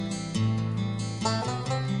Hi,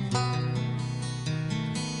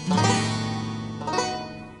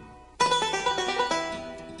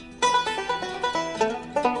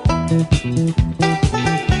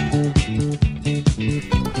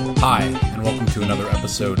 and welcome to another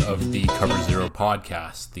episode of the Cover Zero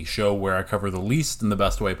podcast, the show where I cover the least in the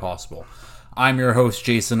best way possible. I'm your host,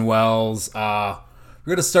 Jason Wells. We're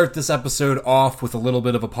going to start this episode off with a little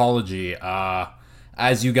bit of apology.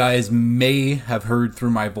 As you guys may have heard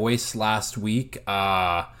through my voice last week, it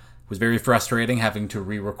was very frustrating having to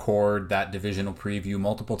re-record that divisional preview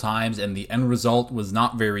multiple times, and the end result was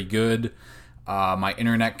not very good. My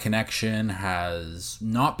internet connection has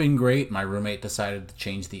not been great. My roommate decided to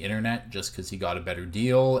change the internet just because he got a better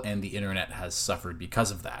deal, and the internet has suffered because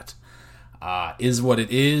of that. Is what it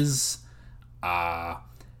is.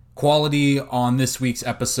 Quality on this week's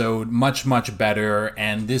episode, much, much better.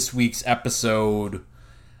 And this week's episode,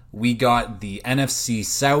 we got the NFC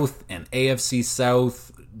South and AFC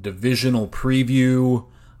South divisional preview.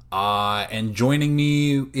 And joining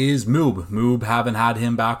me is Moub. Moub, haven't had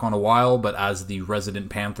him back on a while, but as the resident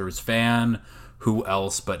Panthers fan, who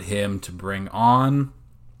else but him to bring on?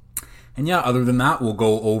 And yeah, other than that, we'll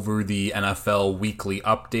go over the NFL weekly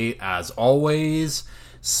update as always,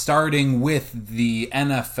 starting with the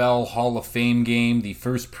NFL Hall of Fame game, the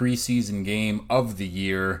first preseason game of the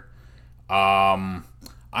year.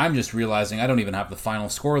 I'm just realizing I don't even have the final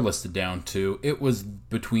score listed down to. It was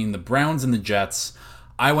between the Browns and the Jets.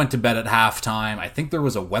 I went to bed at halftime. I think there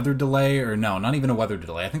was a weather delay, or no, not even a weather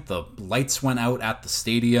delay. I think the lights went out at the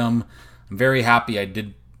stadium. I'm very happy I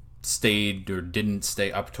didn't stay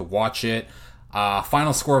up to watch it.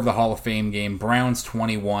 Final score of the Hall of Fame game, Browns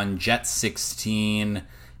 21, Jets 16.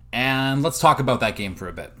 And let's talk about that game for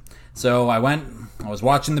a bit. So I was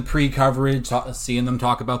watching the pre-coverage, seeing them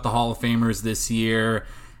talk about the Hall of Famers this year.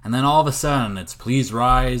 And then all of a sudden, it's Please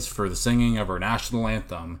Rise for the singing of our national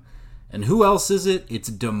anthem. And who else is it? It's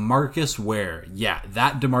DeMarcus Ware. Yeah,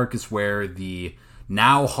 that DeMarcus Ware, the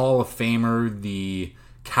now Hall of Famer, the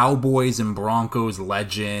Cowboys and Broncos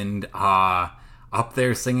legend, up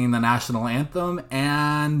there singing the national anthem.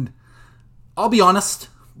 And I'll be honest,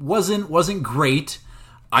 wasn't great.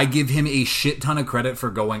 I give him a shit ton of credit for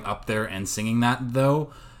going up there and singing that,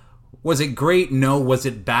 though. Was it great? No. Was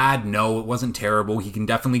it bad? No, it wasn't terrible. He can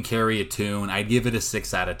definitely carry a tune. I'd give it a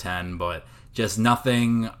 6 out of 10, but just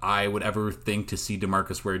nothing I would ever think to see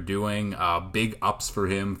DeMarcus Ware doing. Big ups for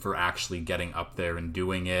him for actually getting up there and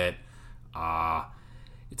doing it.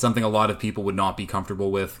 It's something a lot of people would not be comfortable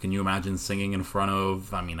with. Can you imagine singing in front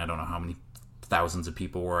of, I don't know how many thousands of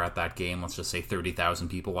people were at that game. Let's just say 30,000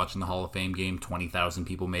 people watching the Hall of Fame game. 20,000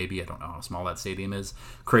 people maybe. I don't know how small that stadium is.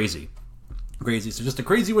 Crazy. So just a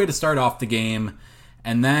crazy way to start off the game.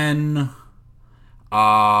 And then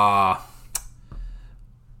none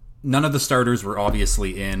of the starters were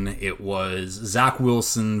obviously in. It was Zach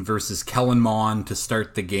Wilson versus Kellen Mond to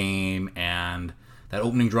start the game, and that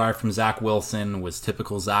opening drive from Zach Wilson was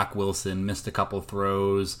typical Zach Wilson. Missed a couple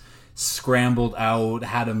throws, scrambled out,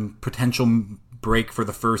 had a potential break for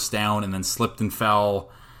the first down, and then slipped and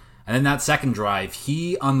fell. And then that second drive,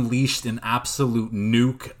 he unleashed an absolute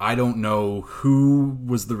nuke. I don't know who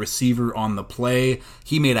was the receiver on the play.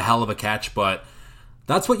 He made a hell of a catch, but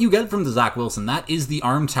that's what you get from the Zach Wilson. That is the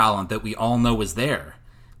arm talent that we all know is there.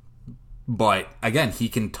 But, again, he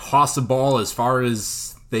can toss a ball as far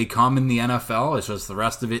as they come in the NFL. It's just the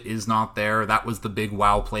rest of it is not there. That was the big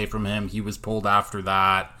wow play from him. He was pulled after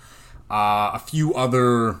that. A few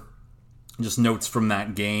other just notes from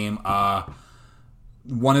that game.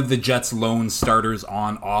 One of the Jets' lone starters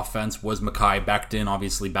on offense was Mekhi Becton,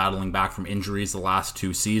 obviously battling back from injuries the last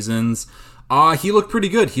 2 seasons. He looked pretty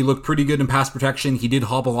good. He looked pretty good in pass protection. He did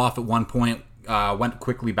hobble off at one point, went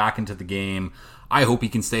quickly back into the game. I hope he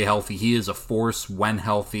can stay healthy. He is a force when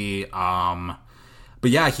healthy. But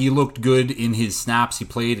yeah, he looked good in his snaps. He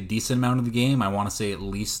played a decent amount of the game. I want to say at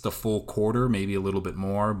least a full quarter, maybe a little bit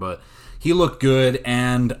more. But he looked good.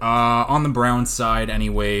 And on the Browns side,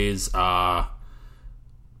 anyways,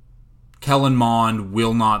 Kellen Mond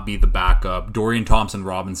will not be the backup. Dorian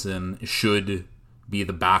Thompson-Robinson should be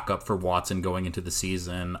the backup for Watson going into the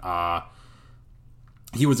season.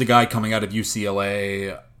 He was a guy coming out of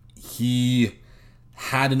UCLA. He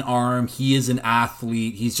had an arm. He is an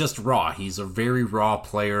athlete. He's just raw. He's a very raw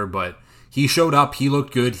player, but he showed up. He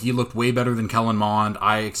looked good. He looked way better than Kellen Mond.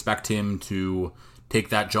 I expect him to take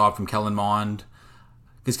that job from Kellen Mond.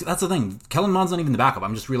 Because that's the thing. Kellen Mond's not even the backup.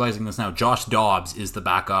 I'm just realizing this now. Josh Dobbs is the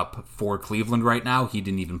backup for Cleveland right now. He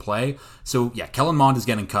didn't even play. So, yeah, Kellen Mond is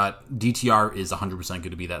getting cut. DTR is 100% going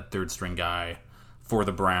to be that third-string guy for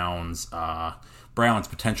the Browns. Browns'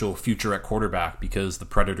 potential future at quarterback because the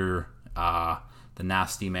Predator the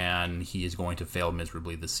nasty man. He is going to fail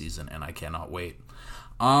miserably this season, and I cannot wait.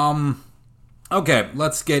 Okay,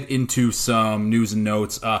 let's get into some news and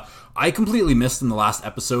notes. I completely missed in the last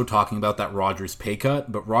episode talking about that Rodgers pay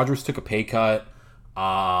cut, but Rodgers took a pay cut.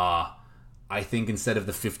 I think instead of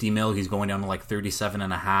the $50 million, he's going down to like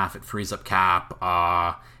 $37.5. It frees up cap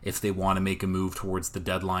if they want to make a move towards the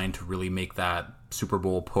deadline to really make that Super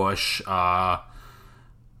Bowl push.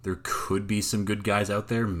 There could be some good guys out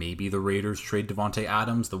there. Maybe the Raiders trade Devontae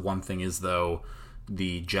Adams. The one thing is, though,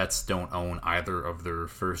 the Jets don't own either of their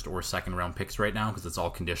first or second round picks right now because it's all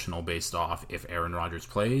conditional based off if Aaron Rodgers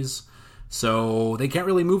plays. So they can't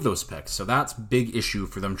really move those picks. So that's a big issue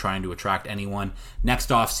for them trying to attract anyone. Next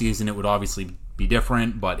offseason, it would obviously be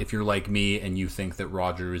different. But if you're like me and you think that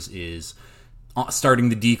Rodgers is starting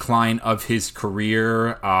the decline of his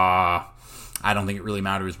career, I don't think it really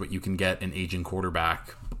matters what you can get an aging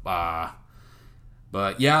quarterback. But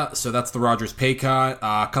yeah, so that's the Rodgers pay cut.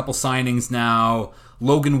 A couple signings now.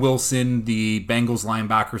 Logan Wilson, the Bengals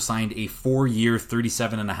linebacker, signed a 4-year,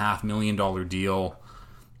 $37.5 million deal.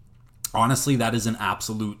 Honestly, that is an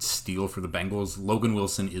absolute steal for the Bengals. Logan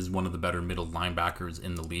Wilson is one of the better middle linebackers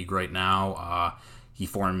in the league right now. He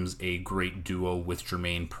forms a great duo with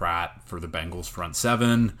Jermaine Pratt for the Bengals front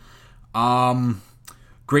seven.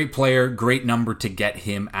 Great player, great number to get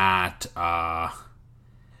him at.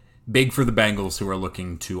 Big for the Bengals, who are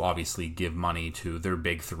looking to obviously give money to their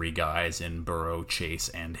big three guys in Burrow, Chase,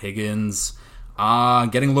 and Higgins.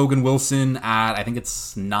 Getting Logan Wilson at, I think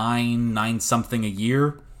it's nine something a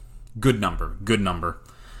year. Good number.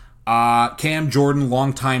 Cam Jordan,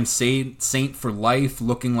 longtime Saint for life,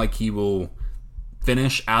 looking like he will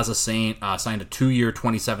finish as a Saint. Signed a 2-year,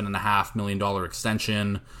 $27.5 million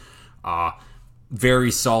extension.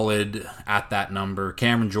 Very solid at that number.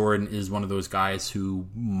 Cameron Jordan is one of those guys who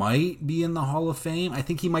might be in the Hall of Fame. I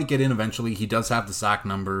think he might get in eventually. He does have the sack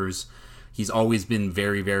numbers. He's always been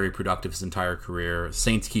very, very productive his entire career.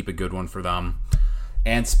 Saints keep a good one for them.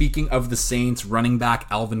 And speaking of the Saints, running back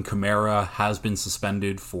Alvin Kamara has been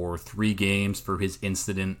suspended for 3 games for his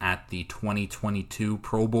incident at the 2022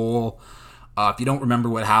 Pro Bowl. If you don't remember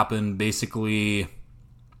what happened, basically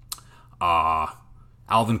Alvin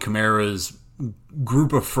Kamara's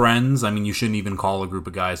group of friends, I mean, you shouldn't even call a group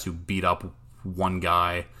of guys who beat up one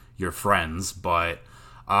guy your friends, but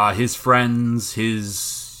his friends,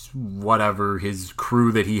 his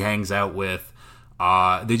crew that he hangs out with,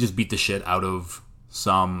 they just beat the shit out of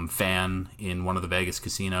some fan in one of the Vegas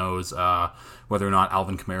casinos. Whether or not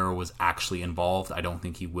Alvin Kamara was actually involved, I don't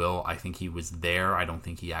think he will. I think he was there. I don't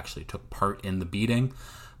think he actually took part in the beating.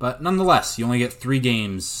 But nonetheless, you only get 3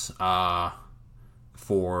 games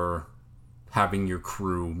for having your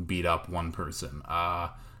crew beat up one person.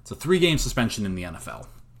 It's a 3-game suspension in the NFL.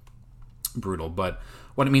 Brutal. But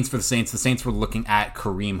what it means for the Saints were looking at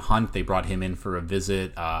Kareem Hunt. They brought him in for a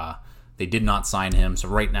visit. They did not sign him. So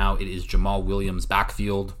right now it is Jamal Williams'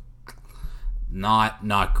 backfield.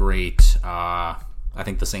 Not great. I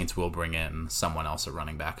think the Saints will bring in someone else at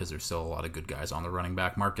running back because there's still a lot of good guys on the running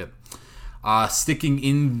back market. Sticking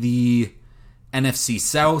in the NFC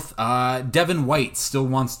South, Devin White still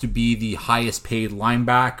wants to be the highest paid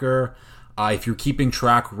linebacker. If you're keeping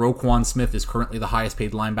track, Roquan Smith is currently the highest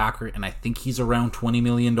paid linebacker, and I think he's around $20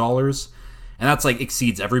 million. And that's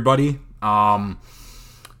exceeds everybody.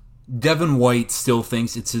 Devin White still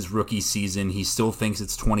thinks it's his rookie season. He still thinks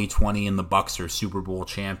it's 2020 and the Bucs are Super Bowl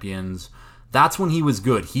champions. That's when he was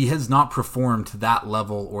good. He has not performed to that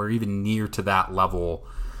level or even near to that level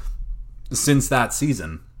since that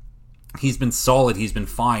season. He's been solid. He's been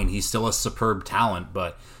fine. He's still a superb talent,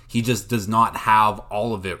 but he just does not have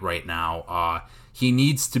all of it right now. He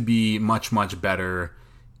needs to be much, much better.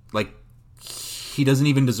 He doesn't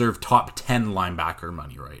even deserve top 10 linebacker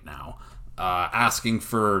money right now. Asking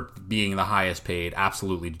for being the highest paid,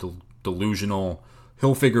 absolutely delusional.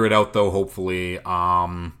 He'll figure it out, though, hopefully.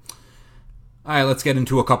 All right, let's get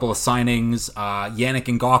into a couple of signings. Yannick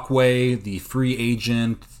Ngakoue, the free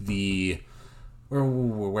agent,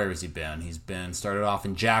 where has he been? He's been started off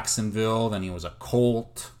in Jacksonville, then he was a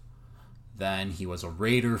Colt, then he was a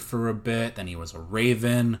Raider for a bit, then he was a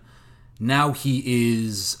Raven. Now he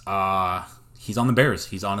is, he's on the Bears.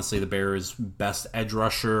 He's honestly the Bears' best edge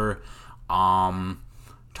rusher.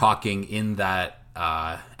 Talking in that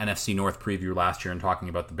NFC North preview last year and talking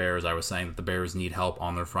about the Bears, I was saying that the Bears need help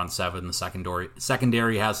on their front seven. The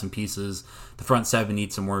secondary has some pieces. The front seven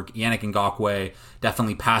needs some work. Yannick Ngakoue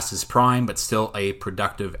definitely past his prime, but still a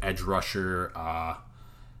productive edge rusher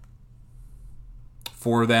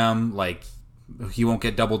for them. He won't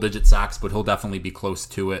get double-digit sacks, but he'll definitely be close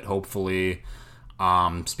to it, hopefully.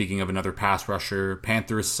 Speaking of another pass rusher,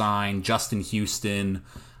 Panthers signed Justin Houston.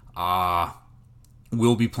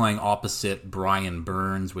 Will be playing opposite Brian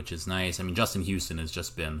Burns, which is nice. I mean, Justin Houston has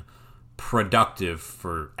just been productive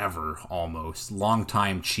forever, almost.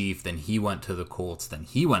 Longtime Chief, then he went to the Colts, then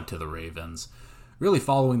he went to the Ravens. Really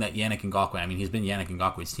following that Yannick Ngakoue. I mean, he's been Yannick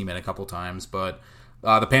Ngakoue's teammate a couple times, but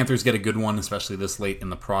the Panthers get a good one, especially this late in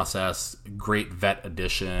the process. Great vet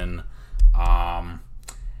addition.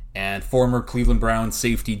 And former Cleveland Browns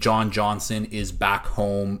safety John Johnson is back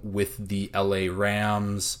home with the LA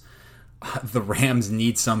Rams. The Rams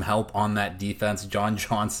need some help on that defense. John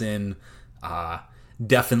Johnson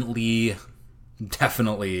definitely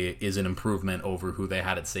is an improvement over who they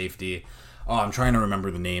had at safety. Oh, I'm trying to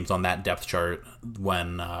remember the names on that depth chart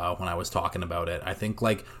when I was talking about it. I think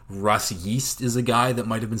like Russ Yeast is a guy that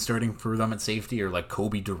might have been starting for them at safety, or like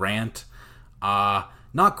Kobe Durant.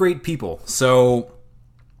 Not great people. So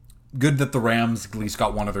good that the Rams at least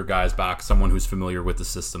got one of their guys back, someone who's familiar with the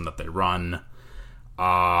system that they run.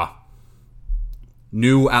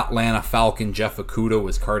 New Atlanta Falcon Jeff Okudah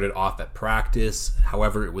was carted off at practice.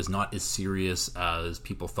 However, it was not as serious as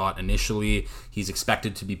people thought initially. He's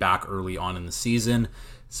expected to be back early on in the season.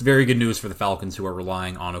 It's very good news for the Falcons, who are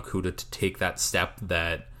relying on Okudah to take that step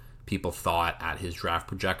that people thought at his draft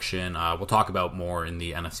projection. We'll talk about more in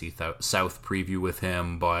the NFC South preview with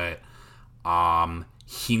him, but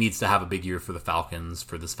he needs to have a big year for the Falcons,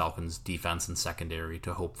 for this Falcons defense and secondary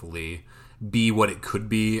to hopefully be what it could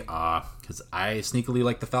be, because I sneakily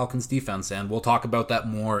like the Falcons defense, and we'll talk about that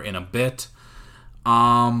more in a bit.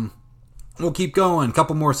 We'll keep going.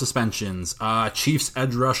 Couple more suspensions. Chiefs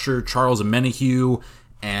edge rusher Charles Omenihu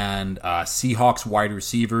and Seahawks wide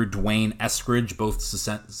receiver Dwayne Eskridge both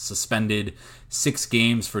suspended 6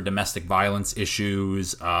 games for domestic violence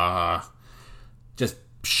issues. Just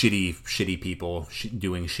shitty people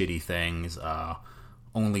doing shitty things.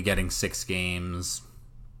 Only getting 6 games.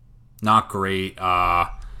 Not great.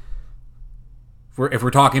 If we're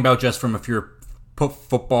talking about just from a pure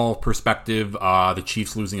football perspective, the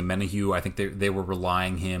Chiefs losing Omenihu, I think they were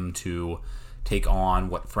relying him to take on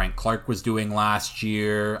what Frank Clark was doing last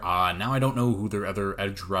year. Now I don't know who their other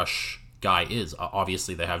edge rush guy is.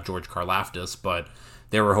 Obviously they have George Karlaftis, but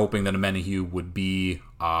they were hoping that Omenihu would be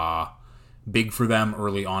big for them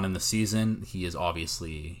early on in the season. He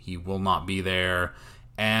will not be there.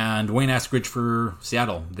 And Dwayne Eskridge for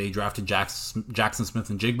Seattle. They drafted Jackson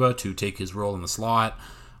Smith-Njigba to take his role in the slot.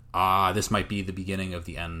 This might be the beginning of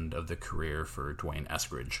the end of the career for Dwayne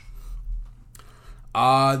Eskridge.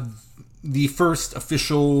 The first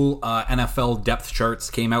official NFL depth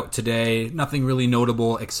charts came out today. Nothing really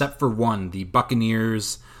notable except for one. The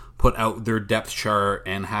Buccaneers put out their depth chart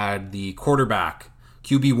and had the quarterback,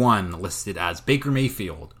 QB1, listed as Baker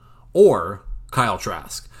Mayfield or Kyle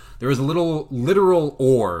Trask. There was a little literal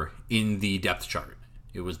or in the depth chart.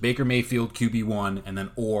 It was Baker Mayfield, QB1, and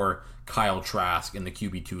then or Kyle Trask in the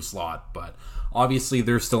QB2 slot. But obviously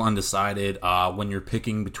they're still undecided. When you're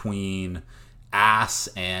picking between ass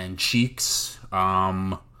and cheeks, it's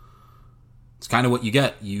kind of what you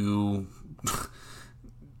get.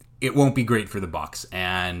 It won't be great for the Bucs.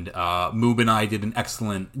 And Moub and I did an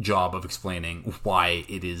excellent job of explaining why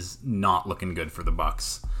it is not looking good for the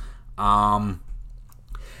Bucs.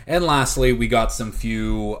 And lastly, we got some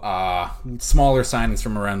few smaller signings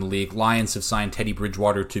from around the league. Lions have signed Teddy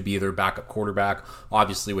Bridgewater to be their backup quarterback,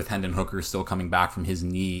 obviously with Hendon Hooker still coming back from his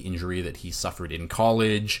knee injury that he suffered in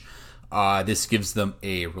college. This gives them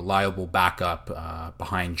a reliable backup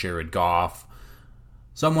behind Jared Goff.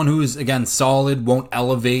 Someone who's, again, solid, won't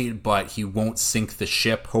elevate, but he won't sink the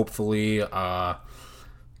ship, hopefully.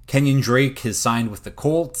 Kenyon Drake has signed with the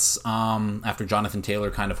Colts after Jonathan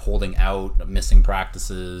Taylor kind of holding out, missing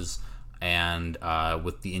practices, and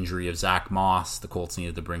with the injury of Zach Moss, the Colts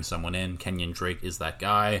needed to bring someone in. Kenyon Drake is that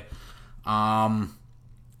guy.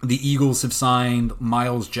 The Eagles have signed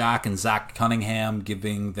Miles Jack and Zach Cunningham,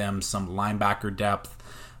 giving them some linebacker depth.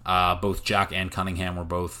 Both Jack and Cunningham were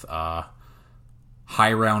both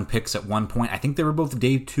high-round picks at one point. I think they were both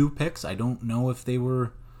day 2 picks. I don't know if they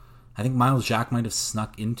were... I think Miles Jack might have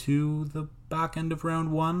snuck into the back end of round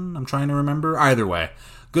 1. I'm trying to remember. Either way,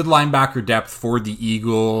 good linebacker depth for the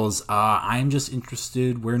Eagles. I'm just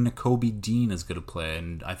interested where Nakobe Dean is going to play.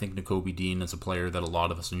 And I think Nakobe Dean is a player that a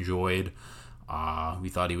lot of us enjoyed. We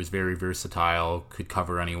thought he was very versatile, could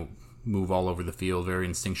cover any move all over the field, very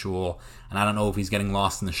instinctual. And I don't know if he's getting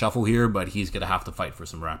lost in the shuffle here, but he's going to have to fight for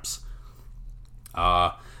some reps.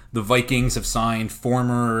 The Vikings have signed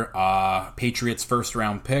former Patriots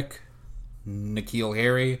first-round pick, N'Keal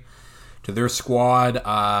Harry, to their squad.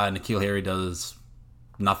 N'Keal Harry does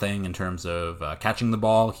nothing in terms of catching the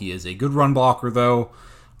ball. He is a good run blocker, though.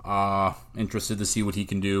 Interested to see what he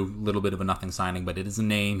can do. A little bit of a nothing signing, but it is a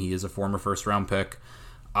name. He is a former first-round pick.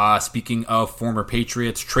 Speaking of former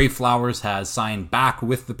Patriots, Trey Flowers has signed back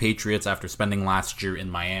with the Patriots after spending last year in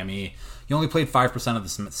Miami. He only played 5% of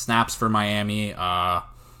the snaps for Miami. I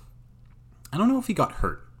don't know if he got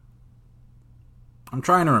hurt. I'm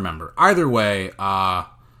trying to remember. Either way,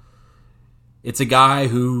 it's a guy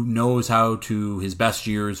who knows how to, his best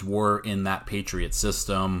years were in that Patriot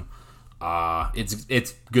system.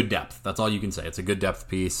 It's good depth. That's all you can say. It's a good depth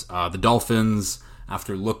piece. The Dolphins,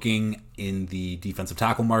 after looking in the defensive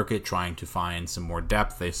tackle market, trying to find some more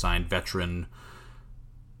depth, they signed veteran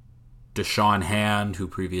Deshaun Hand, who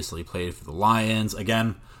previously played for the Lions.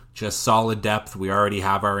 Again, just solid depth. We already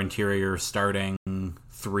have our interior starting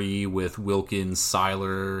three with Wilkins,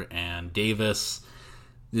 Seiler, and Davis.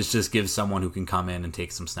 This just gives someone who can come in and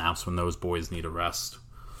take some snaps when those boys need a rest.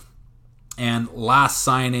 And last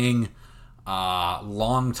signing,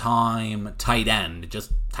 long-time tight end,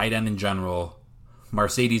 just tight end in general,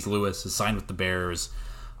 Mercedes Lewis has signed with the Bears.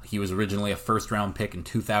 He was originally a first-round pick in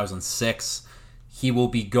 2006. He will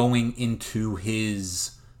be going into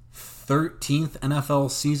his 13th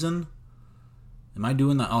NFL season. Am I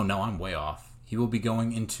doing that? Oh, no, I'm way off. He will be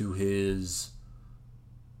going into his...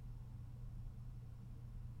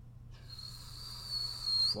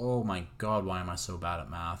 Oh my God, why am I so bad at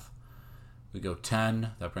math? We go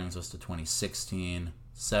 10, that brings us to 2016,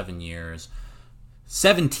 7 years.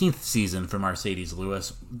 17th season for Mercedes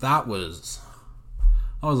Lewis. That was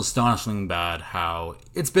astonishingly bad how...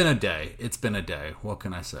 It's been a day. What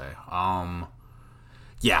can I say?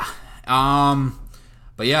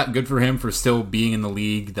 But yeah, good for him for still being in the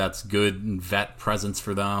league. That's good vet presence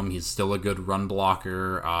for them. He's still a good run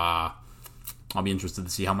blocker. I'll be interested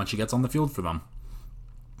to see how much he gets on the field for them.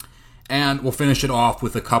 And we'll finish it off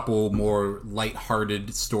with a couple more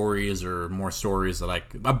lighthearted stories, or more stories that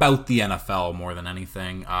about the NFL more than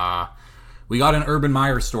anything. We got an Urban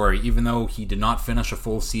Meyer story. Even though he did not finish a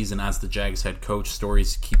full season as the Jags head coach,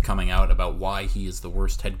 stories keep coming out about why he is the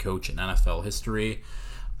worst head coach in NFL history.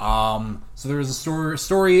 So there was a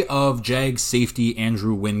story of Jags safety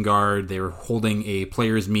Andrew Wingard. They were holding a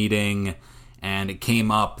players meeting, and it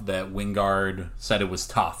came up that Wingard said it was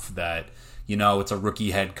tough, that, you know, it's a rookie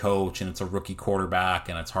head coach and it's a rookie quarterback,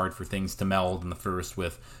 and it's hard for things to meld in the first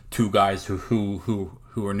with two guys who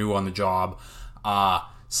are new on the job.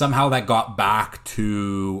 Somehow that got back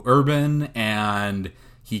to Urban, and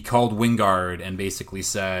he called Wingard and basically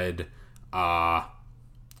said,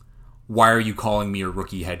 why are you calling me a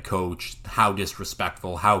rookie head coach? How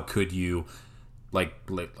disrespectful. How could you?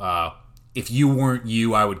 If you weren't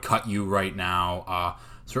you, I would cut you right now.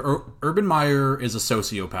 So Urban Meyer is a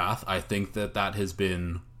sociopath. I think that has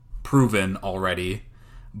been proven already.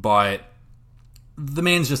 But the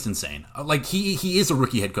man's just insane. He is a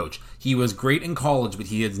rookie head coach. He was great in college, but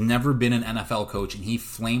he has never been an NFL coach, and he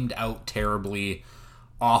flamed out terribly.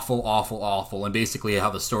 Awful. And basically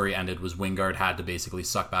how the story ended was Wingard had to basically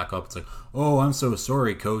suck back up. It's like, oh, I'm so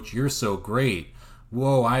sorry, coach. You're so great.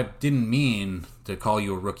 Whoa, I didn't mean to call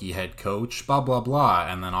you a rookie head coach. Blah, blah, blah.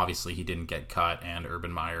 And then obviously he didn't get cut, and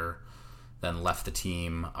Urban Meyer then left the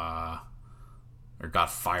team, or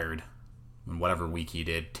got fired in whatever week he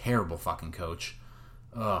did. Terrible fucking coach.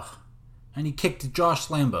 Ugh. And he kicked Josh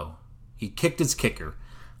Lambo. He kicked his kicker.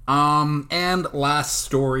 And last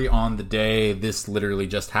story on the day, this literally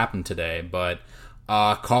just happened today, but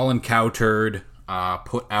Colin Cowherd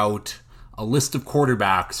put out a list of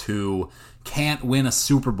quarterbacks who can't win a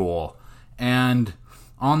Super Bowl, and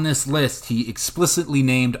on this list, he explicitly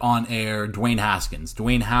named on air Dwayne Haskins.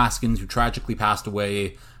 Dwayne Haskins, who tragically passed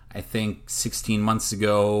away, I think, 16 months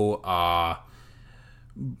ago.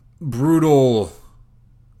 Brutal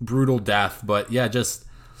death, but yeah, just...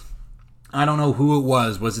 I don't know who it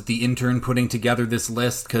was. Was it the intern putting together this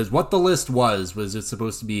list? Because what the list was it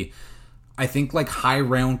supposed to be, I think,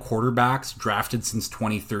 high-round quarterbacks drafted since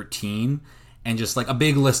 2013, and just, a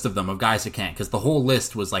big list of them, of guys that can't. Because the whole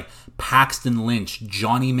list was, Paxton Lynch,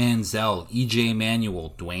 Johnny Manziel, E.J.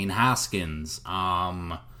 Manuel, Dwayne Haskins,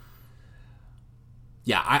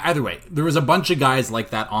 either way, there was a bunch of guys like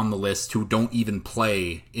that on the list who don't even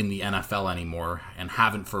play in the NFL anymore and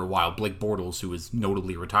haven't for a while. Blake Bortles, who is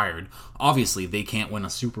notably retired. Obviously, they can't win a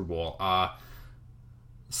Super Bowl.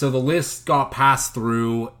 So the list got passed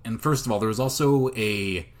through, and first of all, there was also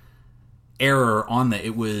a error on that.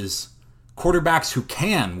 It was quarterbacks who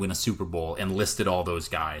can win a Super Bowl, and listed all those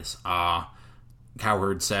guys.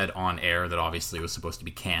 Cowherd said on air that obviously it was supposed to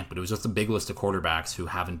be Cant, but it was just a big list of quarterbacks who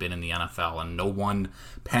haven't been in the NFL, and no one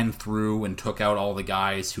penned through and took out all the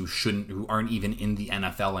guys who aren't even in the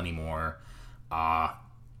NFL anymore.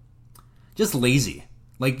 Just lazy.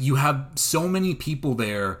 Like, you have so many people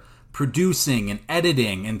there producing and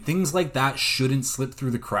editing, and things like that shouldn't slip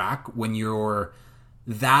through the crack when you're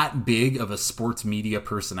that big of a sports media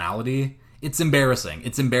personality. It's embarrassing.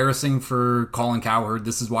 It's embarrassing for Colin Cowherd.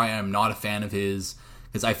 This is why I'm not a fan of his,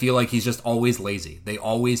 because I feel like he's just always lazy. They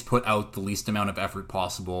always put out the least amount of effort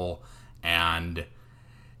possible, and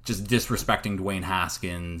just disrespecting Dwayne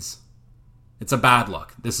Haskins. It's a bad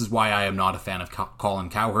look. This is why I am not a fan of Colin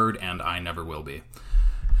Cowherd, and I never will be.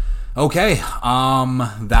 Okay,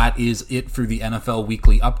 that is it for the NFL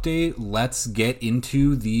Weekly Update. Let's get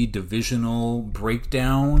into the divisional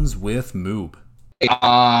breakdowns with Moub.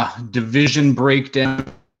 Division breakdown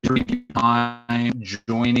time.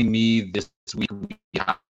 Joining me this week, we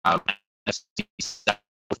have NFC South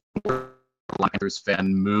Panthers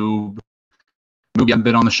fan Moub. Moub, you haven't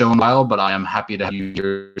been on the show in a while, but I am happy to have you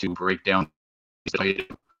here to break down.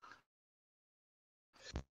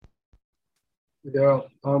 Yeah,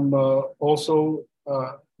 I'm also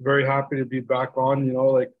very happy to be back on. You know,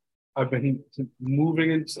 like, I've been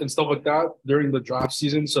moving and stuff like that during the draft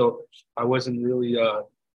season, so I wasn't really,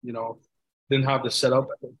 didn't have the setup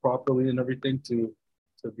properly and everything to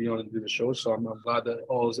be on and do the show. So I'm glad that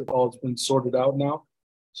all's been sorted out now.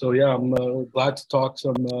 So yeah, I'm glad to talk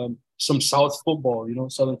some South football,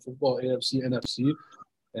 Southern football, AFC, NFC,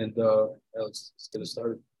 and let's get it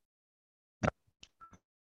started.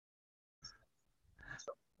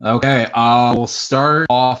 Okay, we'll start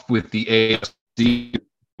off with the AFC.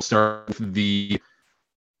 We'll start with the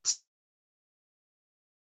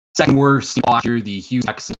second worst team last year, the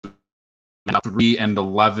Houston Texans,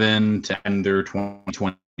 3-11 to end their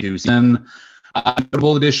 2022 season.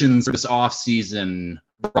 Notable additions for this offseason: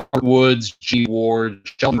 Robert Woods, G. Ward,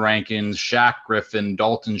 Sheldon Rankins, Shaq Griffin,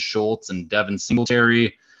 Dalton Schultz, and Devin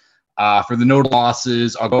Singletary. For the notable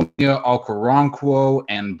losses, Agonia Okoronkwo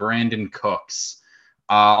and Brandon Cooks.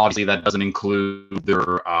 Obviously, that doesn't include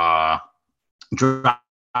their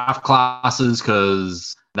draft classes,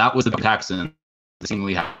 because that was the Texans. They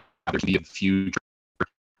seemingly have to be a few.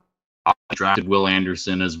 Drafted Will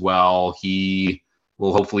Anderson as well. He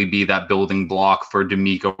will hopefully be that building block for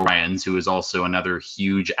D'Amico Ryans, who is also another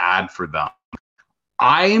huge ad for them.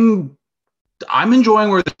 I'm enjoying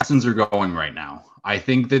where the Texans are going right now. I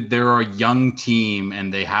think that they're a young team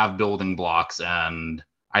and they have building blocks, and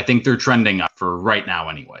I think they're trending up for right now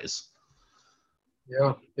anyways.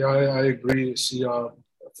 Yeah, I agree. See,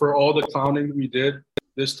 for all the clowning we did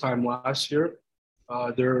this time last year,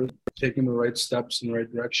 they're taking the right steps in the right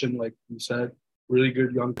direction. Like you said, really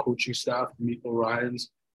good young coaching staff. D'Amico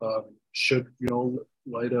Ryans should,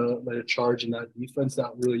 light a charge in that defense,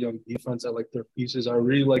 that really young defense. I like their pieces. I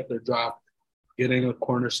really like their draft, getting a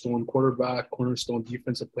cornerstone quarterback, cornerstone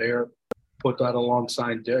defensive player. Put that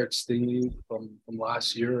alongside Derek Stingley from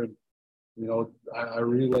last year. And, I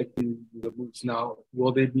really like the moves. Now,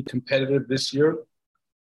 will they be competitive this year?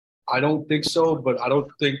 I don't think so, but I don't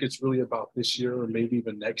think it's really about this year or maybe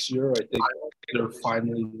even next year. I think they're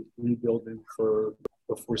finally rebuilding for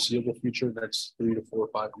the foreseeable future, next 3 to 4 or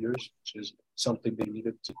 5 years, which is something they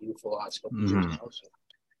needed to do for the last couple of years now. So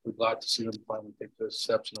we're glad to see them finally take those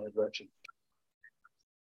steps in the right direction.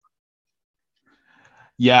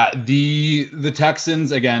 Yeah, the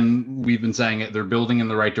Texans, again, we've been saying it, they're building in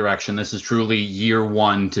the right direction. This is truly year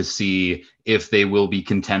one to see if they will be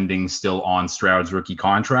contending still on Stroud's rookie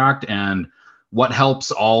contract. And what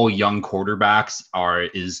helps all young quarterbacks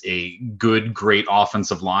is a great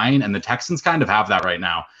offensive line. And the Texans kind of have that right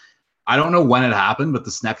now. I don't know when it happened, but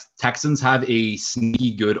the Texans have a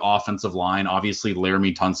sneaky good offensive line. Obviously,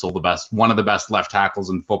 Laramie Tunsil, one of the best left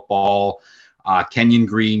tackles in football. Kenyon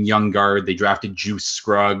Green, young guard. They drafted Juice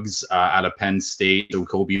Scruggs out of Penn State, so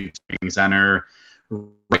he'll be center.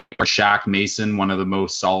 Shaq Mason, one of the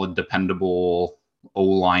most solid, dependable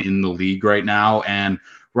O-line in the league right now. And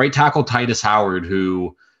right tackle Titus Howard,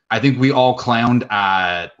 who I think we all clowned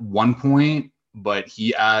at one point, but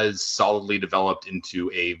he has solidly developed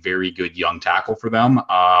into a very good young tackle for them.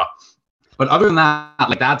 But other than that,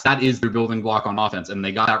 that is their building block on offense, and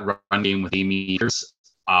they got that run game with Amy Pierce.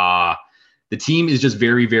 The team is just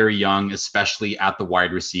very, very young, especially at the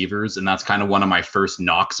wide receivers. And that's kind of one of my first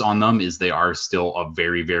knocks on them, is they are still a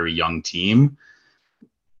very, very young team.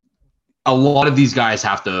 A lot of these guys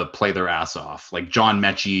have to play their ass off. Like John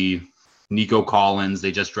Mechie, Nico Collins,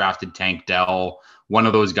 they just drafted Tank Dell. One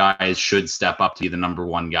of those guys should step up to be the number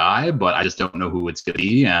one guy, but I just don't know who it's going to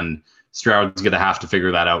be. And Stroud's going to have to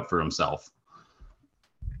figure that out for himself.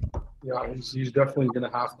 Yeah, he's definitely going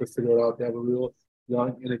to have to figure it out. They have a real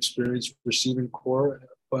young, inexperienced receiving core.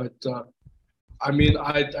 But I mean,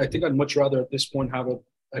 I think I'd much rather at this point have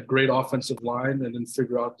a great offensive line and then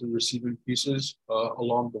figure out the receiving pieces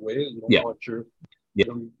along the way. You don't Yeah. want your Yeah.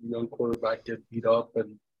 young quarterback get beat up,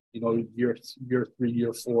 and year 3,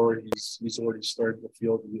 year 4, he's already starting to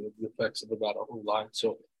feel the effects of about a whole line.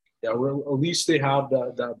 So yeah, well, at least they have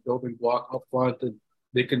that building block up front, and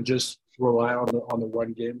they can just rely on the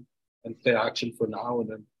run game and play action for now, and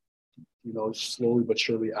then slowly but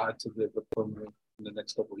surely add to the permanent in the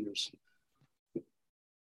next couple of years.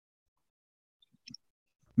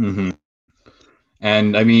 Mm-hmm.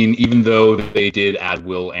 And I mean, even though they did add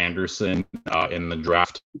Will Anderson in the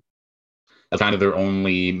draft, that's kind of their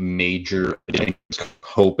only major addition,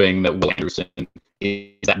 hoping that Will Anderson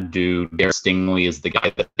is that dude. Garrett Stingley is the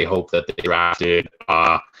guy that they hope that they drafted.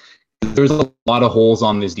 There's a lot of holes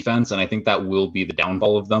on this defense, and I think that will be the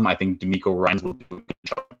downfall of them. I think D'Amico Ryans will do a good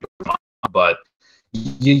job, but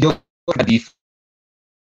you look at the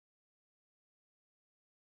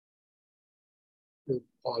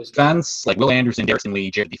defense, like Will Anderson, Garrett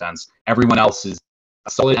Stingley, Jared defense. Everyone else is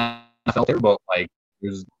a solid NFL player, but like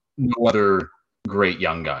there's no other great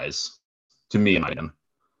young guys, to me, in my opinion.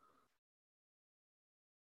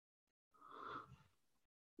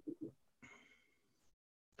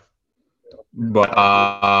 But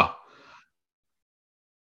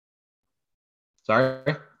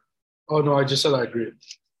sorry. Oh no, I just said I agree.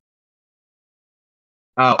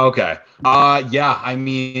 Oh, okay. Yeah, I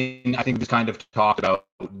mean, I think we kind of talked about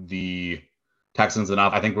the Texans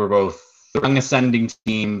enough. I think we're both an ascending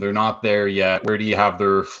team. They're not there yet. Where do you have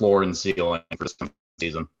their floor and ceiling for this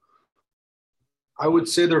season? I would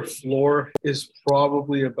say their floor is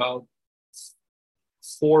probably about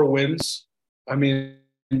 4 wins. I mean,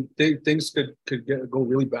 things could go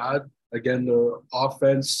really bad. Again, the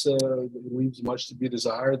offense leaves much to be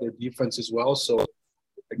desired. Their defense as well. So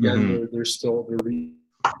again, they're still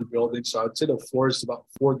rebuilding. So I'd say the floor is about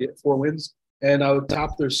 4 wins, and I would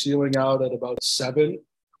tap their ceiling out at about 7.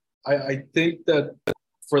 I think that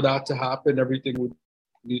for that to happen, everything would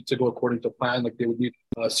need to go according to plan. Like they would need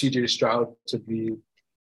CJ Stroud to be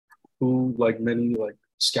who, like many like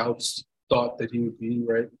scouts thought that he would be,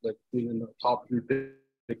 right? Like being in the top 3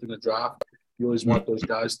 pick in the draft. You always want those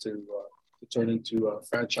guys to turn into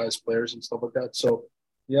franchise players and stuff like that. So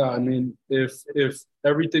yeah, I mean, if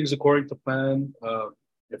everything's according to plan,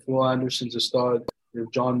 if Will Anderson's a stud, if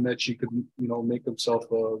John Mechie could make himself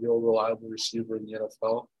a real reliable receiver in the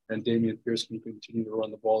NFL, and Damian Pierce can continue to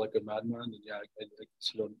run the ball like a madman, then yeah, I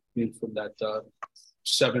see them being from that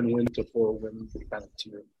 7 win to 4 win kind of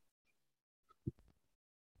tier.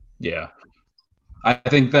 Yeah. I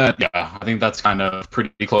think that's kind of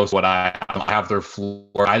pretty close to what I have their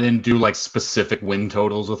floor. I didn't do like specific win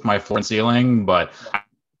totals with my floor and ceiling, but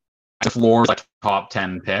the floor is like top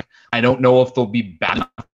 10 pick. I don't know if they'll be bad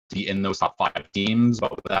enough to be in those top 5 teams,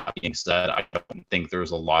 but with that being said, I don't think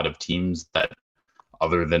there's a lot of teams that,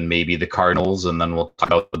 other than maybe the Cardinals, and then we'll talk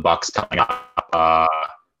about the Bucks coming up,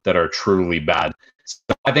 that are truly bad.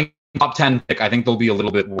 So I think top 10 pick, I think they'll be a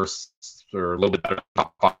little bit worse or a little bit better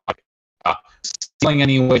top 5. Ceiling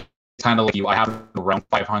anyway, kind of like you. I have around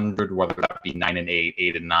 500, whether that be 9-8,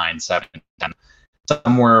 8-9, 7-10,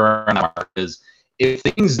 somewhere around that mark. Is if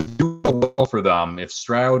things do well for them, if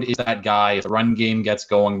Stroud is that guy, if the run game gets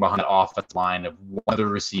going behind that offensive line, if one of the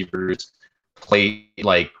receivers play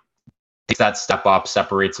like takes that step up,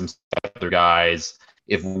 separates some other guys,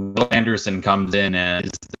 if Will Anderson comes in and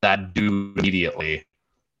is that dude immediately,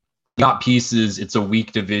 got pieces. It's a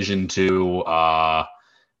weak division too.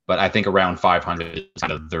 But I think around 500 is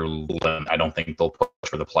kind of their limit. I don't think they'll push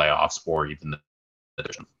for the playoffs or even the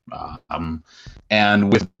division.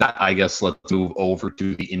 And with that, I guess let's move over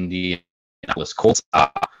to the Indianapolis Colts. I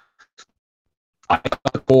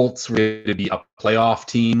thought the Colts were going to be a playoff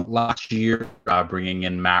team last year, bringing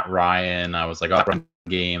in Matt Ryan. I was like, oh, run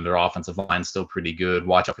game, their offensive line's still pretty good.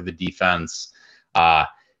 Watch out for the defense.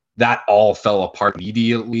 That all fell apart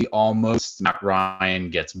immediately almost. Matt Ryan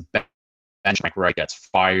gets benched. Mike Wright gets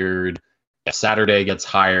fired. Saturday gets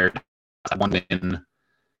hired. One win.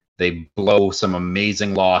 They blow some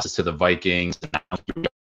amazing losses to the Vikings. Now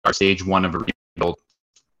our stage 1 of a rebuild.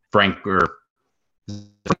 Frank or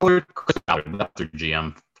their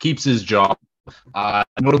GM keeps his job.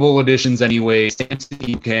 Notable additions anyway.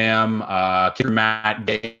 Samson Cam, kicker Matt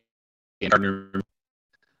Gay, and Gardner.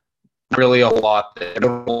 Really a lot there.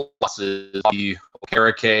 Notable losses.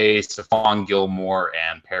 Okereke, Stephon Gilmore,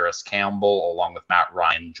 and Paris Campbell, along with Matt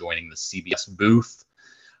Ryan joining the CBS booth.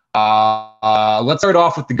 Let's start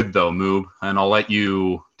off with the good, though, Moub, and I'll let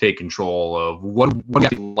you take control of what do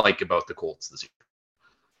you like about the Colts this year?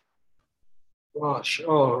 Gosh,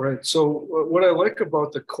 oh, right. So what I like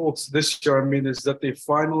about the Colts this year, I mean, is that they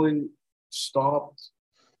finally stopped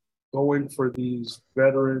going for these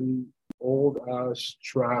veteran, old-ass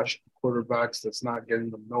trash quarterbacks that's not getting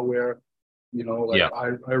them nowhere. You know, like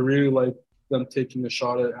I really like them taking a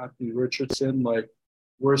shot at Anthony Richardson. Like,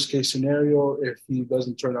 worst case scenario, if he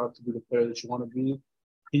doesn't turn out to be the player that you want to be,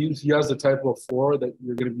 he has the type of floor that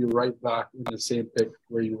you're going to be right back in the same pick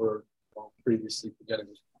where you were previously getting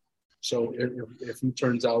it. So if he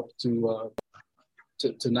turns out to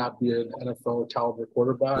not be an NFL caliber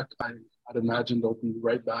quarterback, I'd imagine they'll be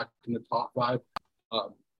right back in the top 5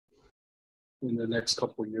 in the next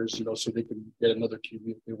couple of years, you know, so they can get another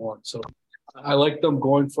QB if they want. So I like them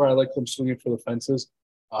going for it. I like them swinging for the fences.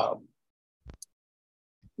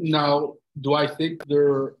 Now, do I think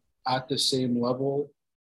they're at the same level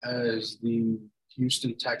as the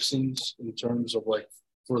Houston Texans in terms of like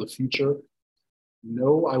for the future?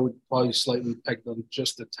 No, I would probably slightly peg them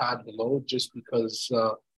just a tad below, just because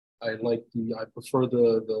I prefer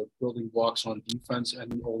the building blocks on defense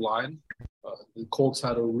and the O-line. The Colts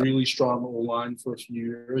had a really strong O-line for a few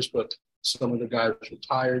years, but some of the guys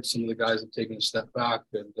retired, some of the guys have taken a step back,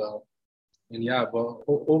 and yeah, but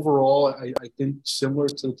overall, I think similar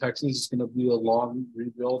to the Texans, it's going to be a long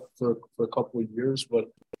rebuild for a couple of years,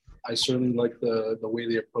 but I certainly like the way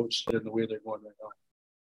they approached it and the way they're going right now.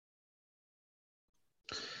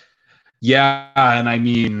 Yeah, and I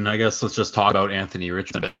mean, I guess let's just talk about Anthony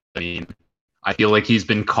Richardson. I mean, I feel like he's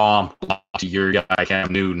been comped to your guy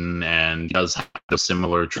Cam Newton, and he does have those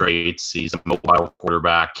similar traits. He's a mobile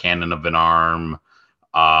quarterback, cannon of an arm.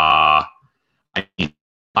 I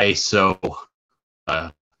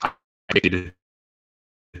did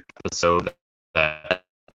episode that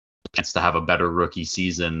chance to have a better rookie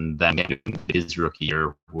season than his rookie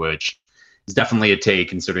year, which is definitely a take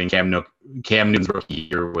considering Cam Newton's rookie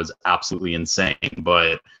year was absolutely insane.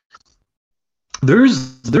 But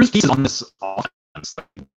there's pieces on this offense,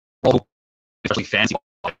 especially fancy,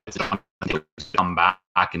 to come back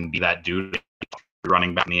and be that dude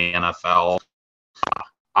running back in the NFL.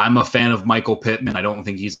 I'm a fan of Michael Pittman. I don't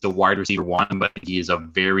think he's the wide receiver 1, but he is a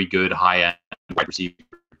very good high-end wide receiver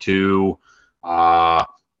 2.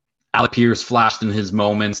 Alec Pierce flashed in his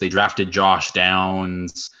moments. They drafted Josh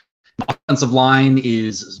Downs. The offensive line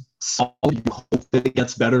is solid. You hope that it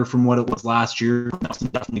gets better from what it was last year. Nelson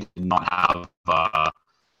definitely did not have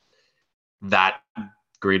that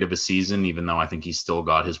great of a season, even though I think he still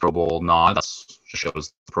got his Pro Bowl nod. That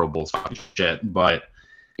shows the Pro Bowl's fucking shit. But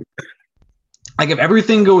like, if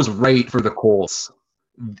everything goes right for the Colts,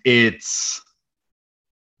 it's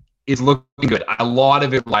looking good. A lot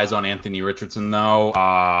of it relies on Anthony Richardson, though.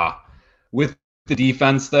 With the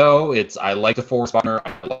defense, though, I like DeForest Buckner,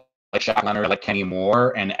 I like Shaq Leonard, I like Kenny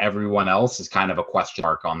Moore, and everyone else is kind of a question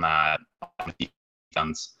mark on that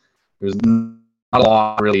defense. There's not a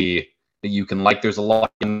lot really that you can like. There's a lot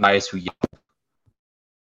of guys who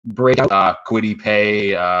break out. Kwity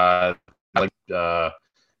Paye, I like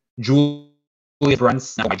Julius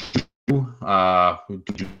Brents, who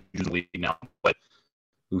usually now, but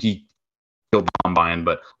he killed the combine.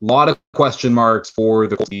 But a lot of question marks for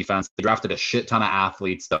the Colts defense. They drafted a shit ton of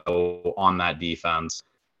athletes though on that defense.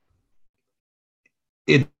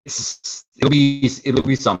 It'll be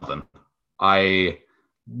something.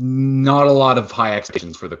 Not a lot of high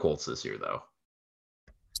expectations for the Colts this year though.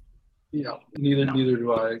 Yeah, neither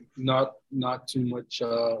do I. Not too much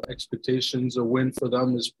expectations. A win for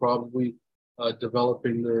them is probably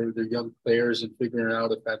developing their young players and figuring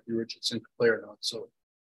out if Anthony Richardson can play or not. So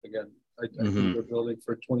again, I think they're building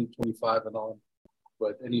for 2025 and on.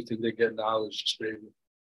 But anything they get now is just gravy.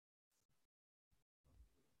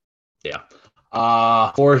 Yeah.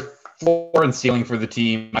 Floor and ceiling for the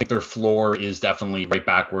team. I think their floor is definitely right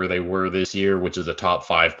back where they were this year, which is a top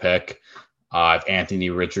 5 pick. If Anthony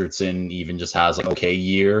Richardson even just has an okay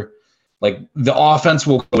year, like, the offense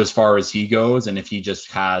will go as far as he goes, and if he just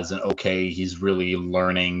has an okay, he's really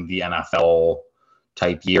learning the NFL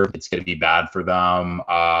type year, it's going to be bad for them.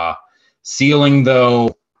 Ceiling,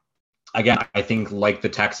 though, again, I think like the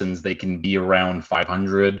Texans, they can be around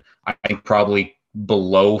 500. I think probably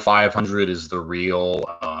below 500 is the real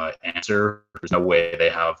answer. There's no way they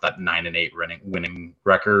have that 9-8 winning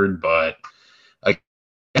record, but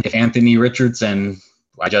if Anthony Richardson,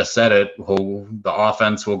 I just said it, the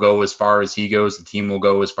offense will go as far as he goes, the team will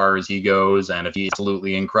go as far as he goes, and if he's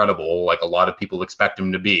absolutely incredible, like a lot of people expect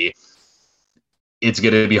him to be, it's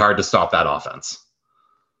going to be hard to stop that offense.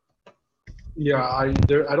 Yeah, I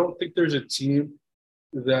don't think there's a team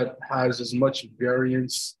that has as much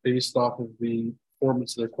variance based off of the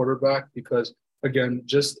performance of their quarterback because, again,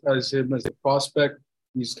 just as him as a prospect,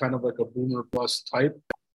 he's kind of like a boomer bust type.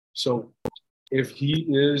 So if he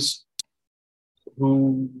is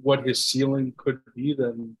what his ceiling could be,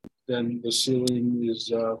 then the ceiling is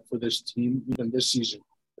for this team, even this season,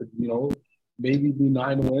 maybe be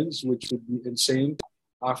 9 wins, which would be insane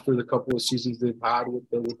after the couple of seasons they've had with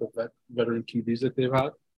the veteran QBs that they've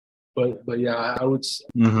had. But yeah, I would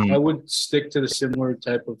stick to the similar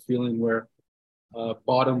type of feeling where top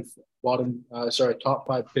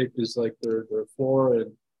 5 pick is like their floor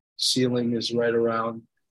and ceiling is right around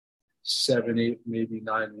 7, 8, maybe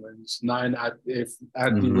 9 wins. 9 if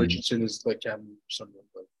Anthony Richardson is like Cam or something,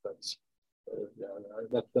 but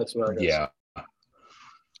that's what I guess. Yeah.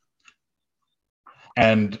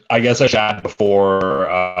 And I guess I should add before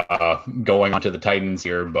going on to the Titans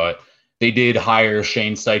here, but they did hire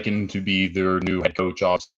Shane Steichen to be their new head coach,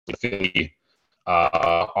 obviously, the Philly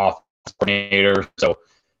offensive coordinator. So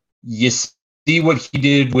you see what he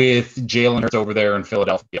did with Jalen Hurts over there in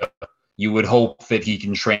Philadelphia. You would hope that he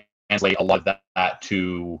can translate a lot of that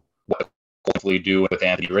to what he'll hopefully do with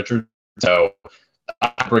Anthony Richardson. So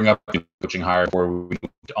I bring up the coaching hire before we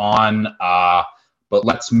moved on. But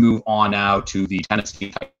let's move on now to the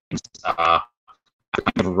Tennessee Titans.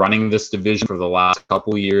 Kind of running this division for the last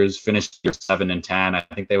couple of years, finished year 7-10. I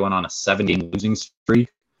think they went on a 7-game losing streak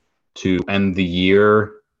to end the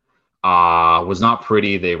year. Was not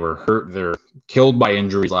pretty. They were hurt. They're killed by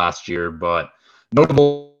injuries last year, but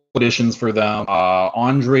notable additions for them: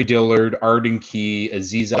 Andre Dillard, Arden Key,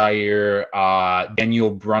 Aziz Zaire,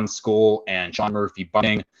 Daniel Brunskill, and Sean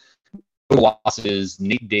Murphy-Bunting. Losses: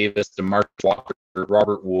 Nate Davis, DeMarcus Walker,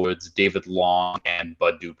 Robert Woods, David Long, and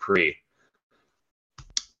Bud Dupree.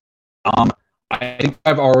 I think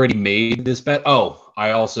I've already made this bet. Oh,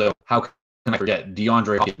 how can I forget?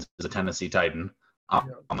 DeAndre Hopkins is a Tennessee Titan.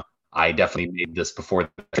 I definitely made this before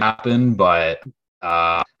that happened, but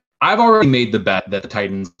I've already made the bet that the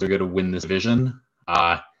Titans are going to win this division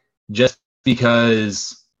just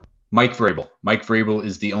because Mike Vrabel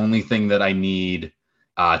is the only thing that I need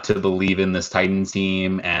to believe in this Titans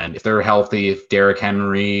team. And if they're healthy, if Derrick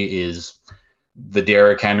Henry is the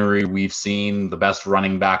Derrick Henry we've seen, the best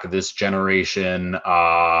running back of this generation,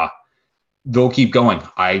 they'll keep going.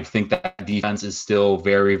 I think that defense is still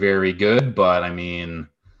very, very good, but I mean,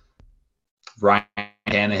 Ryan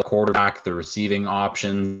Tannehill, quarterback, the receiving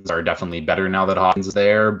options are definitely better now that Hopkins is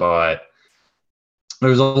there, but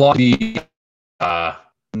there's a lot to be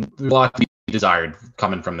desired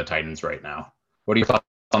coming from the Titans right now. What are your thoughts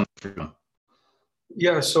on that?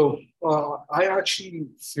 Yeah, so I actually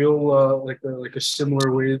feel like a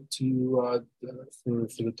similar way to for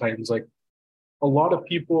the Titans. Like a lot of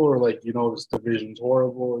people are like, this division's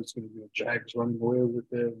horrible. It's going to be the Jags running away with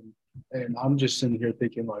it, and I'm just sitting here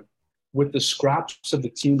thinking like, with the scraps of the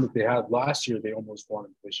team that they had last year, they almost won a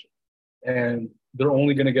division, and they're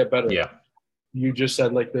only going to get better. Yeah, you just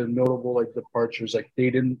said like the notable like departures, like they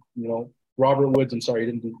didn't, Robert Woods. I'm sorry,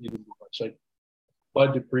 he didn't do much. Like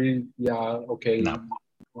Bud Dupree, yeah, okay,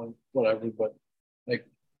 whatever. But like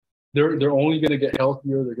they're only going to get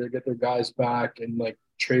healthier. They're going to get their guys back, and like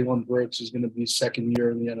Treylon Burks is going to be second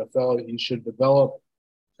year in the NFL. He should develop.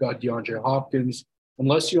 Got DeAndre Hopkins.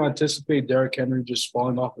 Unless you anticipate Derrick Henry just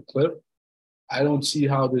falling off a cliff, I don't see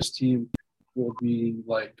how this team will be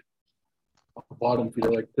like a bottom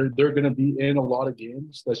feeder. Like they're going to be in a lot of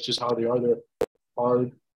games. That's just how they are. They're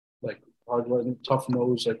hard running, tough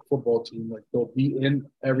nose, like football team. Like they'll be in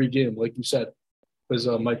every game, like you said, because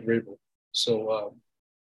Mike Vrabel. So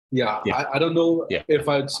I don't know if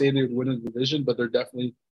I'd say they would win a division, but they're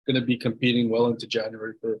definitely going to be competing well into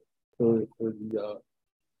January for the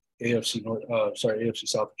AFC North. AFC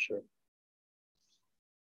South for sure.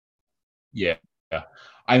 Yeah.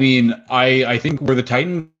 I mean, I think where the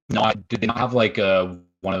Titans did they not have like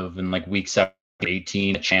one of in like week 7,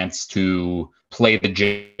 18 a chance to play the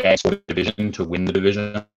Jags for the division to win the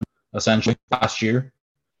division essentially last year?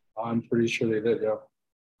 I'm pretty sure they did. Yeah.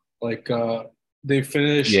 Like they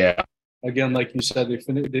finished. Yeah. Again, like you said, they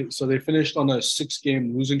finished on a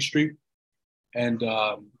 6-game losing streak, and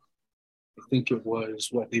I think it was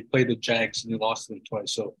they played the Jags and they lost them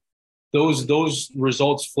twice. So those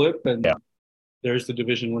results flip, and there's the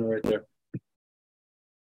division winner right there.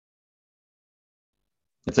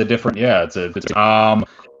 It's a different,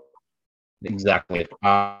 exactly. So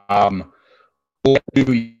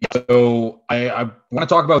I want to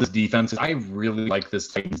talk about this defense. I really like this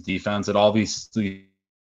Titans defense. It obviously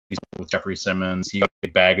with Jeffrey Simmons, he got a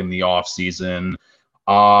big bag in the offseason.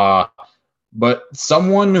 But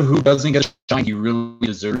someone who doesn't get a shine he really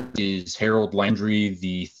deserves is Harold Landry,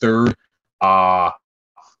 the third.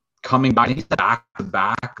 coming back. He's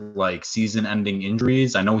back-to-back like season-ending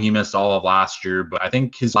injuries. I know he missed all of last year, but I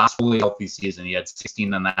think his last fully healthy season, he had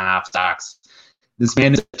 16 and a half sacks. This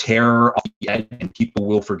man is a terror off the edge, and people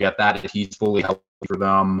will forget that if he's fully healthy for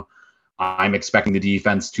them. I'm expecting the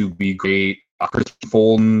defense to be great. Chris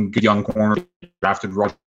Fulton, good young corner, drafted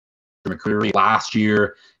Roger McCreary last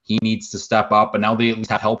year. He needs to step up, and now they at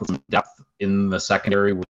least have help with some depth in the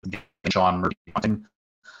secondary with Sean Murphy.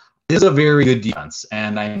 This is a very good defense,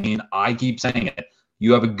 and I mean, I keep saying it.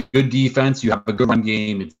 You have a good defense, you have a good run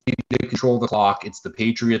game, it's to control the clock, it's the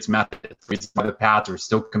Patriots' method. It's why the Pats are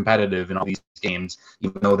still competitive in all these games,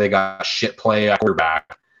 even though they got shit play at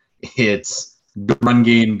quarterback. It's good run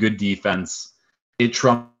game, good defense. It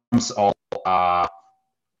trumps all.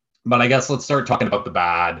 But I guess let's start talking about the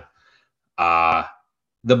bad.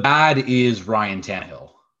 The bad is Ryan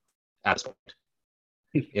Tannehill at this point.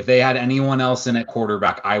 If they had anyone else in at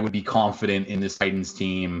quarterback, I would be confident in this Titans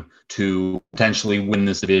team to potentially win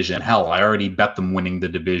this division. Hell, I already bet them winning the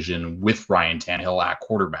division with Ryan Tannehill at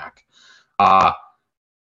quarterback.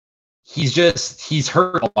 He's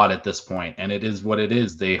hurt a lot at this point, and it is what it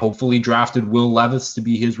is. They hopefully drafted Will Levis to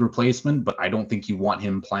be his replacement, but I don't think you want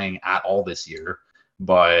him playing at all this year.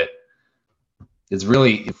 But it's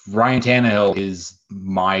really, if Ryan Tannehill is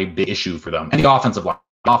my big issue for them. And the offensive line.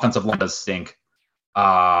 The offensive line does stink.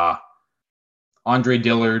 Andre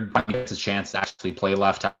Dillard gets a chance to actually play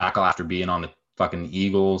left tackle after being on the fucking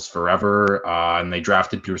Eagles forever. And they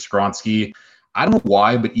drafted Peter Skronsky. I don't know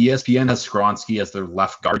why, but ESPN has Skronsky as their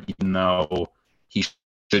left guard, even though he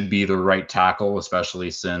should be the right tackle,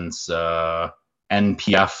 especially since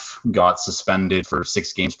NPF got suspended for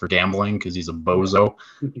 6 games for gambling because he's a bozo.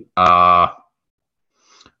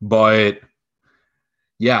 But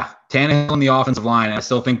yeah, Tannehill and the offensive line. I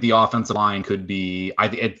still think the offensive line could be. I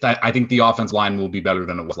think the offensive line will be better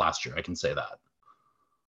than it was last year. I can say that.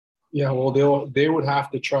 Yeah, well, they would have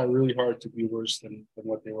to try really hard to be worse than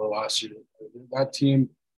what they were last year. That team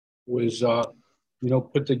was,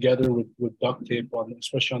 put together with duct tape on,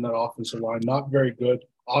 especially on that offensive line. Not very good.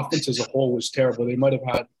 Offense as a whole was terrible. They might have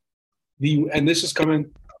had and this is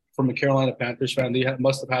coming from a Carolina Panthers fan. They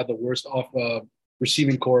must have had the worst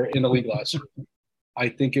receiving core in the league last year. I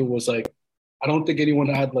think it was like, I don't think anyone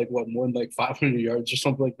had more than 500 yards or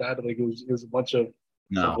something like that. Like it was a bunch of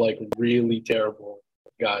really terrible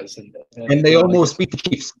guys. And they almost beat the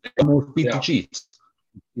Chiefs. The Chiefs.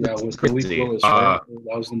 Yeah, with Malik Willis, right?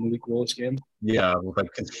 That was the Malik Willis game. Yeah, with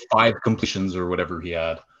 5 completions or whatever he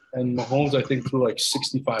had. And Mahomes, I think, threw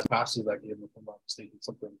 65 passes that game, if I'm not mistaken,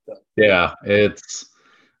 something like that. Yeah,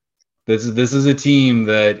 this is a team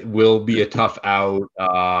that will be a tough out.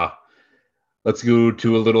 Let's go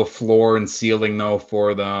to a little floor and ceiling, though,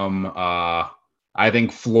 for them. I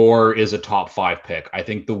think floor is a top 5 pick. I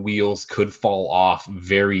think the wheels could fall off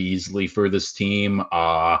very easily for this team.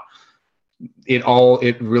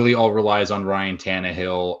 It really all relies on Ryan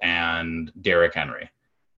Tannehill and Derrick Henry.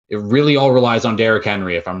 It really all relies on Derrick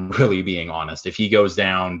Henry, if I'm really being honest. If he goes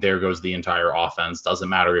down, there goes the entire offense. Doesn't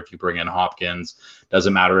matter if you bring in Hopkins.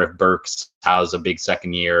 Doesn't matter if Burks has a big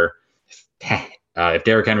second year. If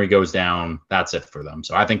Derrick Henry goes down, that's it for them.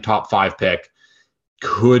 So I think top 5 pick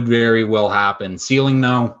could very well happen. Ceiling,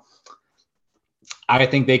 though, I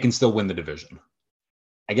think they can still win the division.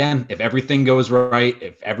 Again, if everything goes right,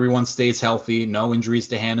 if everyone stays healthy, no injuries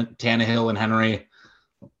to Tannehill and Henry,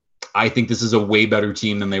 I think this is a way better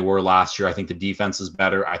team than they were last year. I think the defense is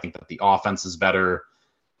better. I think that the offense is better.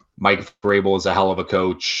 Mike Vrabel is a hell of a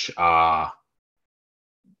coach.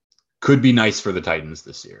 Could be nice for the Titans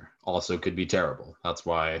this year. Also could be terrible. That's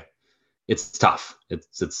why it's tough.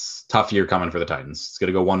 It's tough year coming for the Titans. It's going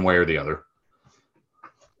to go one way or the other.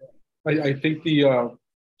 I think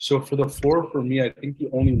so for the 4 for me, I think the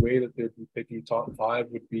only way that they'd be picking top 5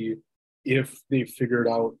 would be if they figured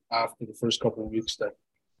out after the first couple of weeks that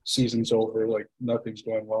season's over, nothing's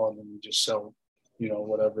going well, and then you just sell,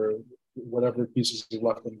 whatever pieces are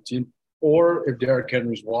left on the team. Or if Derrick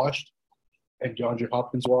Henry's washed and DeAndre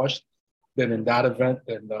Hopkins washed, then in that event,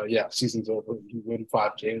 season's over. You win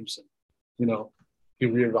 5 games, and you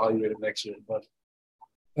reevaluate it next year. But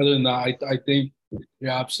other than that, I think you're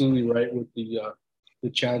absolutely right with the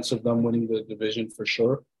chance of them winning the division for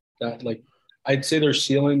sure. That I'd say their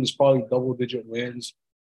ceiling is probably double-digit wins,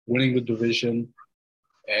 winning the division,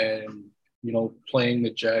 and playing the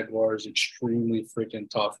Jaguars extremely freaking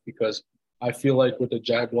tough, because I feel like with the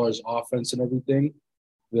Jaguars offense and everything,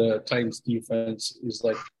 the Titans defense is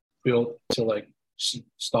built to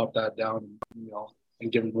stop that down,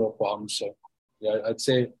 and give them real problems. So yeah, I'd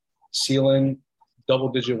say ceiling,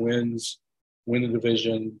 double-digit wins, win the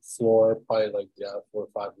division, floor, probably like, 4 or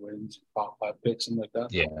 5 wins, top 5 picks, something like that.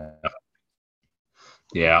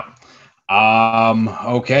 Yeah.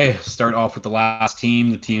 Okay, start off with the last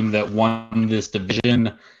team, the team that won this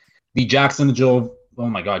division, the Jacksonville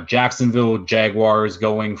Jaguars,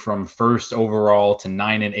 going from first overall to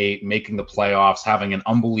 9-8, making the playoffs, having an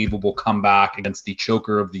unbelievable comeback against the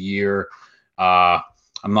choker of the year. I'm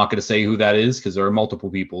not going to say who that is because there are multiple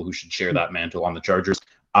people who should share that mantle on the Chargers.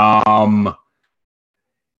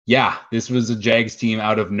 Yeah, this was a Jags team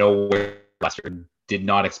out of nowhere last year. Did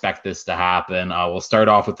not expect this to happen. We'll start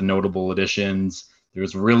off with the notable additions.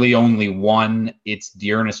 There's really only one. It's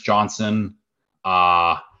Dearness Johnson.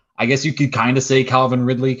 I guess you could kind of say Calvin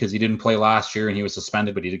Ridley because he didn't play last year and he was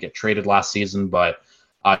suspended, but he did get traded last season. But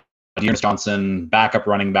Dearness Johnson, backup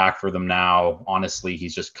running back for them now. Honestly,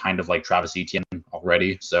 he's just kind of like Travis Etienne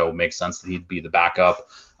already, so it makes sense that he'd be the backup.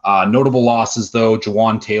 Notable losses, though: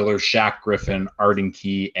 Jawan Taylor, Shaq Griffin, Arden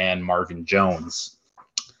Key, and Marvin Jones.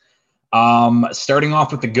 Starting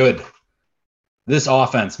off with the good. This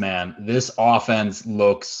offense, man, this offense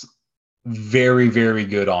looks very, very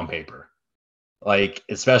good on paper. Like,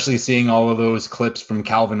 especially seeing all of those clips from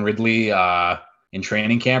Calvin Ridley in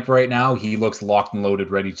training camp right now, he looks locked and loaded,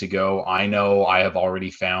 ready to go. I know I have already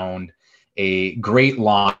found a great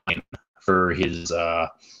line for his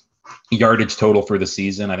yardage total for the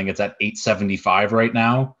season. I think it's at 875 right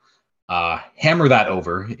now. Hammer that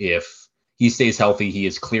over. If he stays healthy, he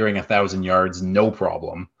is clearing 1,000 yards, no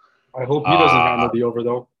problem. I hope he doesn't hammer the over,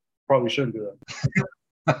 though. Probably shouldn't do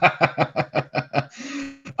that.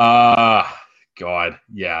 God,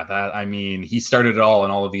 yeah. He started it all,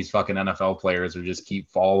 and all of these fucking NFL players are just keep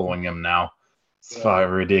following him now. It's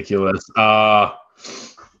ridiculous.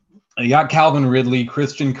 You got Calvin Ridley.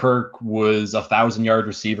 Christian Kirk was a 1,000-yard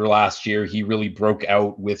receiver last year. He really broke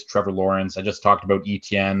out with Trevor Lawrence. I just talked about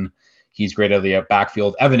Etienne. He's great out of the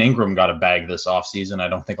backfield. Evan Ingram got a bag this offseason. I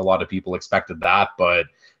don't think a lot of people expected that, but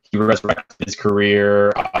he resurrected his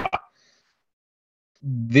career.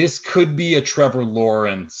 This could be a Trevor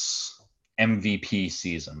Lawrence MVP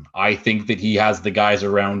season. I think that he has the guys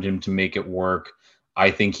around him to make it work.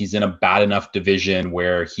 I think he's in a bad enough division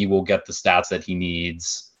where he will get the stats that he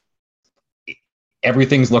needs.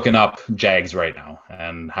 Everything's looking up Jags right now,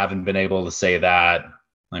 and haven't been able to say that.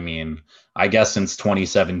 I guess since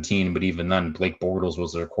 2017, but even then, Blake Bortles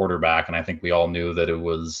was their quarterback, and I think we all knew that it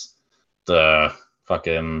was the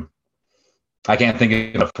fucking... I can't think of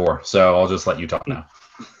it before, so I'll just let you talk now.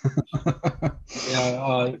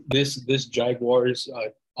 This Jaguars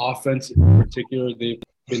offense in particular, they've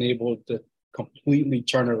been able to completely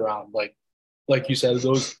turn around. Like you said,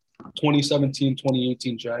 those 2017,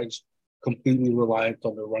 2018 Jags completely reliant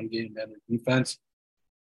on their run game and their defense.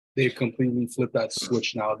 They've completely flipped that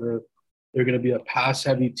switch now. They're going to be a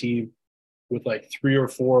pass-heavy team with like 3 or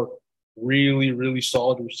 4 really, really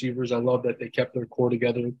solid receivers. I love that they kept their core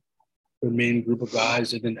together, their main group of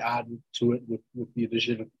guys, and then add to it with the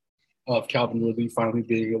addition of Calvin Ridley finally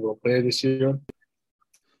being able to play this year.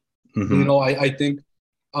 Mm-hmm.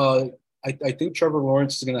 I think Trevor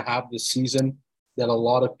Lawrence is going to have the season that a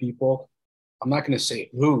lot of people, I'm not going to say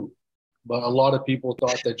who, but a lot of people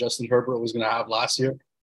thought that Justin Herbert was going to have last year,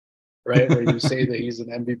 right? Where you say that he's an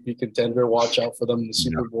MVP contender, watch out for them in the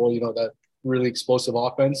Super Bowl, that really explosive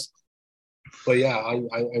offense. But yeah, I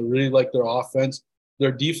really like their offense.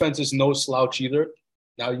 Their defense is no slouch either.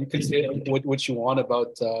 Now, you can say what you want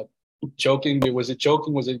about choking. Was it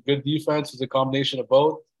choking? Was it good defense? Was it a combination of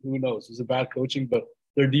both? Who knows? It was a bad coaching, but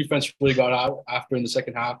their defense really got out after in the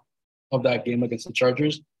second half of that game against the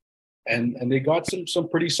Chargers. And they got some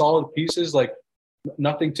pretty solid pieces, like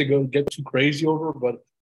nothing to go get too crazy over, but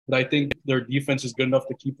I think their defense is good enough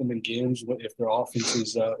to keep them in games if their offense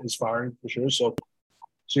is firing for sure. So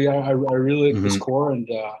yeah, I really like this core, and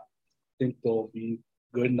I think they'll be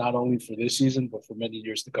good not only for this season but for many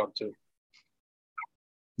years to come too.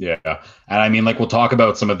 Yeah, and we'll talk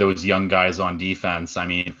about some of those young guys on defense.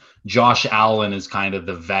 Josh Allen is kind of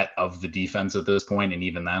the vet of the defense at this point, and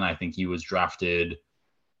even then, I think he was drafted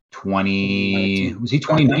 2019. Was he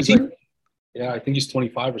 2019? Yeah, I think he's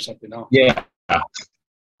 25 or something now. Yeah.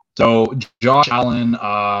 So Josh Allen,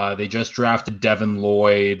 they just drafted Devin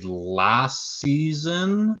Lloyd last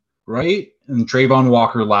season, right? And Trayvon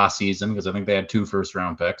Walker last season, because I think they had 2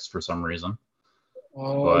 first-round picks for some reason.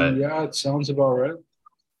 Yeah, it sounds about right.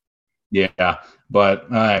 Yeah,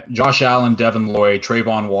 but Josh Allen, Devin Lloyd,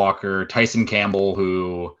 Trayvon Walker, Tyson Campbell,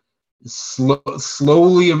 who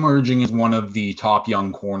slowly emerging as one of the top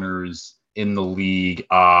young corners in the league.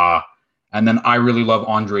 And then I really love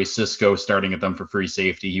Andre Sisco starting at them for free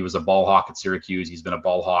safety. He was a ball hawk at Syracuse. He's been a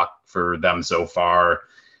ball hawk for them so far.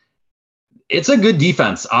 It's a good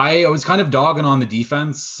defense. I was kind of dogging on the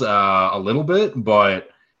defense a little bit, but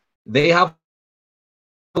they have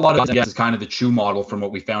a lot of guys. Is kind of the Chew model from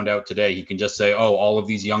what we found out today. He can just say, "Oh, all of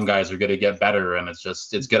these young guys are going to get better," and it's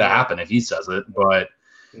going to happen if he says it. But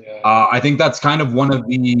I think that's kind of one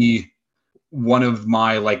of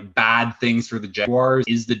my like bad things for the Jaguars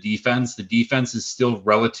is the defense. The defense is still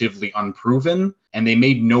relatively unproven, and they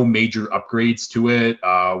made no major upgrades to it,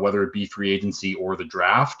 whether it be free agency or the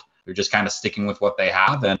draft. They're just kind of sticking with what they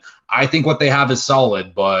have, and I think what they have is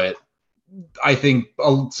solid. But I think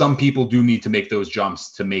some people do need to make those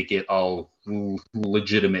jumps to make it a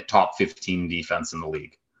legitimate top 15 defense in the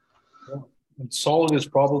league. Yeah. And solid is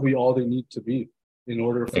probably all they need to be in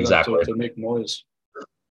order for them to make noise.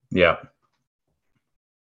 Yeah.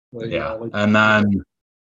 Like, yeah. And then,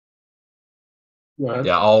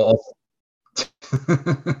 yeah, I'll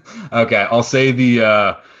okay. I'll say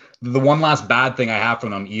the one last bad thing I have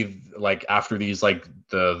from them, like after these, like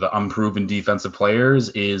the unproven defensive players,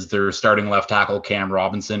 is their starting left tackle Cam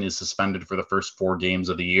Robinson is suspended for the first 4 games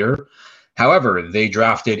of the year. However, they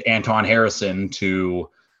drafted Anton Harrison to,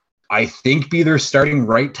 I think, be their starting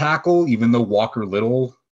right tackle, even though Walker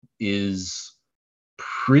Little is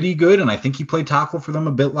pretty good, and I think he played tackle for them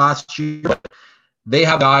a bit last year. But they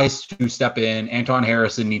have guys to step in. Anton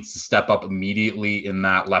Harrison needs to step up immediately in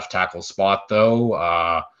that left tackle spot,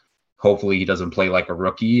 though. Hopefully he doesn't play like a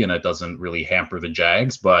rookie and it doesn't really hamper the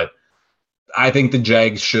Jags. But I think the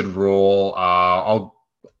Jags should roll. I'll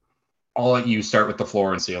let you start with the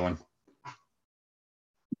floor and ceiling.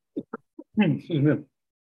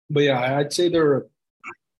 But yeah, I'd say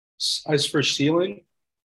as for ceiling,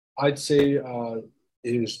 I'd say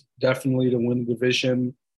is definitely to win the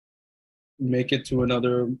division, make it to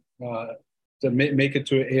another, make it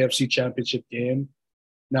to an AFC championship game.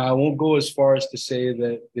 Now, I won't go as far as to say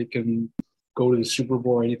that they can go to the Super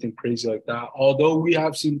Bowl or anything crazy like that. Although we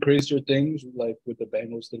have seen crazier things, like with the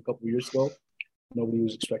Bengals did a couple of years ago. Nobody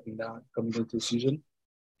was expecting that coming into the season.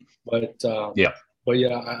 But yeah,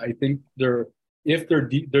 I think their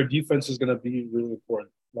defense is going to be really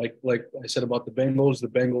important. Like I said about the Bengals,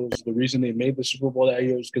 the reason they made the Super Bowl that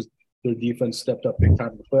year is because their defense stepped up big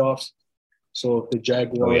time in the playoffs. So if the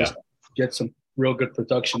Jaguars get some real good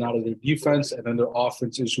production out of their defense and then their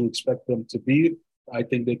offense is who expect them to be, I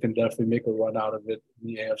think they can definitely make a run out of it in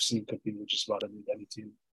the AFC and compete with just about any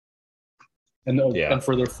team. And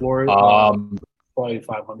for their floor, probably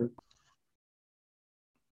 500.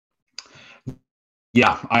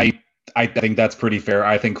 Yeah, I think that's pretty fair.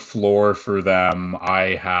 I think floor for them,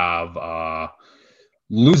 I have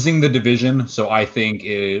losing the division. So I think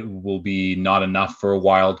it will be not enough for a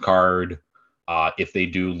wild card if they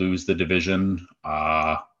do lose the division.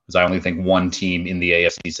 Because I only think one team in the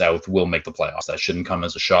AFC South will make the playoffs. That shouldn't come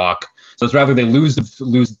as a shock. So it's rather they lose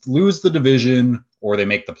the division or they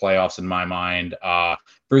make the playoffs in my mind.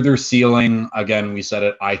 For their ceiling, again, we said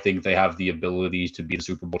it, I think they have the ability to be the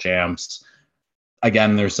Super Bowl champs.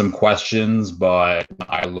 Again, there's some questions, but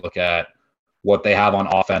I look at what they have on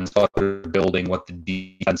offense, what they're building, what the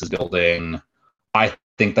defense is building. I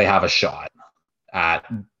think they have a shot at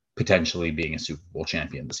potentially being a Super Bowl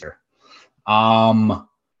champion this year.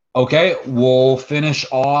 Okay, we'll finish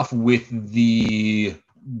off with the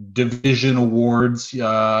division awards,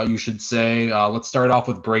 you should say. Let's start off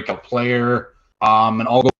with breakout player. And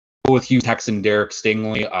I'll go with Hugh Texan, Derek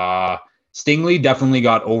Stingley. Stingley definitely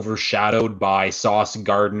got overshadowed by Sauce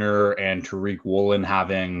Gardner and Tariq Woolen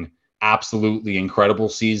having absolutely incredible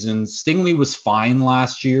seasons. Stingley was fine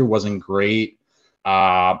last year, wasn't great.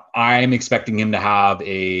 I'm expecting him to have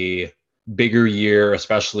a bigger year,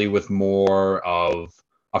 especially with more of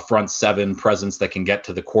a front seven presence that can get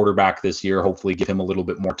to the quarterback this year, hopefully give him a little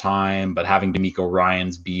bit more time. But having D'Amico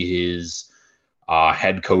Ryans be his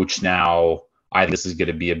head coach now, I think this is going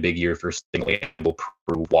to be a big year for Stingley and will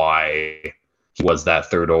prove why he was that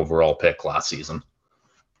 3rd overall pick last season.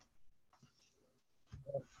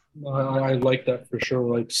 I like that for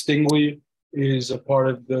sure. Like Stingley is a part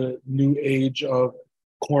of the new age of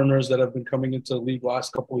corners that have been coming into the league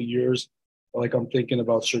last couple of years. Like I'm thinking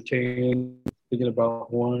about Surtain, thinking about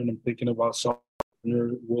Horn, I'm thinking about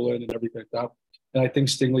Woolen and everything like that. And I think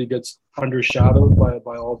Stingley gets undershadowed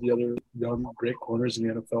by all the other young great corners in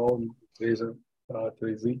the NFL and today's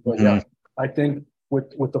league. But yeah, I think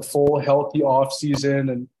with the full healthy off season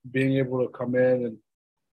and being able to come in and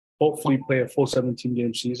hopefully play a full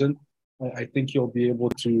 17-game season, I think he'll be able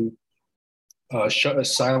to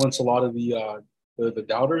silence a lot of the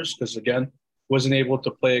doubters because again, wasn't able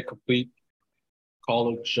to play a complete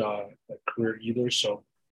college career either. So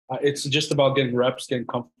it's just about getting reps, getting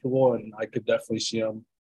comfortable, and I could definitely see him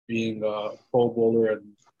being a Pro Bowler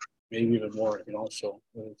and maybe even more. So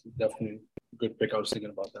it's definitely a good pick. I was thinking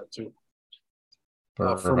about that too.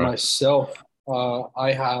 For myself,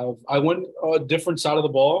 I went a different side of the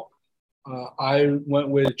ball. I went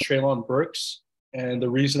with Treylon Burks, and the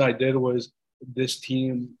reason I did was this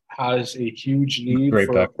team has a huge need Great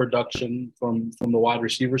for pick. production from the wide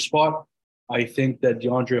receiver spot. I think that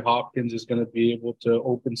DeAndre Hopkins is going to be able to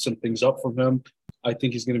open some things up from him. I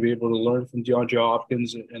think he's going to be able to learn from DeAndre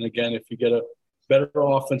Hopkins. And again, if you get a better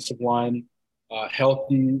offensive line,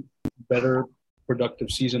 healthy, better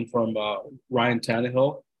productive season from Ryan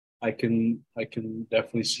Tannehill, I can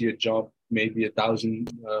definitely see a jump, maybe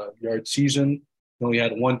 1,000 yard season. He only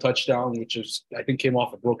had one touchdown, which is I think came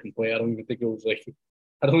off a broken play. I don't even think it was like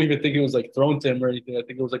thrown to him or anything. I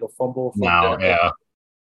think it was like a fumble from Yeah.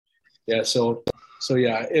 Yeah, so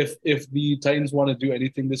yeah, if the Titans want to do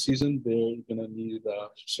anything this season, they're gonna need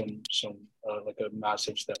some like a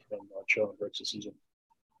massive step from Treylon Burks this season.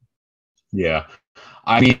 Yeah.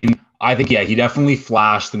 I mean, I think, he definitely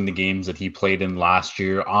flashed in the games that he played in last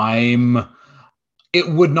year. It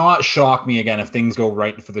would not shock me, again, if things go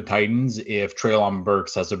right for the Titans, if Treylon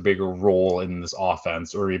Burks has a bigger role in this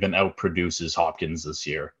offense or even outproduces Hopkins this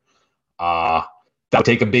year. That would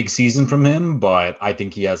take a big season from him, but I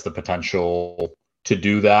think he has the potential to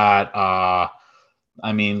do that.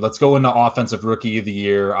 I mean, let's go into Offensive Rookie of the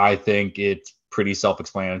Year. I think it's pretty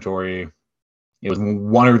self-explanatory. It was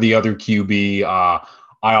one or the other QB.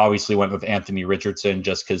 I obviously went with Anthony Richardson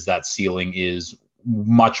just because that ceiling is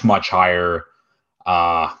much, much higher.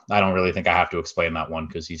 I don't really think I have to explain that one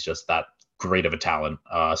because he's just that great of a talent.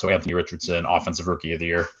 So Anthony Richardson, Offensive Rookie of the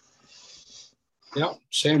Year. Yeah,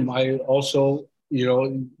 same. I also, you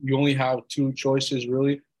only have two choices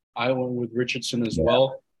really. I went with Richardson as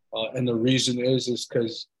well, and the reason is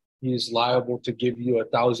because he's liable to give you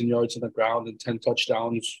 1,000 yards on the ground and 10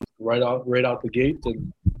 touchdowns right out the gate.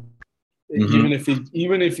 And even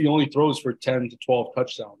if he only throws for 10 to 12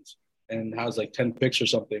 touchdowns and has like 10 picks or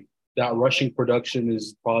something, that rushing production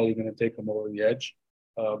is probably going to take him over the edge.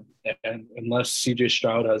 And unless CJ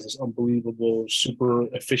Stroud has this unbelievable, super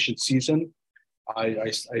efficient season,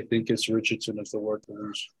 I think it's Richardson as the word to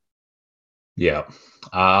lose. Yeah.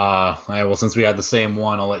 Well, since we had the same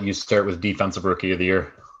one, I'll let you start with Defensive Rookie of the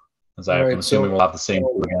Year. I'm assuming we'll have the same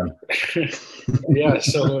again. Yeah,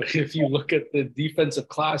 so if you look at the defensive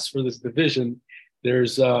class for this division,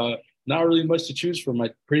 there's not really much to choose from. I'm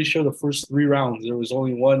pretty sure the first 3 rounds, there was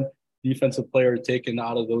only one defensive player taken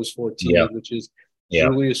out of those 4 teams, which is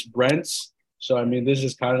Julius Brents. So, I mean, this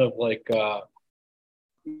is kind of like,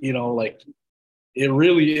 like it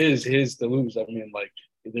really is his to lose. I mean, like,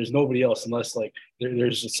 there's nobody else unless, like,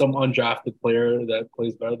 there's some undrafted player that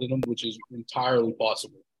plays better than him, which is entirely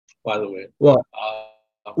possible, by the way. Well,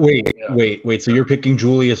 wait. So you're picking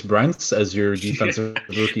Julius Brents as your defensive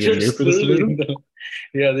rookie of the year for this division?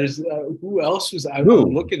 Yeah, there's who else was I'm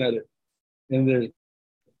looking at it, and the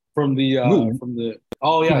from the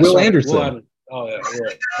Will Anderson. Oh yeah.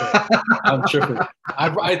 I'm tripping.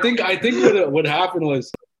 I think what happened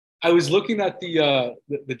was I was looking at the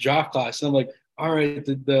draft class and I'm like, all right,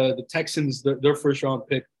 the Texans their first round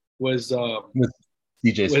pick was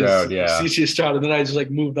CJ Stroud, CJ Stroud, and then I just like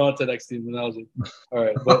moved on to the next team, and I was like, all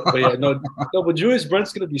right, but yeah, but Julius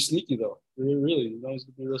Brent's gonna be sneaky though, really, he's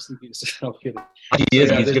gonna be real sneaky. I'm kidding. He is.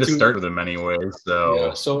 He's gonna start with him anyway. So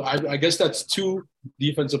yeah, so I guess that's 2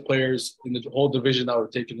 defensive players in the whole division that were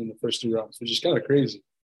taken in the first 3 rounds, which is kind of crazy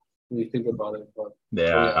when you think about it. But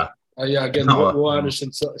again, Will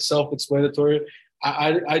Anderson, self-explanatory.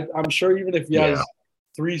 I'm sure even if he has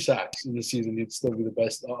 3 sacks in the season, he'd still be the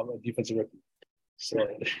best defensive rookie. So.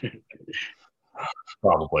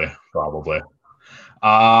 Probably.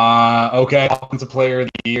 Okay, offensive player of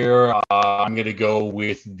the year. I'm going to go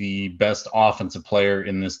with the best offensive player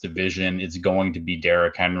in this division. It's going to be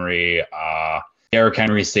Derrick Henry. Derrick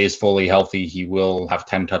Henry stays fully healthy. He will have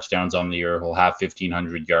 10 touchdowns on the year. He'll have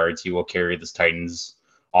 1,500 yards. He will carry this Titans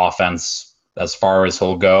offense as far as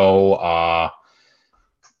he'll go.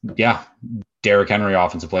 Derrick Henry,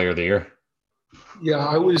 offensive player of the year. Yeah,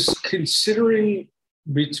 I was considering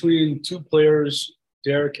between 2 players,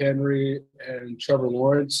 Derrick Henry and Trevor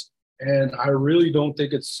Lawrence, and I really don't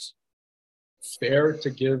think it's fair to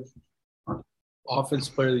give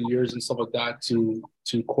offensive player of the years and stuff like that to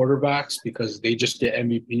quarterbacks because they just get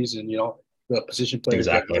MVPs and the position players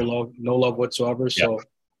get no love whatsoever. So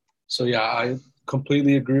yeah, I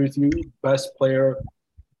completely agree with you. Best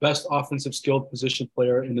offensive skilled position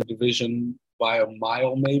player in the division by a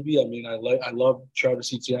mile, maybe. I mean, I love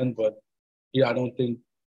Travis Etienne, but yeah, I don't think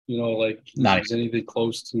he's anything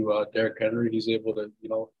close to Derrick Henry. He's able to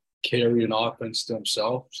carry an offense to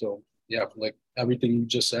himself. So yeah, like everything you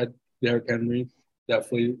just said, Derrick Henry,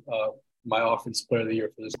 definitely my offensive player of the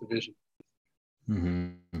year for this division.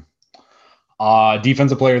 Mm-hmm.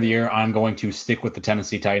 Defensive player of the year, I'm going to stick with the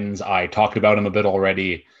Tennessee Titans. I talked about him a bit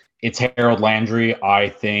already. It's Harold Landry. I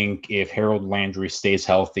think if Harold Landry stays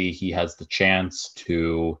healthy, he has the chance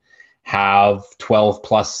to have 12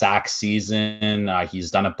 plus sack season.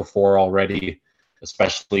 He's done it before already,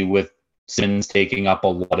 especially with Simmons taking up a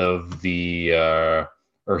lot of the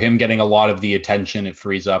or him getting a lot of the attention. It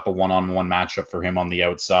frees up a one-on-one matchup for him on the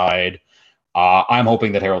outside. I'm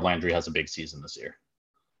hoping that Harold Landry has a big season this year.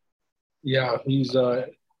 Yeah, he's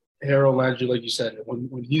Harold Landry, like you said.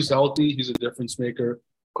 When he's healthy, he's a difference maker.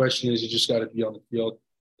 Question is, you just got to be on the field,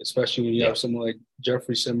 especially when you have someone like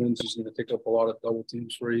Jeffrey Simmons, who's going to take up a lot of double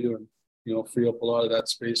teams for you, and free up a lot of that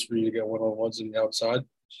space for you to get one-on-ones on the outside.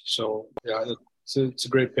 So yeah, it's a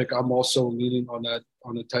great pick. I'm also leaning on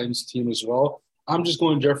the Titans team as well. I'm just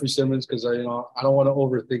going Jeffrey Simmons because I don't want to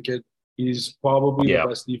overthink it. He's probably the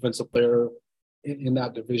best defensive player in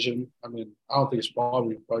that division. I mean, I don't think it's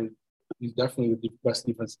probably he's definitely the best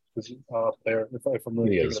defensive player if I'm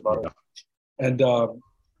really thinking about it.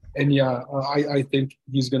 I think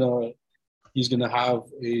he's gonna have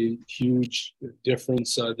a huge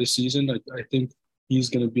difference this season. I think he's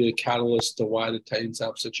gonna be a catalyst to why the Titans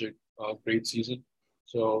have such a great season.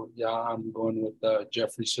 So yeah, I'm going with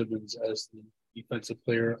Jeffrey Simmons as the defensive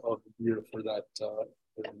player of the year for that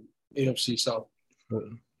AFC South.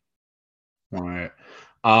 All right,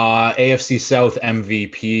 AFC South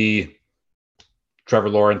MVP Trevor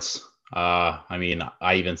Lawrence. I mean,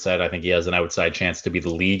 I even said I think he has an outside chance to be the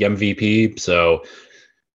league MVP. So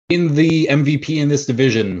in the MVP in this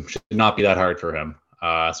division should not be that hard for him.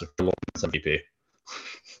 So Lawrence MVP.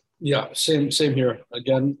 Yeah, same here.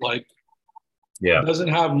 Again, doesn't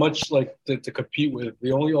have much to compete with.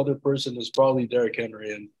 The only other person is probably Derrick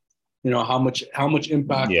Henry, and how much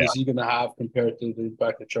impact is he going to have compared to the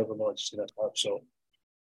impact that Trevor Lawrence is going to have.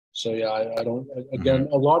 So yeah, I don't. Again,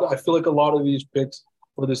 I feel like a lot of these picks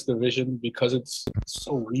for this division, because it's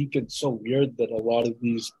so weak and so weird, that a lot of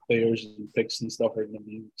these players and picks and stuff are going to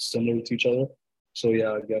be similar to each other. So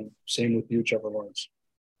yeah, again, same with you, Trevor Lawrence.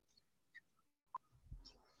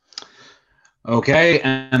 Okay,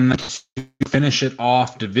 and to finish it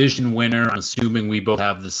off, division winner, I'm assuming we both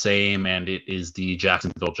have the same, and it is the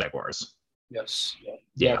Jacksonville Jaguars. Yes. Yeah.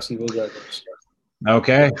 Jacksonville Jaguars.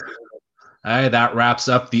 Okay. All right, that wraps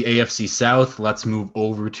up the AFC South. Let's move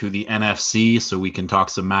over to the NFC so we can talk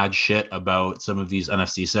some mad shit about some of these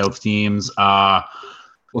NFC South teams.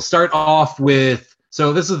 We'll start off with,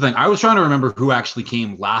 so this is the thing. I was trying to remember who actually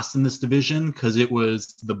came last in this division, because it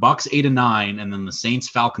was the Bucs 8-9, and then the Saints,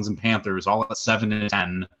 Falcons, and Panthers all at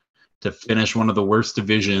 7-10 to finish one of the worst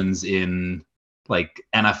divisions in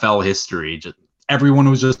NFL history. Just everyone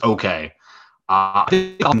was just okay. I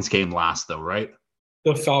think the Falcons came last though, right?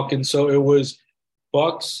 The Falcons. So it was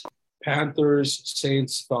Bucs, Panthers,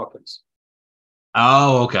 Saints, Falcons.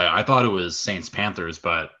 Oh, okay. I thought it was Saints, Panthers,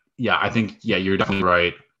 but yeah, I think you're definitely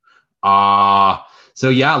right. So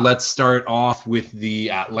yeah, let's start off with the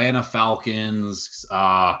Atlanta Falcons.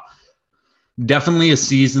 Definitely a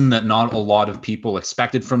season that not a lot of people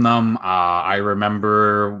expected from them. I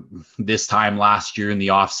remember this time last year in the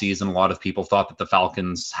offseason, a lot of people thought that the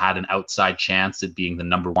Falcons had an outside chance at being the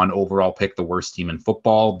number 1 overall pick, the worst team in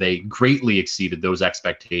football. They greatly exceeded those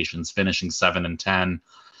expectations, finishing 7-10.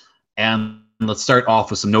 And let's start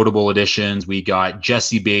off with some notable additions. We got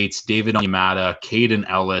Jesse Bates, David Onyemata, Caden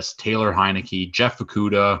Ellis, Taylor Heineke, Jeff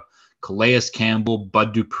Okudah, Calais Campbell,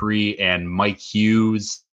 Bud Dupree, and Mike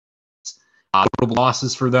Hughes. Notable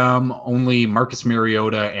losses for them, only Marcus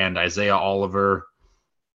Mariota and Isaiah Oliver.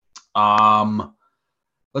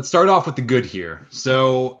 Let's start off with the good here.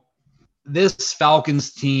 So this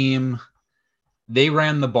Falcons team, they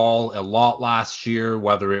ran the ball a lot last year,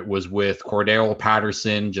 whether it was with Cordero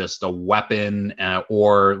Patterson, just a weapon,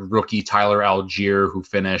 or rookie Tyler Algier, who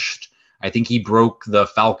finished, I think he broke the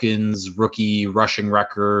Falcons rookie rushing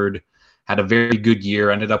record, had a very good year,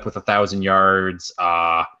 ended up with 1,000 yards.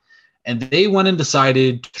 And they went and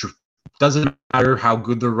decided, doesn't matter how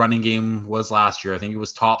good their running game was last year. I think it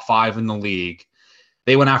was top 5 in the league.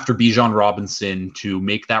 They went after Bijan Robinson to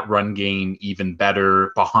make that run game even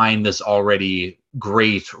better behind this already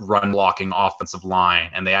great run blocking offensive line.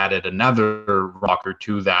 And they added another rocker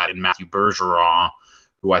to that in Matthew Bergeron,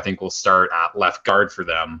 who I think will start at left guard for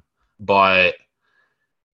them. But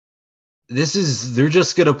they're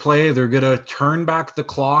just going to play. They're going to turn back the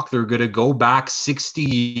clock. They're going to go back 60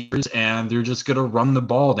 years, and they're just going to run the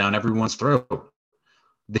ball down everyone's throat.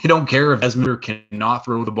 They don't care if Desmond cannot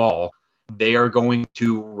throw the ball. They are going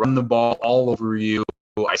to run the ball all over you.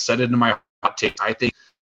 I said it in my hot take. I think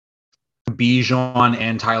Bijan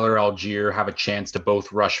and Tyler Algier have a chance to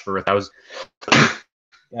both rush for 1,000.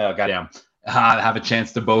 Have a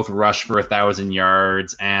chance to both rush for 1,000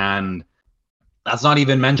 yards, and that's not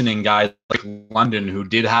even mentioning guys like London, who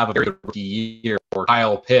did have a very good rookie year, or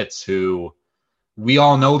Kyle Pitts, who we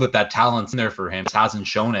all know that talent's in there for him. Just hasn't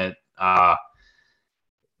shown it.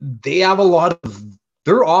 They have a lot of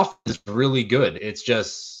their offense is really good. It's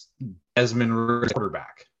just Desmond Ridder's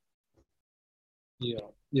quarterback. Yeah.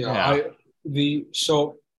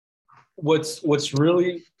 So what's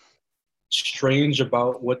really strange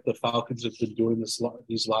about what the Falcons have been doing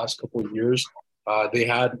these last couple of years, they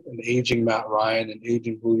had an aging Matt Ryan and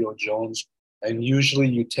aging Julio Jones, and usually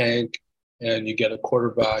you tank and you get a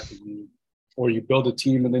quarterback, or you build a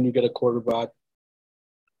team and then you get a quarterback.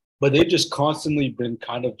 But they've just constantly been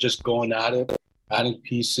kind of just going at it, adding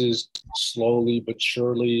pieces slowly but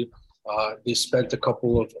surely. They spent a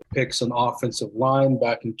couple of picks on offensive line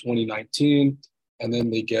back in 2019, and then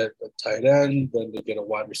they get a tight end, then they get a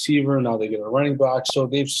wide receiver, now they get a running back. So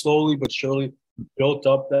they've slowly but surely built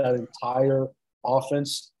up that entire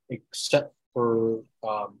offense except for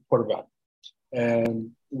quarterback,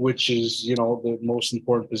 and which is, the most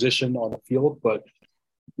important position on the field. But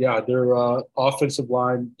yeah, their offensive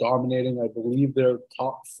line dominating. I believe they're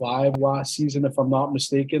top 5 last season, if I'm not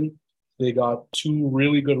mistaken. They got 2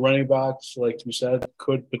 really good running backs, like you said,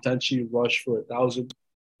 could potentially rush for 1,000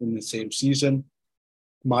 in the same season.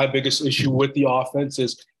 My biggest issue with the offense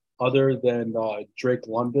is, other than Drake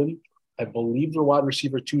London, I believe their wide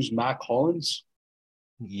receiver 2 is Mac Hollins,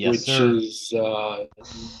 which is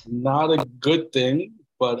not a good thing.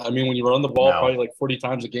 But, I mean, when you run the ball probably like 40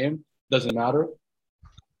 times a game, doesn't matter.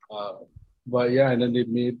 But, yeah, and then they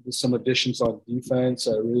made some additions on defense.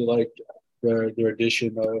 I really liked their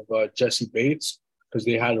addition of Jesse Bates, because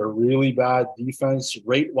they had a really bad defense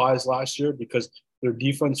rate-wise last year, because their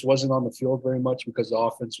defense wasn't on the field very much because the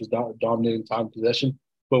offense was dominating time possession.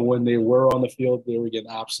 But when they were on the field, they were getting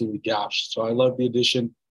absolutely gashed. So I love the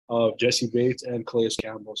addition of Jesse Bates and Calais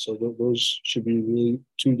Campbell. So those should be really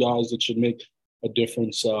 2 guys that should make a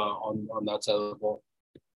difference on that side of the ball.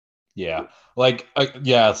 Yeah.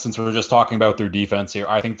 Since we're just talking about their defense here,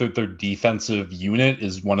 I think that their defensive unit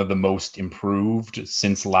is one of the most improved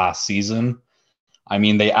since last season. I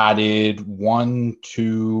mean, they added 6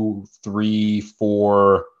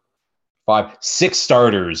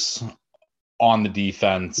 starters on the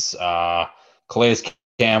defense. Calais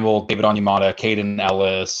Campbell, David Onyemata, Caden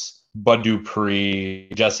Ellis, Bud Dupree,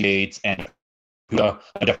 Jesse Bates, and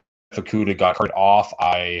Fakuda got hurt off.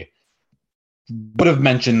 I would have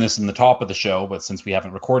mentioned this in the top of the show, but since we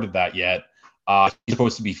haven't recorded that yet, he's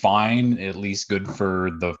supposed to be fine, at least good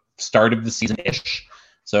for the start of the season-ish.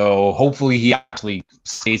 So hopefully he actually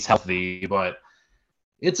stays healthy, but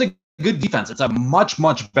it's a good defense. It's a much,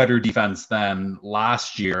 much better defense than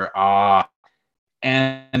last year.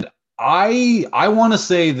 And I want to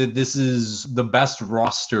say that this is the best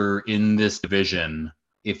roster in this division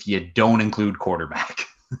if you don't include quarterback.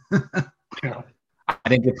 Yeah. I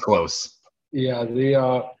think it's close. Yeah, they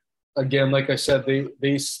again, like I said,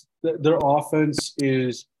 their offense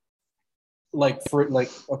is okay,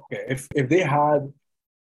 if they had,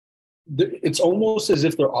 it's almost as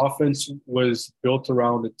if their offense was built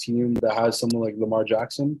around a team that has someone like Lamar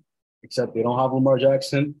Jackson, except they don't have Lamar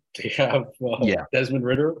Jackson. They have Desmond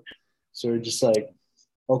Ridder. So you're just like,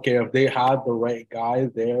 okay, if they had the right guy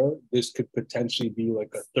there, this could potentially be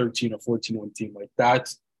like a 13 or 14-1 team. Like,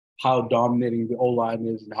 that's how dominating the O-line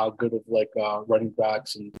is, and how good of running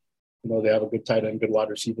backs, and they have a good tight end, good wide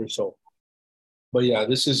receiver. So, but yeah,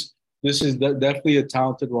 this is definitely a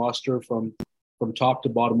talented roster from top to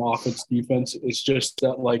bottom, offense, defense. It's just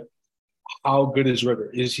that, how good is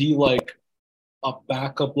Ridder? Is he like a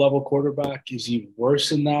backup level quarterback? Is he worse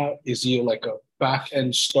than that? Is he like a back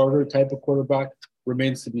end starter type of quarterback?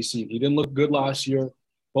 Remains to be seen. He didn't look good last year.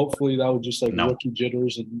 Hopefully that was just rookie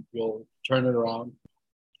jitters, and he'll turn it around.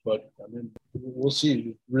 But I mean, we'll see.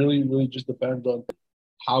 It really, really just depends on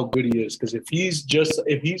how good he is. Because if he's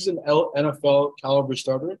an NFL caliber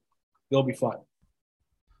starter, they'll be fine.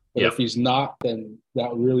 But if he's not, then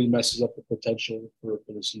that really messes up the potential for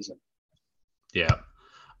the season. Yeah.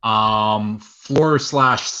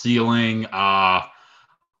 Floor/ceiling. I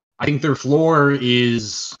think their floor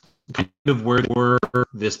is kind of where they were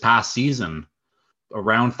this past season,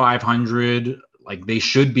 around 500. They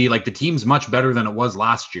should be, the team's much better than it was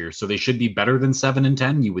last year, so they should be better than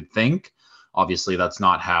 7-10, you would think. Obviously, that's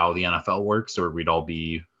not how the NFL works, or we'd all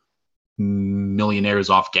be millionaires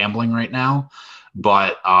off gambling right now.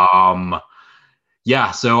 But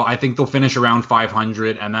so I think they'll finish around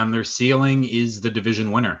 500, and then their ceiling is the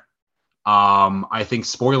division winner. I think,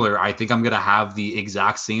 spoiler, I think I'm going to have the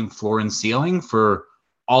exact same floor and ceiling for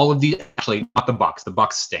all of the, actually, not the Bucks. The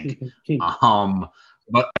Bucks stink.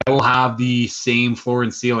 But I will have the same floor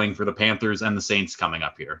and ceiling for the Panthers and the Saints coming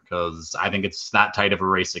up here because I think it's that tight of a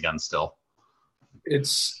race again still.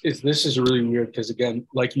 It's this is really weird because, again,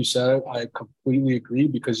 like you said, I completely agree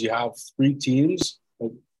because you have three teams.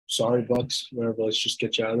 Like, sorry, Bucks, whatever. Let's just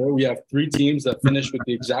get you out of there. We have three teams that finished with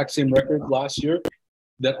the exact same record last year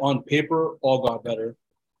that on paper all got better.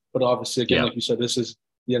 But obviously, again, like you said, this is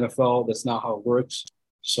the NFL. That's not how it works.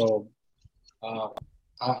 So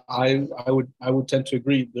I would tend to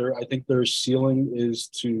agree. I think their ceiling is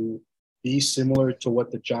to be similar to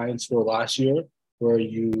what the Giants were last year, where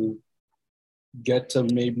you get to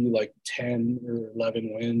maybe like 10 or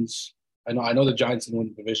 11 wins. I know the Giants didn't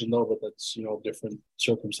win the division though, but that's, different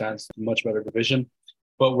circumstance, much better division.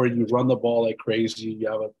 But where you run the ball like crazy, you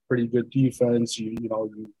have a pretty good defense, you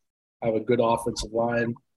have a good offensive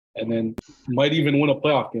line, and then might even win a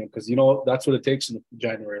playoff game because that's what it takes in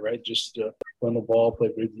January, right? Just to run the ball,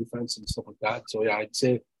 play great defense and stuff like that. So yeah, I'd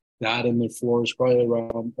say that, and the floor is probably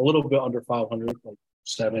around a little bit under 500, like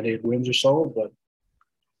 7-8 wins or so. But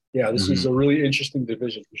yeah, this is a really interesting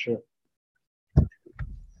division for sure.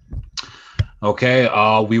 Okay,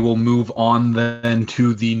 we will move on then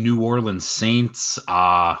to the New Orleans Saints.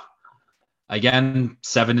 Again,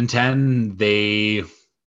 7-10.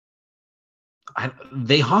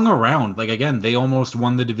 They hung around. Like, again, they almost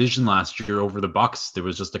won the division last year over the Bucks. There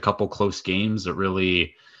was just a couple close games that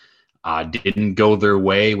really didn't go their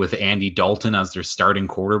way with Andy Dalton as their starting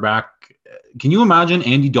quarterback. Can you imagine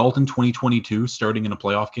Andy Dalton 2022 starting in a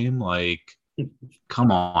playoff game? Like,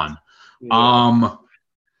 come on. Yeah.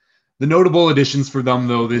 The notable additions for them,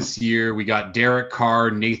 though, this year, we got Derek Carr,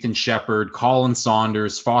 Nathan Shepard, Colin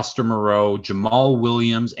Saunders, Foster Moreau, Jamal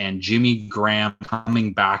Williams, and Jimmy Graham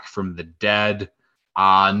coming back from the dead.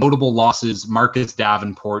 Notable losses, Marcus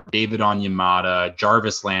Davenport, David Onyemata,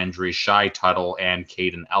 Jarvis Landry, Shai Tuttle, and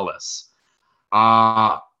Caden Ellis.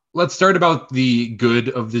 Let's start about the good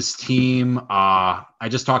of this team. I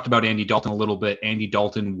just talked about Andy Dalton a little bit. Andy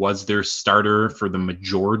Dalton was their starter for the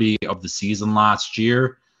majority of the season last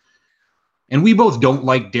year. And we both don't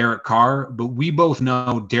like Derek Carr, but we both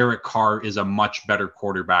know Derek Carr is a much better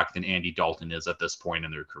quarterback than Andy Dalton is at this point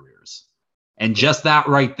in their careers. And just that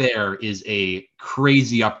right there is a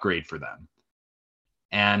crazy upgrade for them.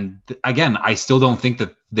 And again, I still don't think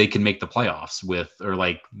that they can make the playoffs they're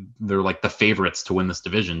like the favorites to win this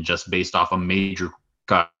division just based off a major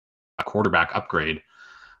quarterback upgrade.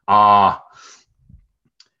 Yeah.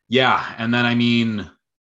 And then,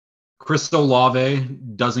 Chris Olave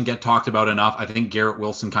doesn't get talked about enough. I think Garrett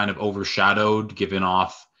Wilson kind of overshadowed, given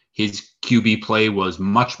off his QB play was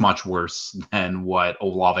much, much worse than what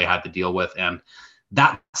Olave had to deal with. And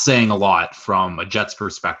that's saying a lot from a Jets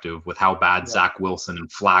perspective with how bad Zach Wilson and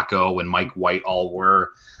Flacco and Mike White all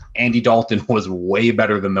were. Andy Dalton was way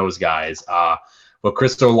better than those guys. But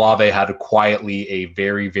Chris Olave had quietly a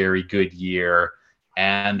very, very good year.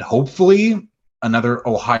 And hopefully another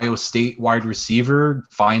Ohio State wide receiver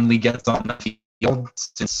finally gets on the field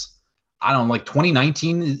since,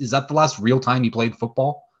 2019. Is that the last real time he played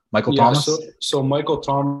football? Michael Thomas? So Michael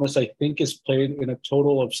Thomas, I think, has played in a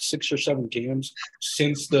total of 6 or 7 games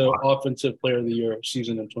since the Offensive Player of the Year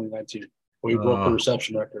season in 2019, where he broke the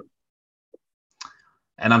reception record.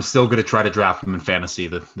 And I'm still going to try to draft him in fantasy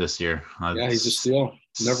this year. Yeah, he's a steal.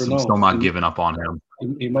 You never know. I'm still not giving up on him.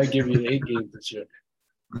 He might give you 8 games this year.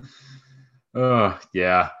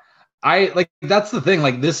 Yeah. That's the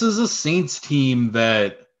thing. This is a Saints team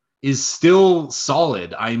that is still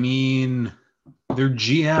solid. Their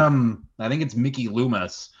GM, I think it's Mickey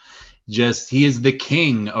Loomis, he is the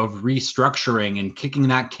king of restructuring and kicking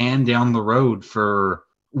that can down the road for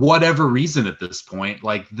whatever reason at this point.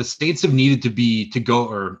 The Saints have needed the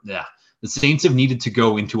Saints have needed to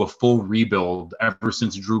go into a full rebuild ever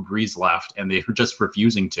since Drew Brees left, and they were just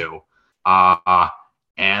refusing to.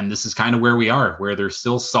 And this is kind of where we are, where they're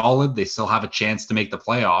still solid. They still have a chance to make the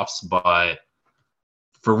playoffs, but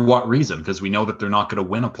for what reason? Because we know that they're not going to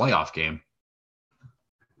win a playoff game.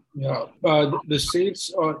 Yeah, the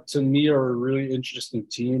Saints, to me, are a really interesting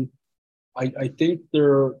team. I think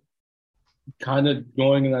they're kind of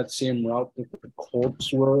going in that same route that the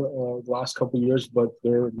Colts were the last couple of years, but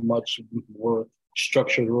they're a much more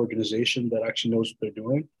structured organization that actually knows what they're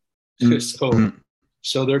doing.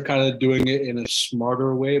 So they're kind of doing it in a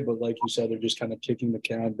smarter way, but like you said, they're just kind of kicking the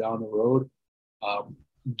can down the road.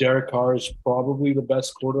 Derek Carr is probably the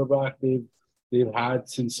best quarterback they've had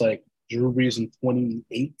since Drew Brees in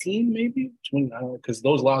 2018, maybe because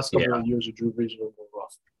those last couple of years of Drew Brees were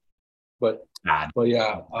rough. But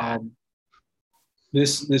yeah,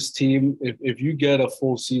 this team, if you get a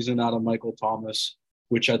full season out of Michael Thomas,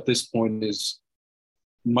 which at this point is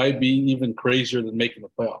might be even crazier than making the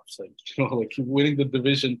playoffs. Like, like winning the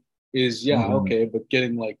division is okay, but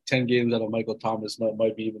getting like 10 games out of Michael Thomas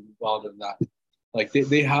might be even wilder than that. Like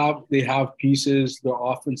they have pieces. Their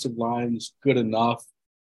offensive line is good enough.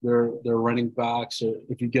 Their running backs, or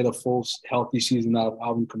if you get a full healthy season out of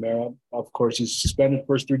Alvin Kamara, of course he's suspended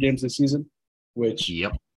first 3 games this season, which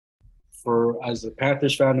for as a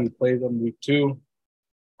Panthers fan who played them week 2,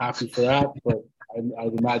 happy for that. But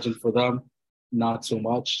I'd imagine for them, not so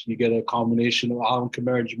much. You get a combination of Alvin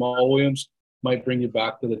Kamara and Jamal Williams, might bring you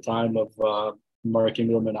back to the time of Mark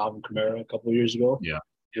Ingram and Alvin Kamara a couple of years ago.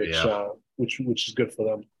 Which is good for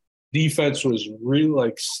them. Defense was really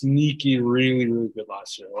like sneaky, really, really good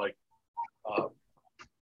last year. Like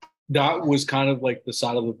that was kind of like the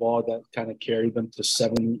side of the ball that kind of carried them to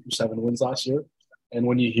seven wins last year. And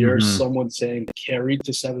when you hear someone saying carried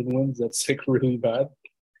to 7 wins, that's like really bad.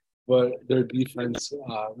 But their defense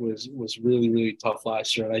was really, really tough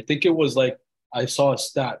last year. And I think it was like, I saw a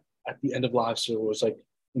stat at the end of last year. It was like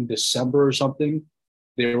in December or something.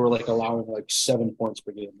 They were like allowing like 7 points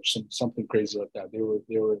per game or something crazy like that. They were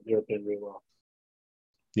playing really well.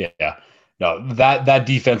 Yeah. No, that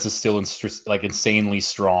defense is still like insanely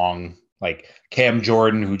strong. Like Cam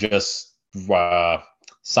Jordan, who just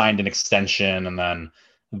signed an extension, and then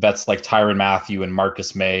vets like Tyrann Mathieu and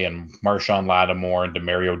Marcus May and Marshawn Lattimore and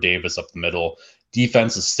Demario Davis up the middle.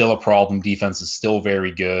 Defense is still a problem. Defense is still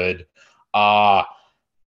very good.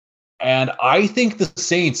 And I think the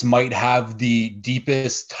Saints might have the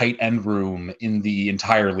deepest tight end room in the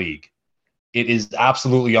entire league. It is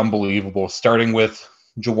absolutely unbelievable, starting with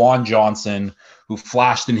Jawan Johnson, who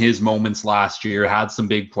flashed in his moments last year, had some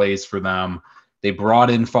big plays for them. They brought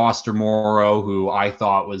in Foster Moreau, who I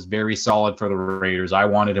thought was very solid for the Raiders. I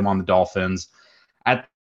wanted him on the Dolphins. At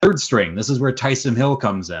third string, this is where Tyson Hill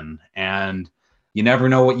comes in, and you never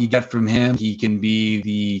know what you get from him. He can be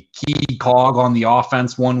the key cog on the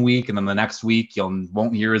offense one week, and then the next week you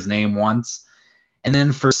won't hear his name once. And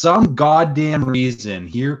then for some goddamn reason,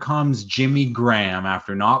 here comes Jimmy Graham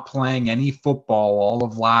after not playing any football all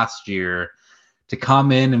of last year to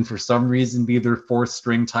come in and for some reason be their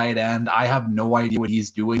 4th-string tight end. I have no idea what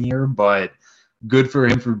he's doing here, but good for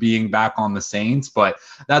him for being back on the Saints. But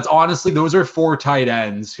that's honestly, those are 4 tight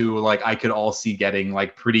ends who like I could all see getting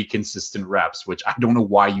like pretty consistent reps, which I don't know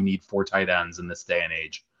why you need 4 tight ends in this day and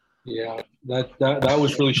age. Yeah, that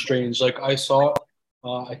was really strange. Like I saw,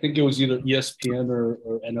 I think it was either ESPN or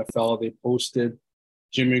NFL. They posted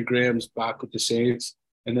Jimmy Graham's back with the Saints,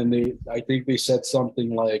 and then I think they said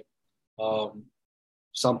something like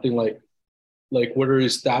what are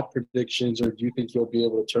his stat predictions, or do you think he'll be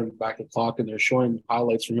able to turn back the clock? And they're showing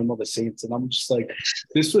highlights from him on the Saints, and I'm just like,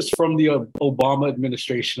 this was from the Obama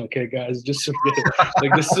administration, okay, guys? Just forget it.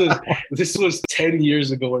 Like this was 10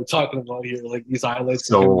 years ago. We're talking about here, like these highlights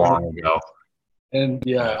so long ago. And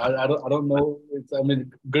I don't know. I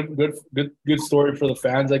mean, good story for the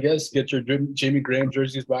fans, I guess. Get your Jamie Graham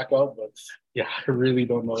jerseys back out, but yeah, I really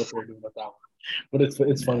don't know what they're doing with that one. But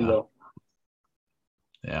it's funny though.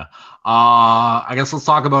 Yeah. I guess let's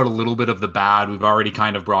talk about a little bit of the bad. We've already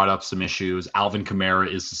kind of brought up some issues. Alvin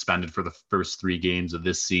Kamara is suspended for the first 3 games of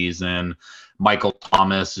this season. Michael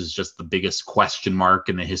Thomas is just the biggest question mark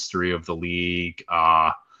in the history of the league.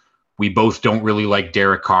 We both don't really like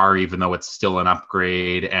Derek Carr, even though it's still an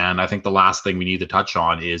upgrade. And I think the last thing we need to touch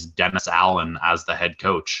on is Dennis Allen as the head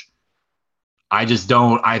coach. I just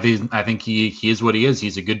don't. I think he is what he is.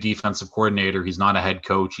 He's a good defensive coordinator. He's not a head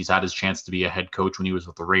coach. He's had his chance to be a head coach when he was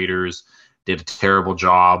with the Raiders. Did a terrible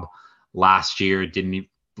job last year. Didn't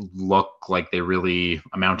look like they really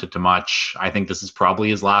amounted to much. I think this is probably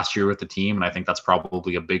his last year with the team, and I think that's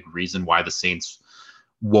probably a big reason why the Saints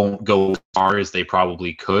won't go as far as they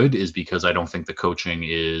probably could, is because I don't think the coaching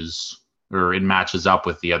it matches up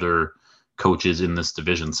with the other coaches in this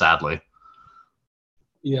division, sadly.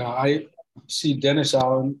 Yeah, I see Dennis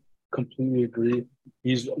Allen, completely agree.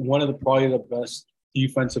 He's one of probably the best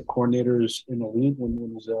defensive coordinators in the league when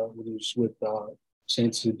he was with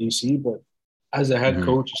Saints to DC. But as a head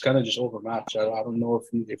coach, he's kind of just overmatched. I don't know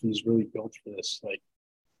if he's really built for this. Like,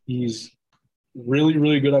 he's really,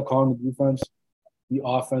 really good at calling the defense. The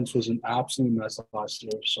offense was an absolute mess last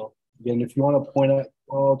year. So again, if you want to point at,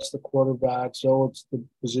 it's the quarterbacks, it's the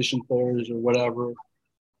position players or whatever.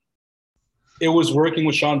 It was working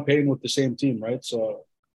with Sean Payton with the same team, right? So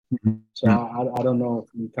I don't know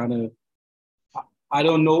if you kind of – I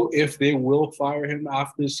don't know if they will fire him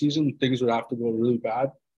after the season. Things would have to go really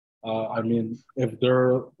bad. I mean, if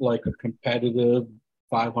they're like a competitive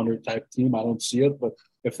 500 type team. I don't see it, but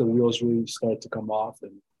if the wheels really start to come off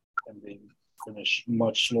and they finish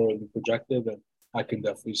much slower than projected, then I can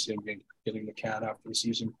definitely see them getting the can after the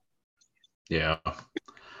season. Yeah.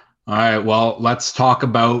 All right. Well, let's talk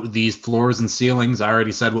about these floors and ceilings. I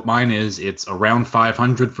already said what mine is. It's around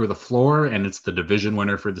 500 for the floor, and it's the division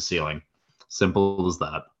winner for the ceiling. Simple as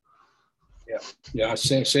that. Yeah.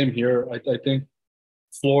 Same here. I think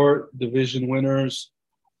floor division winners.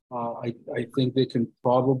 I think they can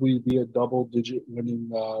probably be a double-digit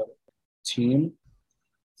winning team.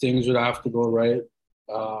 Things would have to go right.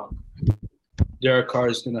 Derek Carr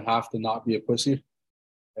is going to have to not be a pussy,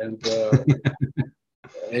 and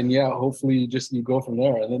yeah, hopefully you go from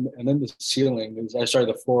there. And then the ceiling is,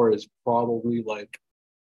 the floor is probably like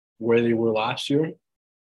where they were last year,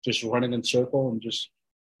 just running in circle and just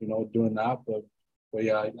doing that. But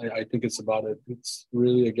yeah, I think it's about it. It's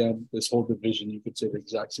really, again, this whole division, you could say the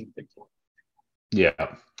exact same thing for.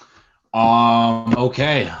 Yeah.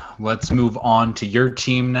 Okay, let's move on to your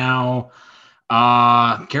team now.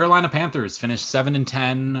 Carolina Panthers finished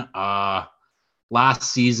 7-10 last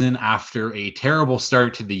season after a terrible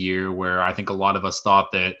start to the year, where I think a lot of us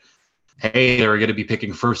thought that, hey, they were going to be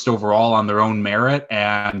picking first overall on their own merit,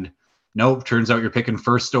 and nope, turns out you're picking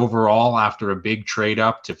first overall after a big trade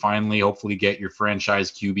up to finally hopefully get your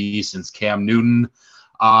franchise QB since Cam Newton.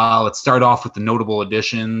 Let's start off with the notable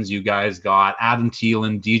additions. You guys got Adam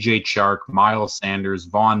Thielen, DJ Chark, Miles Sanders,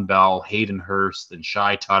 Von Bell, Hayden Hurst, and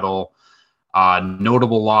Shai Tuttle.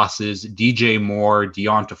 Notable losses: DJ Moore,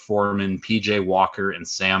 Deonta Foreman, PJ Walker, and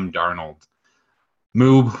Sam Darnold.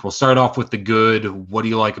 Moub, we'll start off with the good. What do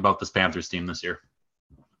you like about this Panthers team this year?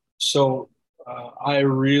 So I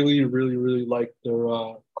really, really, really like their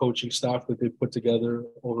coaching staff that they put together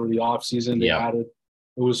over the offseason. They added,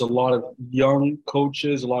 it was a lot of young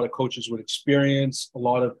coaches, a lot of coaches with experience, a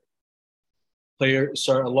lot of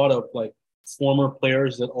like former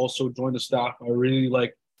players that also joined the staff. I really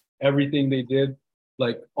like everything they did.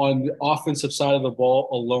 Like on the offensive side of the ball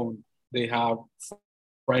alone, they have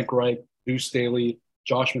Frank Reich, Deuce Staley,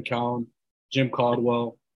 Josh McCown, Jim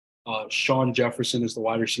Caldwell, Sean Jefferson is the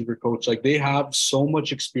wide receiver coach. Like, they have so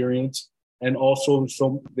much experience, and also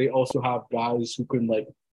they also have guys who can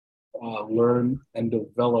learn and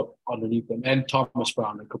develop underneath them. And Thomas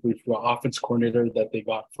Brown, a complete offense coordinator that they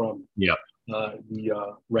got from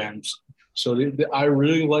the Rams. So I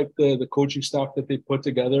really like the coaching staff that they put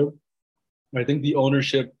together. I think the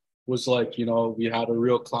ownership was like, we had a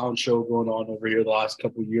real clown show going on over here the last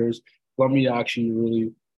couple of years. Let me actually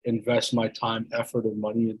really invest my time, effort, and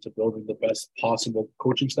money into building the best possible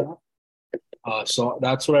coaching staff. So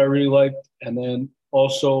that's what I really liked. And then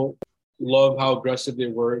also love how aggressive they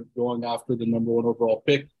were going after the number 1 overall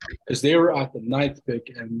pick, because they were at the 9th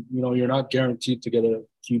pick, and you're not guaranteed to get a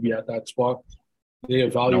QB at that spot. They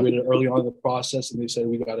evaluated early on in the process, and they said,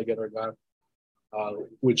 we got to get our guy,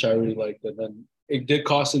 which I really liked. And then it did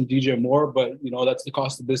cost them DJ Moore, but that's the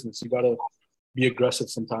cost of business. You got to be aggressive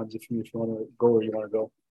sometimes if you want to go where you want to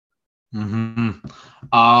go. Mm-hmm.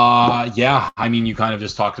 Yeah, I mean, you kind of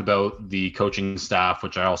just talked about the coaching staff,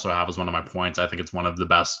 which I also have as one of my points. I think it's one of the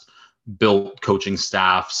best built coaching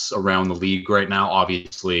staffs around the league right now.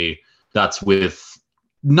 Obviously, that's with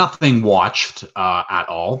nothing watched at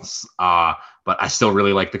all, but I still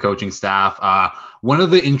really like the coaching staff. One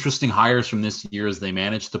of the interesting hires from this year is they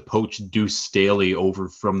managed to poach Deuce Staley over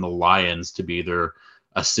from the Lions to be their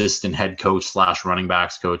assistant head coach / running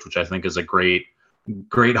backs coach, which I think is a great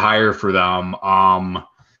hire for them.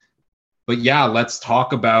 But yeah, let's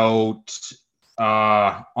talk about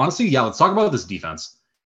let's talk about this defense.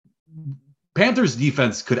 Panthers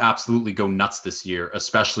defense could absolutely go nuts this year,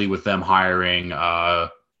 especially with them hiring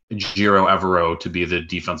Giro Evero to be the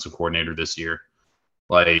defensive coordinator this year.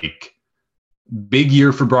 Like, big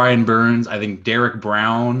year for Brian Burns. I think Derek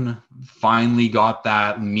Brown finally got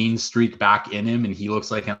that mean streak back in him, and he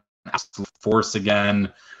looks like an absolute force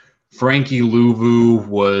again. Frankie Louvu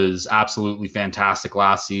was absolutely fantastic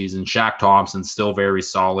last season. Shaq Thompson still very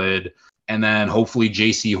solid. And then hopefully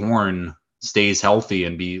JC Horn stays healthy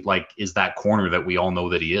and is that corner that we all know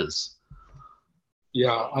that he is.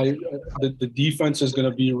 Yeah, the defense is going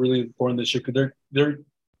to be really important this year, because they're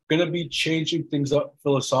going to be changing things up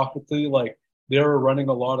philosophically. Like, they were running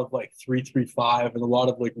a lot of 3-3-5 and a lot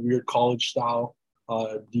of weird college style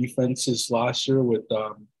defenses last year with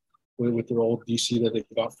their old DC that they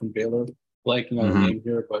got from Baylor, blanking on the name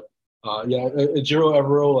here, but Giro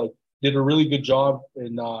Evero did a really good job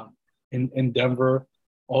in Denver.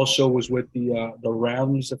 Also was with the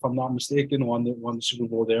Rams, if I'm not mistaken, won the Super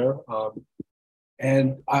Bowl there.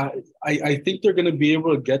 And I think they're going to be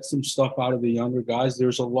able to get some stuff out of the younger guys.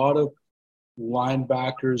 There's a lot of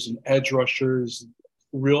linebackers and edge rushers,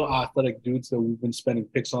 real athletic dudes that we've been spending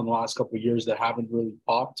picks on the last couple of years that haven't really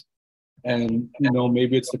popped. And,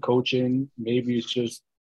 maybe it's the coaching, maybe it's just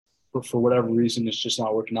for whatever reason, it's just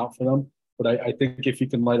not working out for them. But I think if you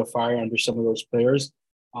can light a fire under some of those players,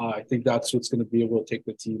 I think that's what's going to be able to take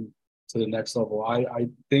the team to the next level. I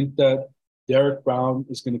think that Derek Brown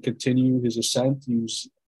is going to continue his ascent. He was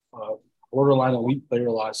a borderline elite player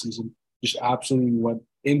last season, just absolutely went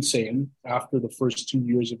insane after the first 2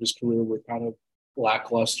 years of his career were kind of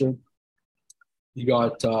lackluster. You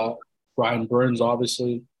got Brian Burns,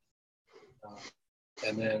 obviously,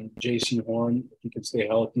 and then J.C. Horn, if he can stay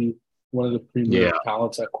healthy, one of the premier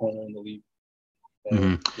talents at corner in the league.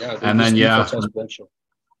 And,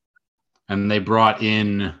 and they brought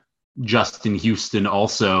in Justin Houston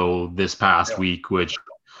also this past week, which,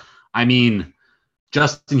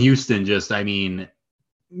 Justin Houston,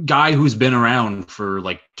 guy who's been around for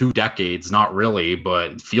like 2 decades, not really,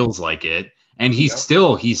 but feels like it. And he's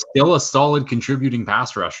still a solid contributing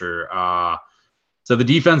pass rusher. So the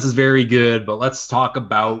defense is very good, but let's talk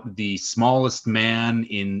about the smallest man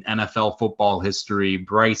in NFL football history,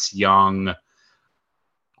 Bryce Young.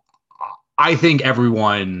 I think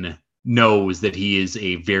everyone knows that he is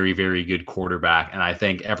a very, very good quarterback, and I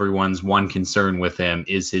think everyone's one concern with him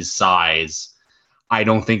is his size. I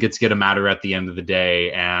don't think it's going to matter at the end of the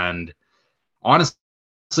day, and honestly,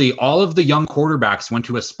 all of the young quarterbacks went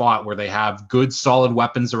to a spot where they have good, solid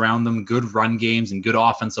weapons around them, good run games, and good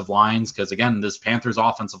offensive lines, because, again, this Panthers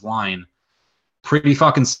offensive line, pretty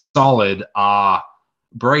fucking solid.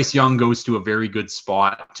 Bryce Young goes to a very good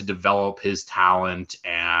spot to develop his talent,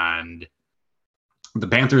 and the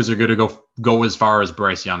Panthers are going to go as far as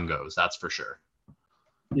Bryce Young goes. That's for sure.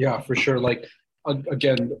 Yeah, for sure. Like,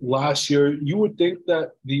 again, last year, you would think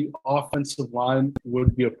that the offensive line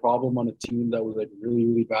would be a problem on a team that was like really,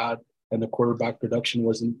 really bad and the quarterback production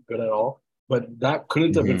wasn't good at all. But that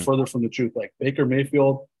couldn't have been further from the truth. Like Baker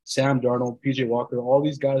Mayfield, Sam Darnold, PJ Walker, all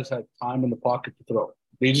these guys had time in the pocket to throw.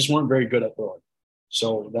 They just weren't very good at throwing.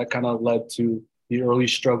 So that kind of led to the early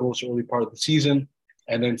struggles, early part of the season.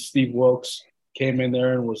 And then Steve Wilkes came in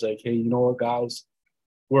there and was like, hey, you know what, guys?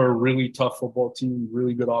 We're a really tough football team,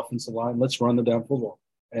 really good offensive line. Let's run the damn football.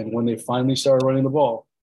 And when they finally started running the ball,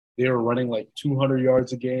 they were running like 200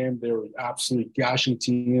 yards a game. They were absolutely gashing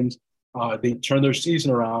teams. They turned their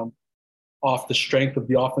season around off the strength of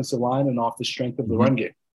the offensive line and off the strength of the run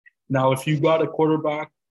game. Now, if you got a quarterback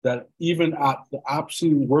that even at the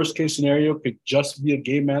absolute worst case scenario could just be a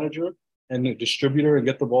game manager and a distributor and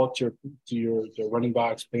get the ball to your running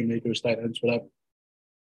backs, playmakers, tight ends, whatever,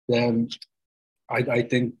 then I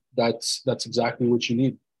think that's exactly what you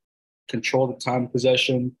need. Control the time of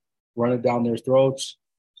possession, run it down their throats,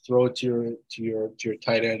 throw it to your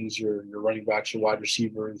tight ends, your running backs, your wide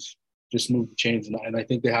receivers. Just move the chains, and I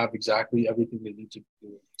think they have exactly everything they need to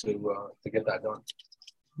do to get that done.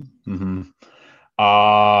 Mm-hmm.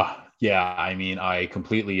 Yeah, I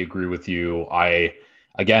completely agree with you.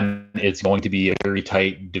 Again, it's going to be a very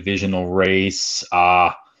tight divisional race.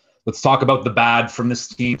 Let's talk about the bad from this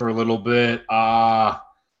team for a little bit. The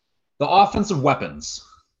offensive weapons.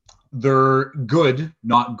 They're good,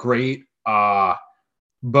 not great.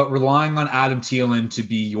 But relying on Adam Thielen to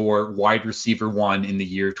be your wide receiver one in the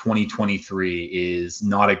year 2023 is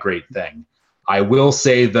not a great thing. I will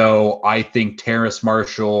say, though, I think Terrace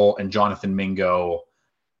Marshall and Jonathan Mingo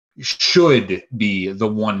should be the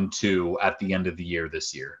 1-2 at the end of the year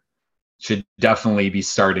this year. Should definitely be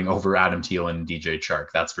starting over Adam Thielen and DJ Chark.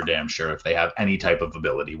 That's for damn sure if they have any type of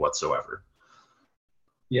ability whatsoever.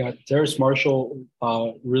 Yeah, Terrace Marshall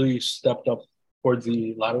really stepped up towards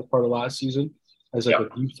the latter part of last season as a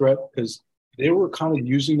deep threat because they were kind of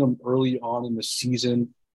using him early on in the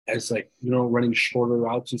season as running shorter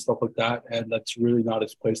routes and stuff like that. And that's really not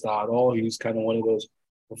his place at all. He's kind of one of those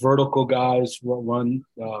vertical guys who run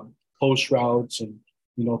post routes and,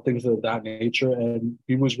 things of that nature. And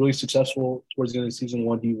he was really successful towards the end of the season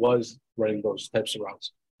when he was running those types of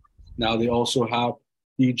routes. Now they also have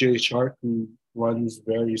DJ Chark, who runs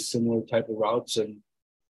very similar type of routes and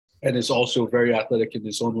is also very athletic in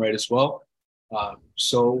his own right as well.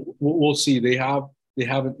 So we'll see. They have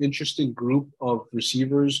an interesting group of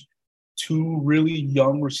receivers, 2 really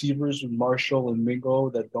young receivers, Marshall and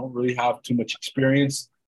Mingo, that don't really have too much experience.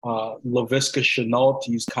 Laviska Shenault,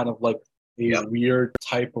 he's kind of like a weird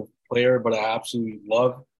type of player, but I absolutely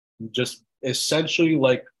love. Just essentially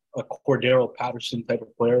like a Cordero Patterson type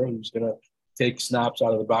of player who's going to take snaps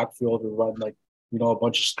out of the backfield and run a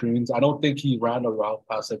bunch of screens. I don't think he ran a route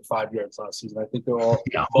past 5 yards last season. I think they're all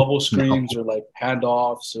bubble screens or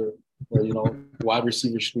handoffs or or wide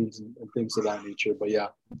receiver screens and things of that nature. But yeah,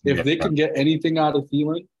 if they can get anything out of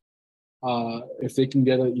Thielen, if they can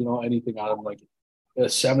get anything out of him, like a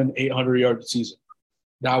 700-800 yard season,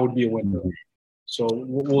 that would be a win. Mm-hmm. So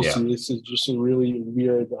we'll see. This is just a really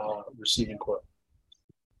weird receiving core.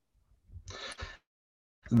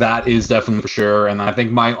 That is definitely for sure. And I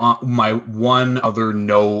think my one other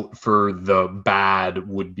note for the bad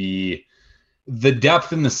would be the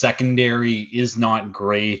depth in the secondary is not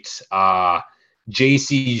great.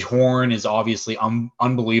 J.C. Horn is obviously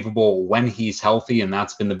unbelievable when he's healthy, and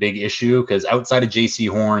that's been the big issue because outside of J.C.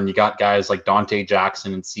 Horn, you got guys like Dante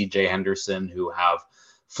Jackson and C.J. Henderson who have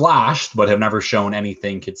flashed but have never shown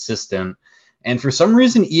anything consistent. And for some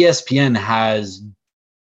reason, ESPN has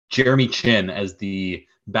Jeremy Chin as the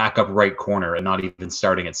backup right corner and not even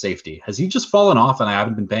starting at safety. Has he just fallen off and I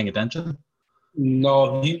haven't been paying attention?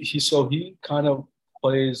 No, he kind of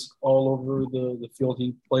plays all over the field.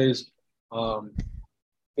 He plays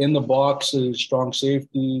in the box as strong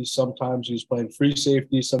safety. Sometimes he's playing free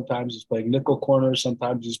safety. Sometimes he's playing nickel corner.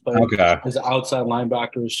 Sometimes he's playing as an outside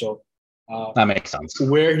linebacker. So that makes sense.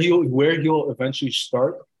 Where he'll eventually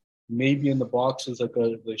start, maybe in the box as like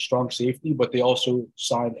a strong safety, but they also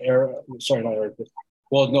signed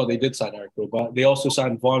Well, no, they did sign Eric, but they also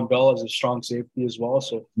signed Von Bell as a strong safety as well.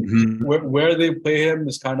 So where they play him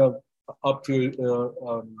is kind of up to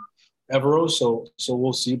Evero. So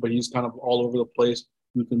we'll see, but he's kind of all over the place.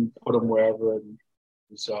 You can put him wherever, and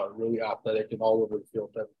he's really athletic and all over the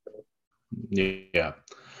field. Yeah.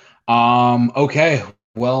 Okay.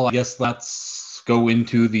 Well, I guess let's go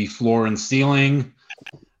into the floor and ceiling.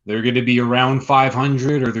 They're going to be around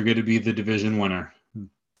 500, or they're going to be the division winner.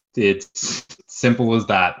 It's simple as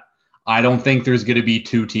that. I don't think there's going to be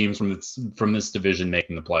two teams from this division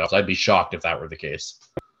making the playoffs. I'd be shocked if that were the case.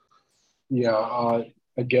 Yeah,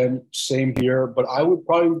 again, same here. But I would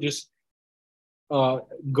probably just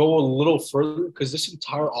go a little further because this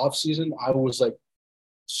entire offseason, I was like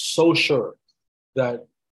so sure that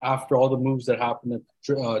after all the moves that happened at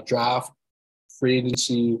draft, free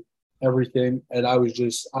agency, everything, and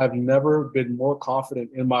I've never been more confident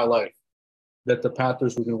in my life that the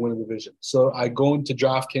Panthers were going to win the division. So I go into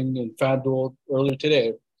DraftKings and FanDuel earlier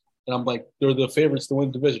today, and I'm like, they're the favorites to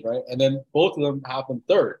win the division, right? And then both of them happened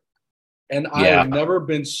third. And I have never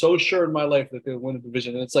been so sure in my life that they would win the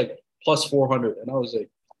division. And it's like plus 400. And I was like,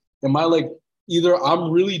 am I like, either I'm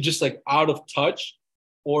really just like out of touch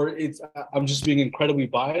or I'm just being incredibly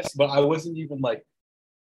biased, but I wasn't even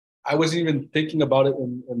thinking about it.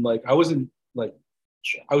 And like, I was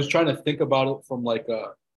trying to think about it from like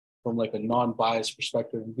a non-biased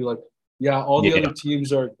perspective and be like, yeah, all the other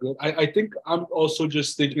teams are good. I think I'm also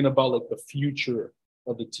just thinking about like the future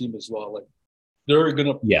of the team as well. Like they're going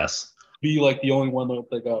to be like the only one with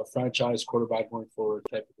like a franchise quarterback going forward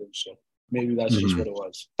type of thing. So maybe that's just what it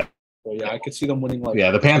was. But yeah, I could see them winning like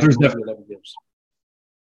the Panthers 11 games.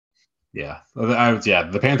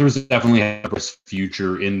 The Panthers definitely have a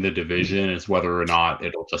future in the division. It's whether or not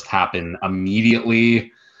it'll just happen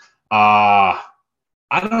immediately. I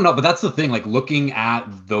don't know, but that's the thing. Like looking at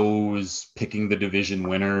those picking the division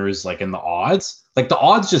winners, like in the odds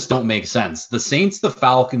just don't make sense. The Saints, the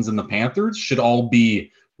Falcons, and the Panthers should all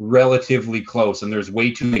be relatively close, and there's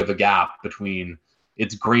way too big of a gap between.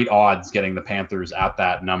 It's great odds getting the Panthers at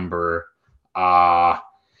that number.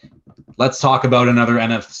 Let's talk about another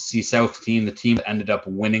NFC South team, the team that ended up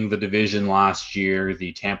winning the division last year.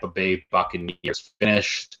 The Tampa Bay Buccaneers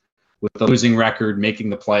finished with the losing record, making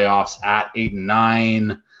the playoffs at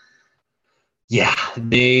 8-9. Yeah,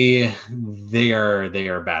 they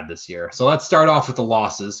are bad this year. So let's start off with the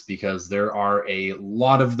losses because there are a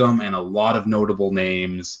lot of them and a lot of notable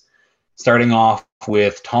names. Starting off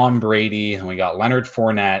with Tom Brady, and we got Leonard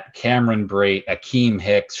Fournette, Cameron Brate, Akeem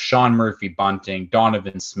Hicks, Sean Murphy-Bunting,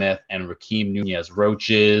 Donovan Smith, and Raheem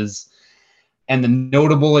Nunez-Roches. And the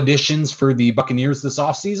notable additions for the Buccaneers this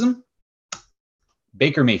offseason,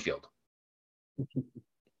 Baker Mayfield.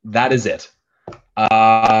 That is it.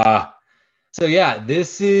 So yeah,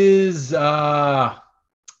 this is not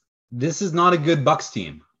a good Bucs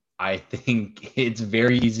team. I think it's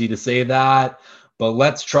very easy to say that, but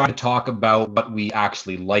let's try to talk about what we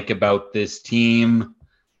actually like about this team.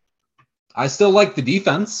 I still like the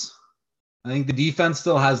defense. I think the defense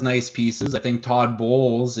still has nice pieces. I think Todd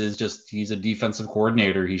Bowles he's a defensive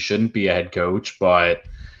coordinator. He shouldn't be a head coach, but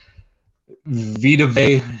Vita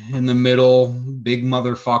Vea in the middle, big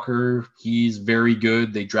motherfucker. He's very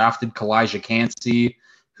good. They drafted Kalijah Kancey,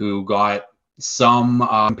 who got some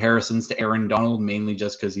comparisons to Aaron Donald, mainly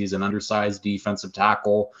just because he's an undersized defensive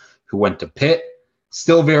tackle who went to Pitt.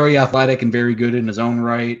 Still very athletic and very good in his own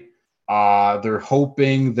right. They're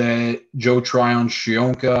hoping that Joe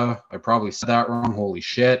Tryon-Shionka, I probably said that wrong, holy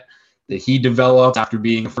shit, that he develops after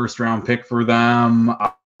being a first-round pick for them.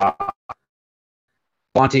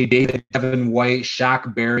 Vontae Davis, Kevin White,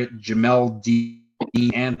 Shaq Barrett, Jamel Dean,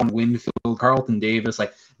 Anton Winfield, Carlton Davis.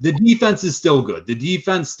 Like, the defense is still good. The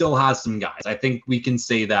defense still has some guys. I think we can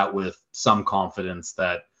say that with some confidence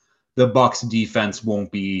that the Bucs defense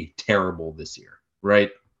won't be terrible this year,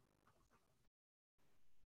 right?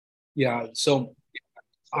 Yeah, so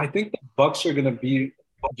I think the Bucs are going to be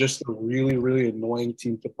just a really, really annoying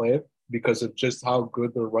team to play because of just how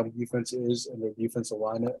good their run defense is and their defensive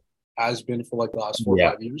line has been for like the last 4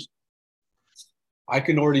 or 5 years. I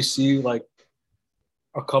can already see like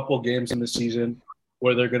a couple games in the season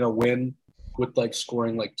where they're going to win with like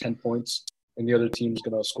scoring like 10 points and the other team's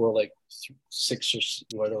going to score like 6 or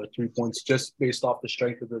whatever, 3 points just based off the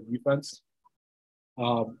strength of their defense.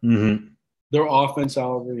 Their offense,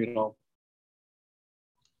 however, you know,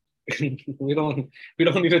 we don't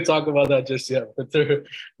need to talk about that just yet. But they're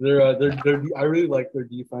I really like their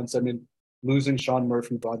defense. I mean, losing Sean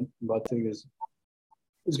Murphy-Bunting is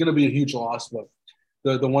going to be a huge loss. But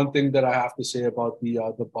the one thing that I have to say about the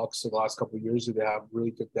Bucs the last couple of years is they have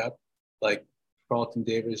really good depth, like Carlton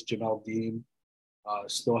Davis, Jamel Dean,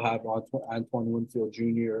 still have Antoine Winfield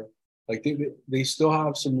Jr. Like they still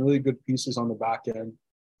have some really good pieces on the back end.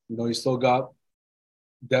 You know, you still got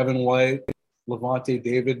Devin White, Levante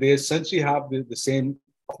David. They essentially have the same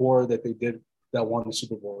core that they did that won the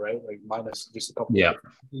Super Bowl, right? Like minus just a couple of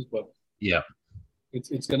pieces, but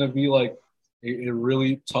it's going to be like a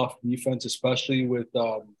really tough defense, especially with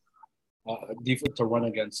defense to run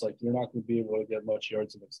against. Like you're not going to be able to get much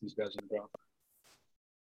yards against these guys on the ground.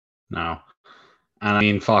 No. And I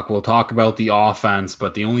mean, fuck, we'll talk about the offense,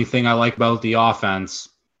 but the only thing I like about the offense,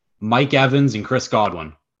 Mike Evans and Chris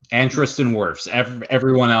Godwin. And Tristan Wirfs.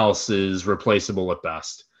 Everyone else is replaceable at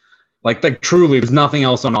best. Like truly, there's nothing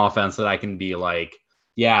else on offense that I can be like,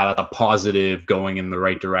 yeah, that's a positive going in the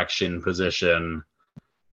right direction position.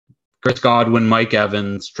 Chris Godwin, Mike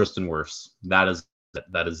Evans, Tristan Wirfs. That is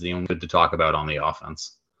the only good to talk about on the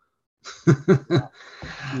offense.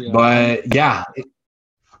 But yeah.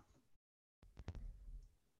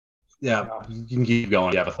 You can keep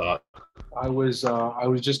going. You have a thought. I was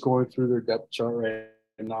just going through their depth chart right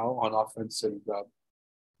now on offense, and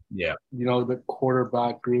you know, the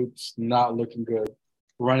quarterback groups not looking good,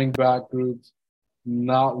 running back groups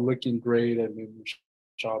not looking great. I mean,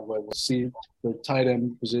 Sean Webb, we'll see the tight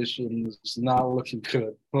end positions not looking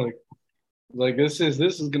good. Like this is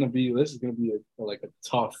gonna be a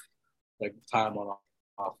tough time on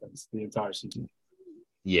offense the entire season.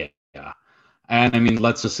 Yeah. And I mean,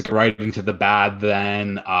 let's just get right into the bad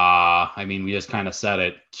then. I mean, we just kind of said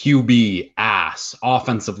it. QB, ass.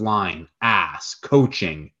 Offensive line, ass.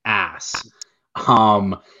 Coaching, ass.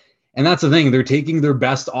 And that's the thing. They're taking their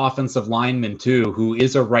best offensive lineman, too, who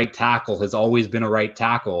is a right tackle, has always been a right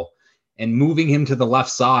tackle, and moving him to the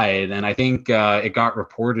left side. And I think it got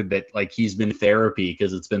reported that, like, he's been in therapy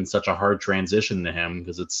because it's been such a hard transition to him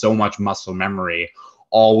because it's so much muscle memory,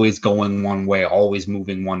 always going one way, always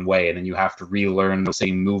moving one way, and then you have to relearn the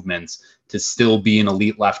same movements to still be an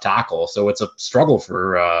elite left tackle. So it's a struggle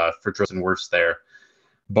for Tristan Wirfs there.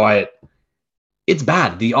 But it's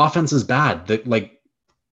bad. The offense is bad.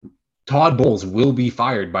 Todd Bowles will be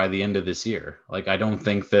fired by the end of this year. Like, I don't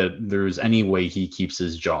think that there's any way he keeps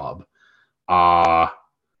his job.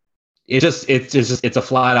 It's a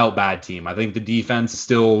flat out bad team. I think the defense is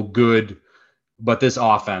still good. But this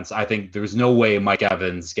offense, I think there's no way Mike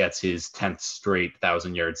Evans gets his 10th straight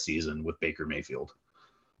 1,000-yard season with Baker Mayfield.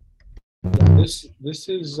 This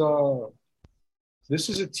is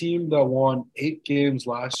a team that won 8 games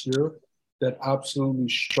last year that absolutely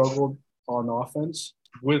struggled on offense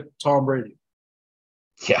with Tom Brady.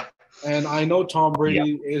 Yeah. And I know Tom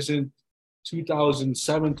Brady isn't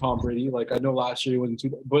 2007 Tom Brady. Like I know last year he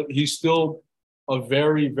wasn't, but he's still a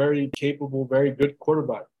very, very capable, very good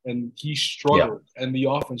quarterback. And he struggled, and the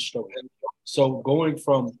offense struggled. So going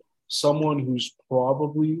from someone who's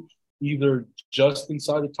probably either just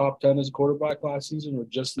inside the top 10 as a quarterback last season, or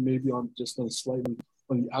just maybe on slightly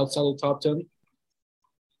on the outside of the top 10,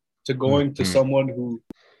 to going to someone who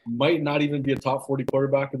might not even be a top 40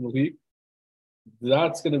 quarterback in the league,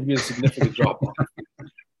 that's going to be a significant drop off.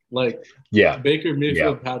 Baker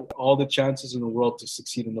Mayfield had all the chances in the world to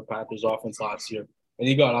succeed in the Panthers offense last year, and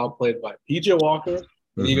he got outplayed by PJ Walker.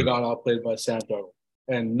 And he got outplayed by Sam Darnold.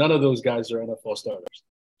 And none of those guys are NFL starters.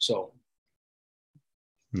 So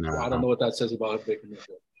I don't know what that says about Baker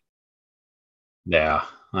Mayfield. Yeah.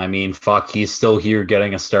 I mean, fuck, he's still here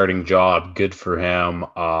getting a starting job. Good for him.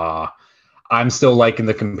 I'm still liking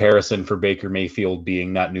the comparison for Baker Mayfield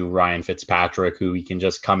being that new Ryan Fitzpatrick, who he can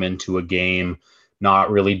just come into a game,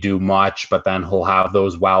 not really do much, but then he'll have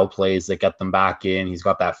those wow plays that get them back in. He's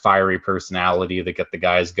got that fiery personality that get the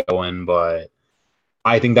guys going, but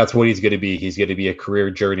I think that's what he's going to be. He's going to be a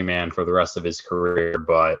career journeyman for the rest of his career,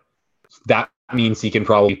 but that means he can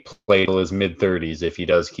probably play till his mid-30s if he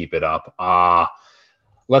does keep it up.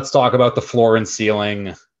 Let's talk about the floor and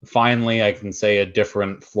ceiling. Finally, I can say a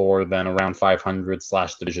different floor than around 500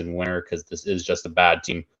 / division winner, because this is just a bad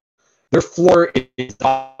team. Their floor is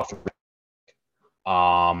off.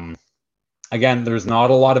 Again, there's not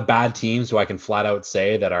a lot of bad teams who I can flat out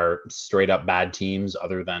say that are straight up bad teams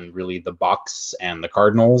other than really the Bucks and the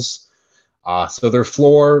Cardinals. So their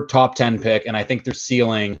floor, top 10 pick, and I think their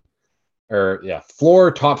ceiling,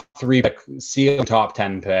 floor, top 3 pick, ceiling, top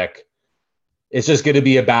 10 pick. It's just going to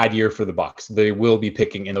be a bad year for the Bucks. They will be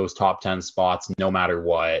picking in those top 10 spots no matter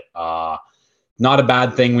what. Not a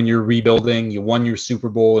bad thing when you're rebuilding. You won your Super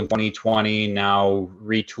Bowl in 2020. Now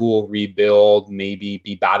retool, rebuild, maybe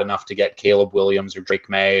be bad enough to get Caleb Williams or Drake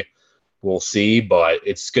May. We'll see, but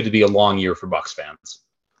it's going to be a long year for Bucks fans.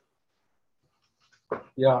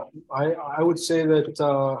 Yeah, I would say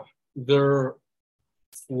that their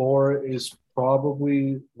floor is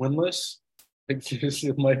probably winless.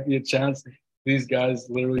 It might be a chance these guys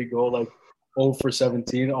literally go like 0 for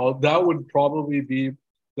 17. That would probably be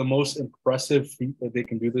the most impressive feat that they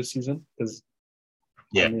can do this season, because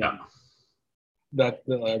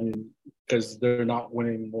because they're not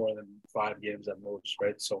winning more than 5 games at most,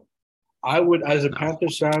 right? So I would, as a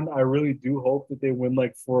Panthers fan, I really do hope that they win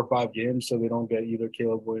like 4 or 5 games so they don't get either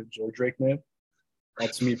Caleb Williams or Drake May.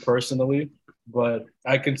 That's me personally, but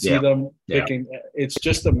I can see them picking. It's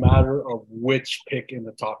just a matter of which pick in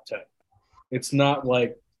the top 10. It's not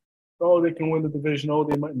like, oh, they can win the division. Oh,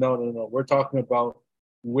 they might. No. We're talking about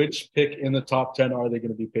which pick in the top 10 are they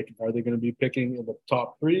going to be picking? Are they going to be picking in the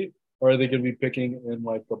top 3, or are they going to be picking in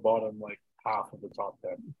like the bottom like half of the top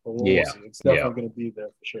 10? But we'll see. It's definitely going to be there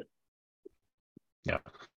for sure. Yeah.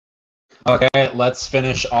 Okay, let's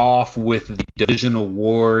finish off with the division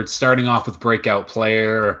awards, starting off with breakout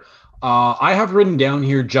player. I have written down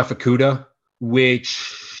here Jeff Okudah,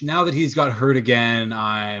 which now that he's got hurt again,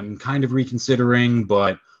 I'm kind of reconsidering,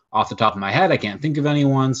 but off the top of my head, I can't think of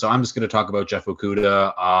anyone, so I'm just going to talk about Jeff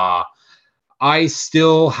Okudah. I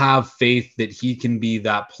still have faith that he can be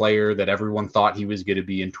that player that everyone thought he was going to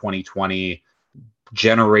be in 2020.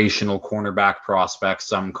 Generational cornerback prospect,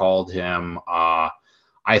 some called him.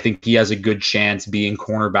 I think he has a good chance being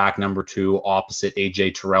cornerback number 2 opposite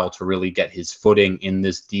AJ Terrell to really get his footing in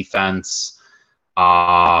this defense.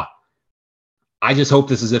 I just hope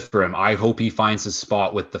this is it for him. I hope he finds his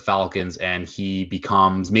spot with the Falcons and he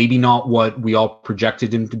becomes maybe not what we all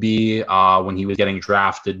projected him to be when he was getting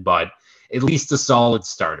drafted, but at least a solid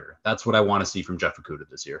starter. That's what I want to see from Jeff Okudah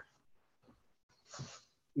this year.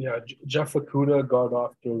 Yeah, Jeff Okudah got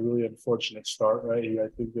off to a really unfortunate start, right? I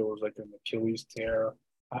think there was like an Achilles tear.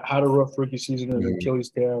 I had a rough rookie season and an Achilles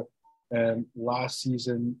tear, and last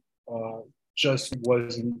season just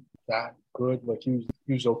wasn't that good. Like he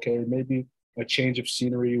was okay. Maybe a change of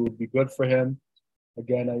scenery would be good for him.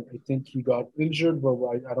 Again, I think he got injured, but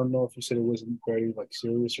I don't know if he said it wasn't very like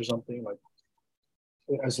serious or something. Like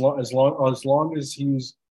as long as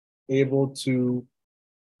he's able to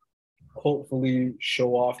hopefully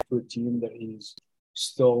show off to a team that he's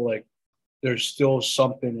still like, there's still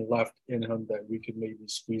something left in him that we could maybe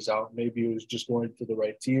squeeze out. Maybe it was just going to the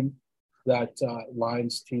right team. That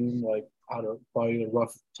Lions team, like, had probably a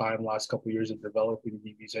rough time last couple of years of developing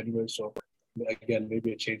DBs anyway. So again,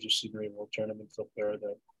 maybe a change of scenery will turn him into a player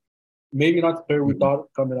that maybe not the player we thought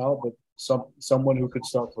coming out, but someone who could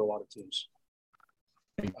start for a lot of teams.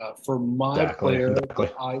 For my player,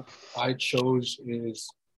 I chose is,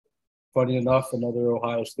 funny enough, another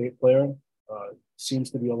Ohio State player. Seems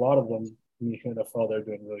to be a lot of them in the NFL. They're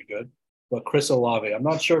doing really good. But Chris Olave, I'm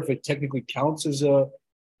not sure if it technically counts as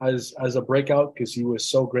a breakout because he was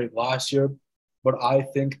so great last year. But I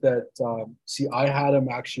think that I had him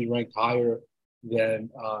actually ranked higher than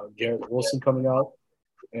Garrett Wilson coming out,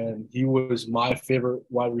 and he was my favorite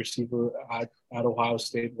wide receiver at Ohio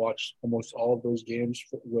State. Watched almost all of those games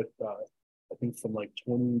with I think from like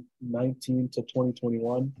 2019 to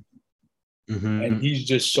 2021. And he's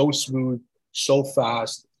just so smooth, so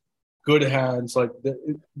fast, good hands. Like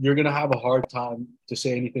you're gonna have a hard time to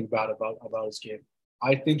say anything bad about his game.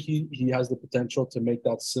 I think he has the potential to make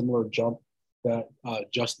that similar jump that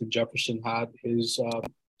Justin Jefferson had his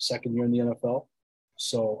second year in the NFL.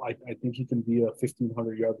 So I think he can be a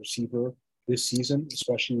 1,500-yard receiver this season,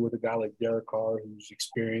 especially with a guy like Derek Carr who's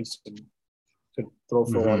experienced and could throw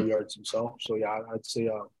for a lot of yards himself. So yeah, I'd say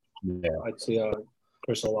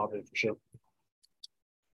Chris Olave for sure.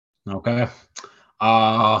 Okay.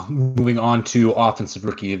 Moving on to Offensive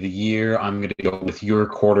Rookie of the Year, I'm going to go with your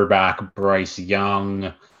quarterback, Bryce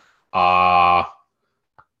Young.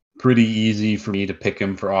 Pretty easy for me to pick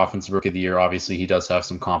him for Offensive Rookie of the Year. Obviously, he does have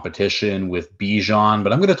some competition with Bijan,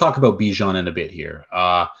 but I'm going to talk about Bijan in a bit here.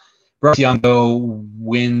 Bryce Young, though,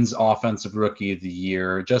 wins Offensive Rookie of the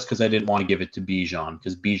Year just because I didn't want to give it to Bijan,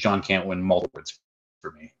 because Bijan can't win multiple awards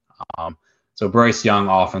for me. So Bryce Young,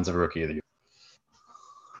 Offensive Rookie of the Year.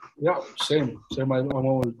 Yeah, same. I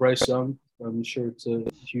went with Bryce Young. I'm sure it's a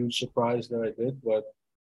huge surprise that I did, but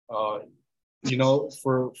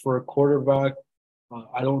for a quarterback,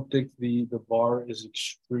 I don't think the bar is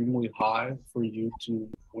extremely high for you to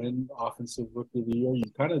win Offensive Rookie of the Year. You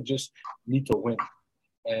kind of just need to win,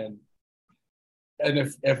 and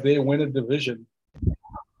if they win a division,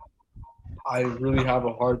 I really have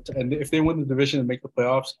a hard time. And if they win the division and make the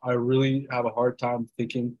playoffs, I really have a hard time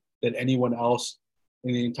thinking that anyone else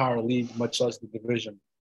in the entire league, much less the division,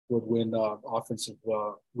 would win Offensive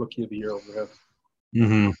Rookie of the Year over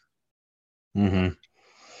him.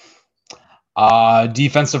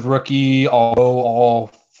 Defensive rookie, although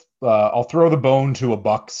I'll throw the bone to a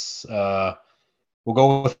Bucks. We'll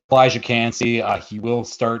go with Elijah Cansey. He will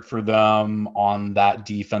start for them on that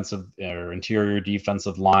defensive or interior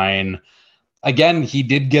defensive line. Again, he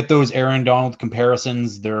did get those Aaron Donald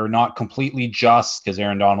comparisons. They're not completely just because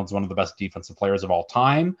Aaron Donald's one of the best defensive players of all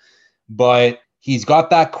time, but he's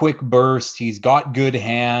got that quick burst. He's got good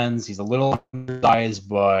hands. He's a little undersized,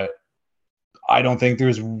 but I don't think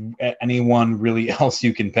there's anyone really else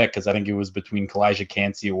you can pick because I think it was between Elijah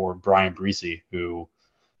Cansey or Brian Breesy, who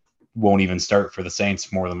won't even start for the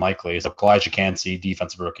Saints more than likely. So Elijah Cansey,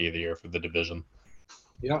 Defensive Rookie of the Year for the division.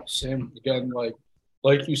 Yeah, same. Again,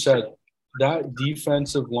 like you said, that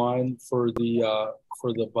defensive line for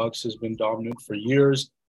the Bucks has been dominant for years.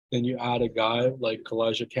 Then you add a guy like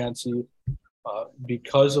Elijah Cansey,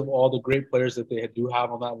 because of all the great players that they do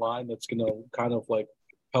have on that line, that's going to kind of like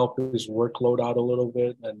help his workload out a little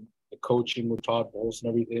bit, and the coaching with Todd Bowles and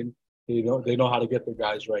everything. They know how to get their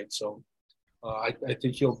guys right. So I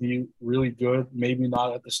think he'll be really good. Maybe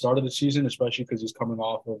not at the start of the season, especially because he's coming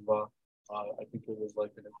off of I think it was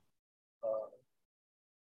like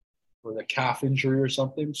with a calf injury or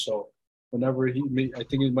something. So whenever I think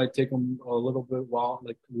it might take him a little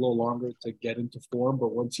longer to get into form.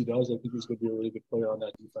 But once he does, I think he's going to be a really good player on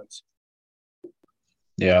that defense.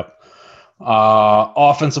 Yeah.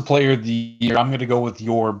 Offensive Player of the Year, I'm going to go with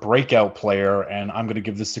your breakout player, and I'm going to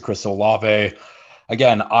give this to Chris Olave.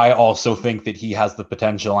 Again, I also think that he has the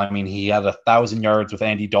potential. I mean, he had 1,000 yards with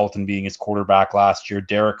Andy Dalton being his quarterback last year.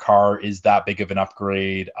 Derek Carr is that big of an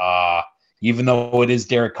upgrade. Even though it is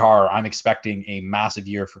Derek Carr, I'm expecting a massive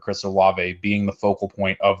year for Chris Olave being the focal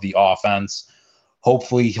point of the offense.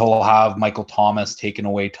 Hopefully, he'll have Michael Thomas taken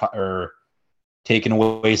away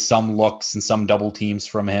some looks and some double teams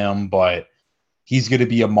from him, but he's going to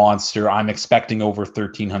be a monster. I'm expecting over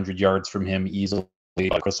 1,300 yards from him easily.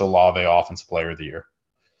 Chris Olave, Offensive Player of the Year.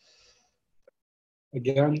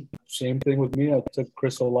 Again, same thing with me. I took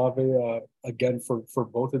Chris Olave again for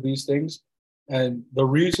both of these things. And the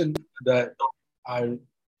reason that I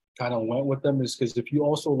kind of went with them is because if you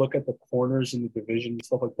also look at the corners in the division and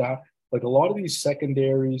stuff like that, like a lot of these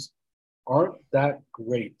secondaries aren't that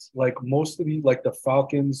great. Like most of the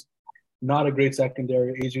Falcons, not a great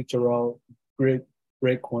secondary. AJ Terrell, great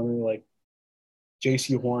corner. Like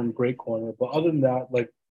J.C. Horn, great corner. But other than that, like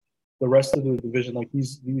the rest of the division, like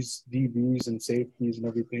these DBs and safeties and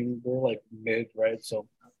everything, they're like mid, right? So,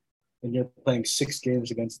 and you're playing 6 games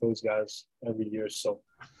against those guys every year. So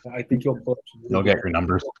I think you'll get your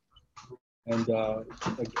numbers. And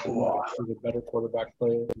with a better quarterback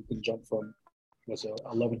player, you can jump from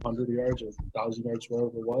 1,100 yards or 1,000 yards, wherever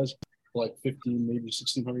it was, like 15, maybe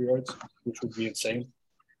 1,600 yards, which would be insane.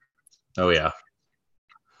 Oh yeah.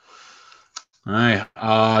 All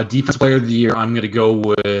right. Defensive Player of the Year, I'm going to go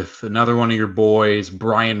with another one of your boys,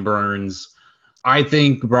 Brian Burns. I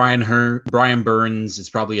think Brian Burns is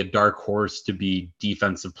probably a dark horse to be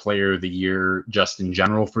Defensive Player of the Year just in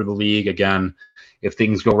general for the league. Again, if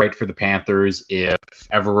things go right for the Panthers, if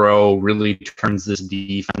Evero really turns this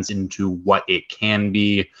defense into what it can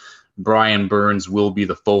be, Brian Burns will be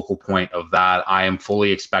the focal point of that. I am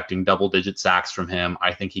fully expecting double-digit sacks from him.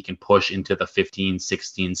 I think he can push into the 15,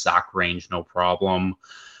 16 sack range, no problem.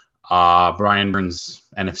 Brian Burns,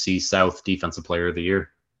 NFC South Defensive Player of the Year.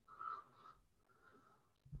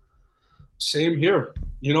 Same here.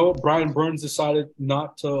 Brian Burns decided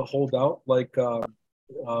not to hold out like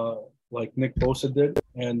Nick Bosa did,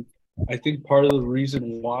 and I think part of the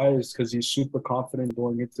reason why is because he's super confident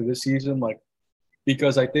going into this season. Like,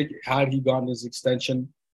 because I think had he gotten his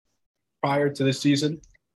extension prior to this season,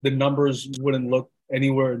 the numbers wouldn't look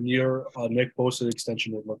anywhere near Nick Bosa's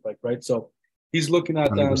extension would look like, right? So he's looking at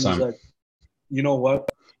that and he's 100%. like, you know what?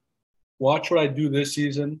 Watch what I do this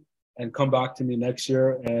season and come back to me next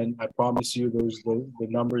year. And I promise you, the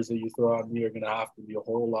numbers that you throw at me are going to have to be a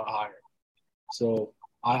whole lot higher. So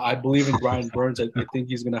I believe in Brian Burns. I think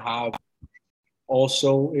he's going to have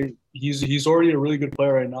also he's already a really good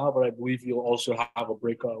player right now, but I believe he'll also have a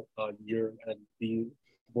breakout year and be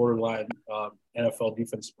borderline NFL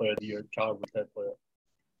defensive player of the year caliber type player.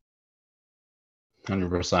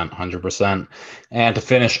 100%. And to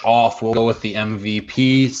finish off, we'll go with the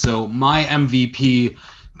MVP. So my MVP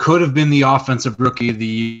could have been the offensive rookie of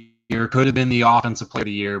the year, could have been the offensive player of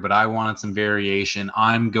the year, but I wanted some variation.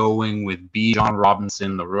 I'm going with Bijan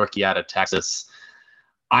Robinson, the rookie out of Texas.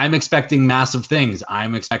 I'm expecting massive things.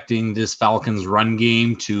 I'm expecting this Falcons run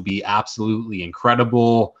game to be absolutely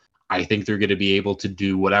incredible. I think they're going to be able to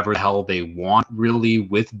do whatever the hell they want, really,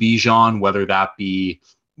 with Bijan, whether that be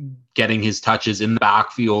getting his touches in the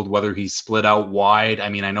backfield, whether he's split out wide. I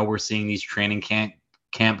mean, I know we're seeing these training camp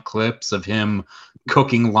clips of him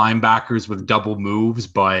cooking linebackers with double moves,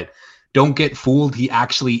 but don't get fooled. He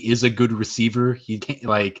actually is a good receiver. He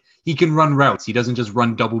can run routes. He doesn't just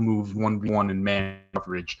run double moves 1v1 in man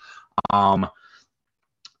coverage. I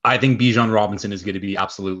think Bijan Robinson is going to be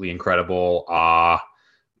absolutely incredible.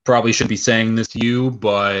 Probably shouldn't be saying this to you,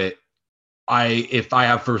 but if I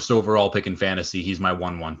have first overall pick in fantasy, he's my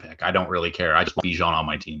 1-1 pick. I don't really care. I just want Bijan on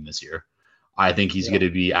my team this year. I think he's going to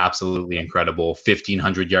be absolutely incredible.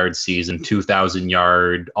 1,500 yard season, 2,000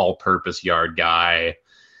 yard, all-purpose yard guy.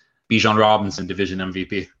 Bijan Robinson, division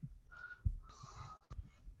MVP.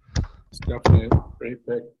 It's definitely a great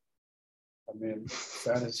pick. I mean,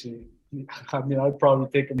 fantasy. I mean, I'd probably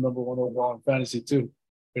take him number 1 overall in fantasy too.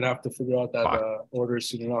 We'd have to figure out that order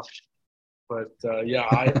soon enough. But yeah,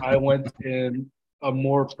 I went in a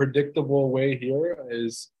more predictable way here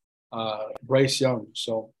is Bryce Young.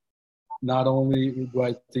 So not only do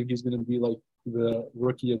I think he's going to be like the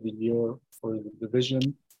rookie of the year for the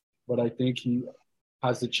division, but I think he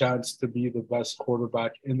has the chance to be the best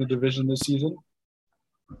quarterback in the division this season,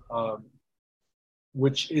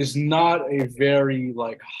 which is not a very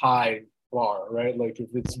like high bar, right? Like if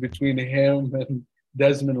it's between him and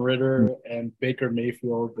Desmond Ridder and Baker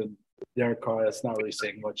Mayfield and Derek Carr, that's not really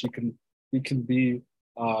saying much. He can be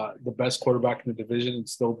the best quarterback in the division and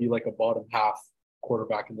still be like a bottom half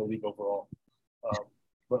quarterback in the league overall.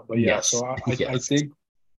 But yeah, yes. So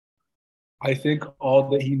I think all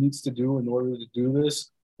that he needs to do in order to do this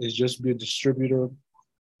is just be a distributor,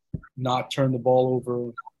 not turn the ball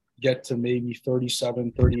over, get to maybe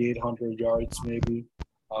 3,800 yards, maybe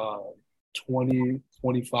 20,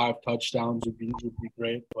 25 touchdowns would be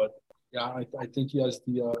great. But yeah, I think he has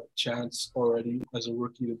the chance already as a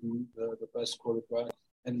rookie to be the best quarterback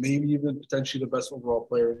and maybe even potentially the best overall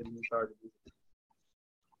player in the entire division.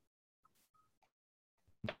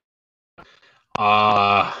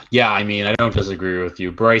 Yeah, I mean, I don't disagree with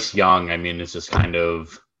you. Bryce Young, I mean, it's just kind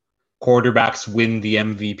of quarterbacks win the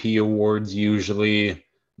MVP awards usually.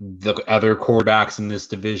 The other quarterbacks in this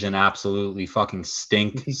division absolutely fucking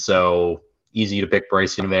stink. So easy to pick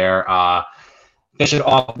Bryce Young there. Finish it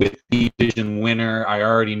off with the division winner. I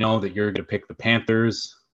already know that you're going to pick the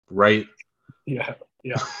Panthers, right? Yeah.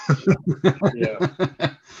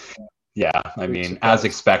 Yeah, I mean, as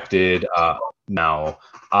expected, no.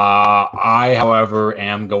 I, however,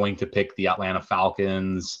 am going to pick the Atlanta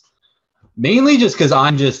Falcons, mainly just because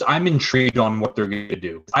I'm intrigued on what they're going to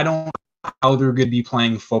do. I don't know how they're going to be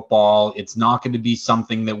playing football. It's not going to be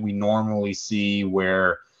something that we normally see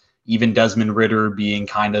where even Desmond Ridder being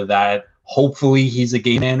kind of that, hopefully he's a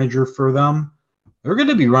game manager for them. They're going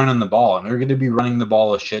to be running the ball, and they're going to be running the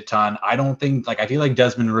ball a shit ton. I feel like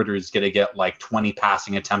Desmond Ridder is going to get like 20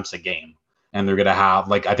 passing attempts a game. And they're going to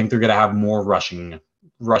have, I think they're going to have more rushing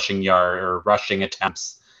yard or rushing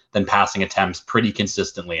attempts than passing attempts pretty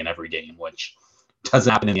consistently in every game, which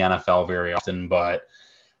doesn't happen in the NFL very often. But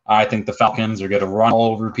I think the Falcons are going to run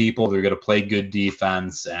all over people. They're going to play good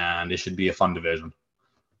defense, and it should be a fun division.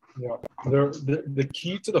 Yeah, the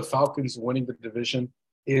key to the Falcons winning the division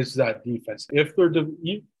is that defense. If their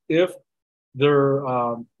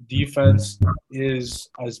defense is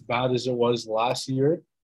as bad as it was last year,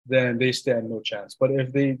 then they stand no chance. But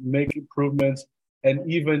if they make improvements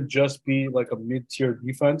and even just be like a mid-tier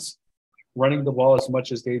defense, running the ball as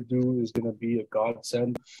much as they do is going to be a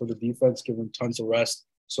godsend for the defense, give them tons of rest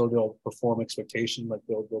so they'll perform expectation, like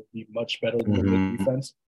they'll be much better than the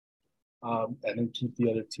defense. and then keep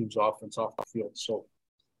the other team's offense off the field. So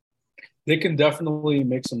they can definitely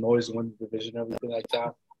make some noise and win the division, everything like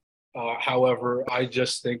that. However, I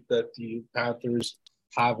just think that the Panthers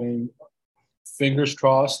having, fingers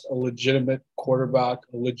crossed, a legitimate quarterback,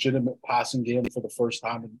 a legitimate passing game for the first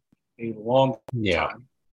time in a long time,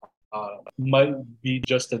 might be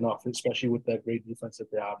just enough, especially with that great defense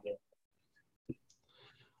that they have there.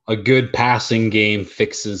 A good passing game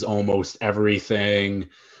fixes almost everything.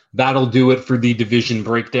 That'll do it for the division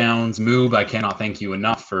breakdowns. Moub, I cannot thank you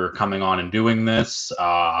enough for coming on and doing this.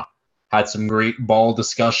 Had some great ball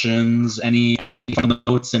discussions. Any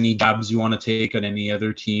notes, any jabs you want to take on any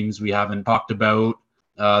other teams we haven't talked about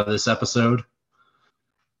this episode?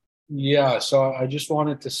 Yeah, so I just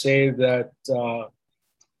wanted to say that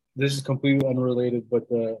this is completely unrelated, but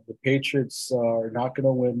the Patriots are not going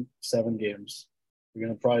to win 7 games. They're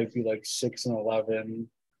going to probably be like 6-11.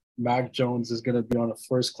 Mac Jones is going to be on a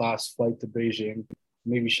first-class flight to Beijing,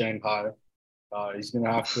 maybe Shanghai. He's going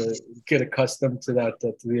to have to get accustomed to that,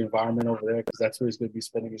 to the environment over there, because that's where he's going to be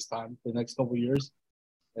spending his time for the next couple of years.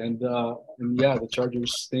 And yeah, the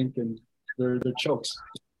Chargers stink, and they're chokes.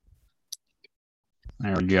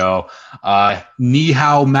 There we go. Ni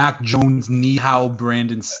hao, Mac Jones. Ni hao,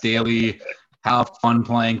 Brandon Staley. Have fun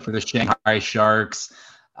playing for the Shanghai Sharks.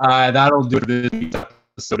 That'll do this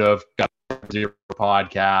episode of Zero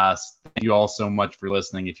Podcast. Thank you all so much for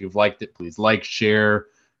listening. If you've liked it, please like, share,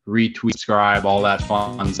 retweet, subscribe, all that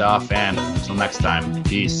fun stuff. And until next time,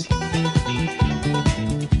 peace.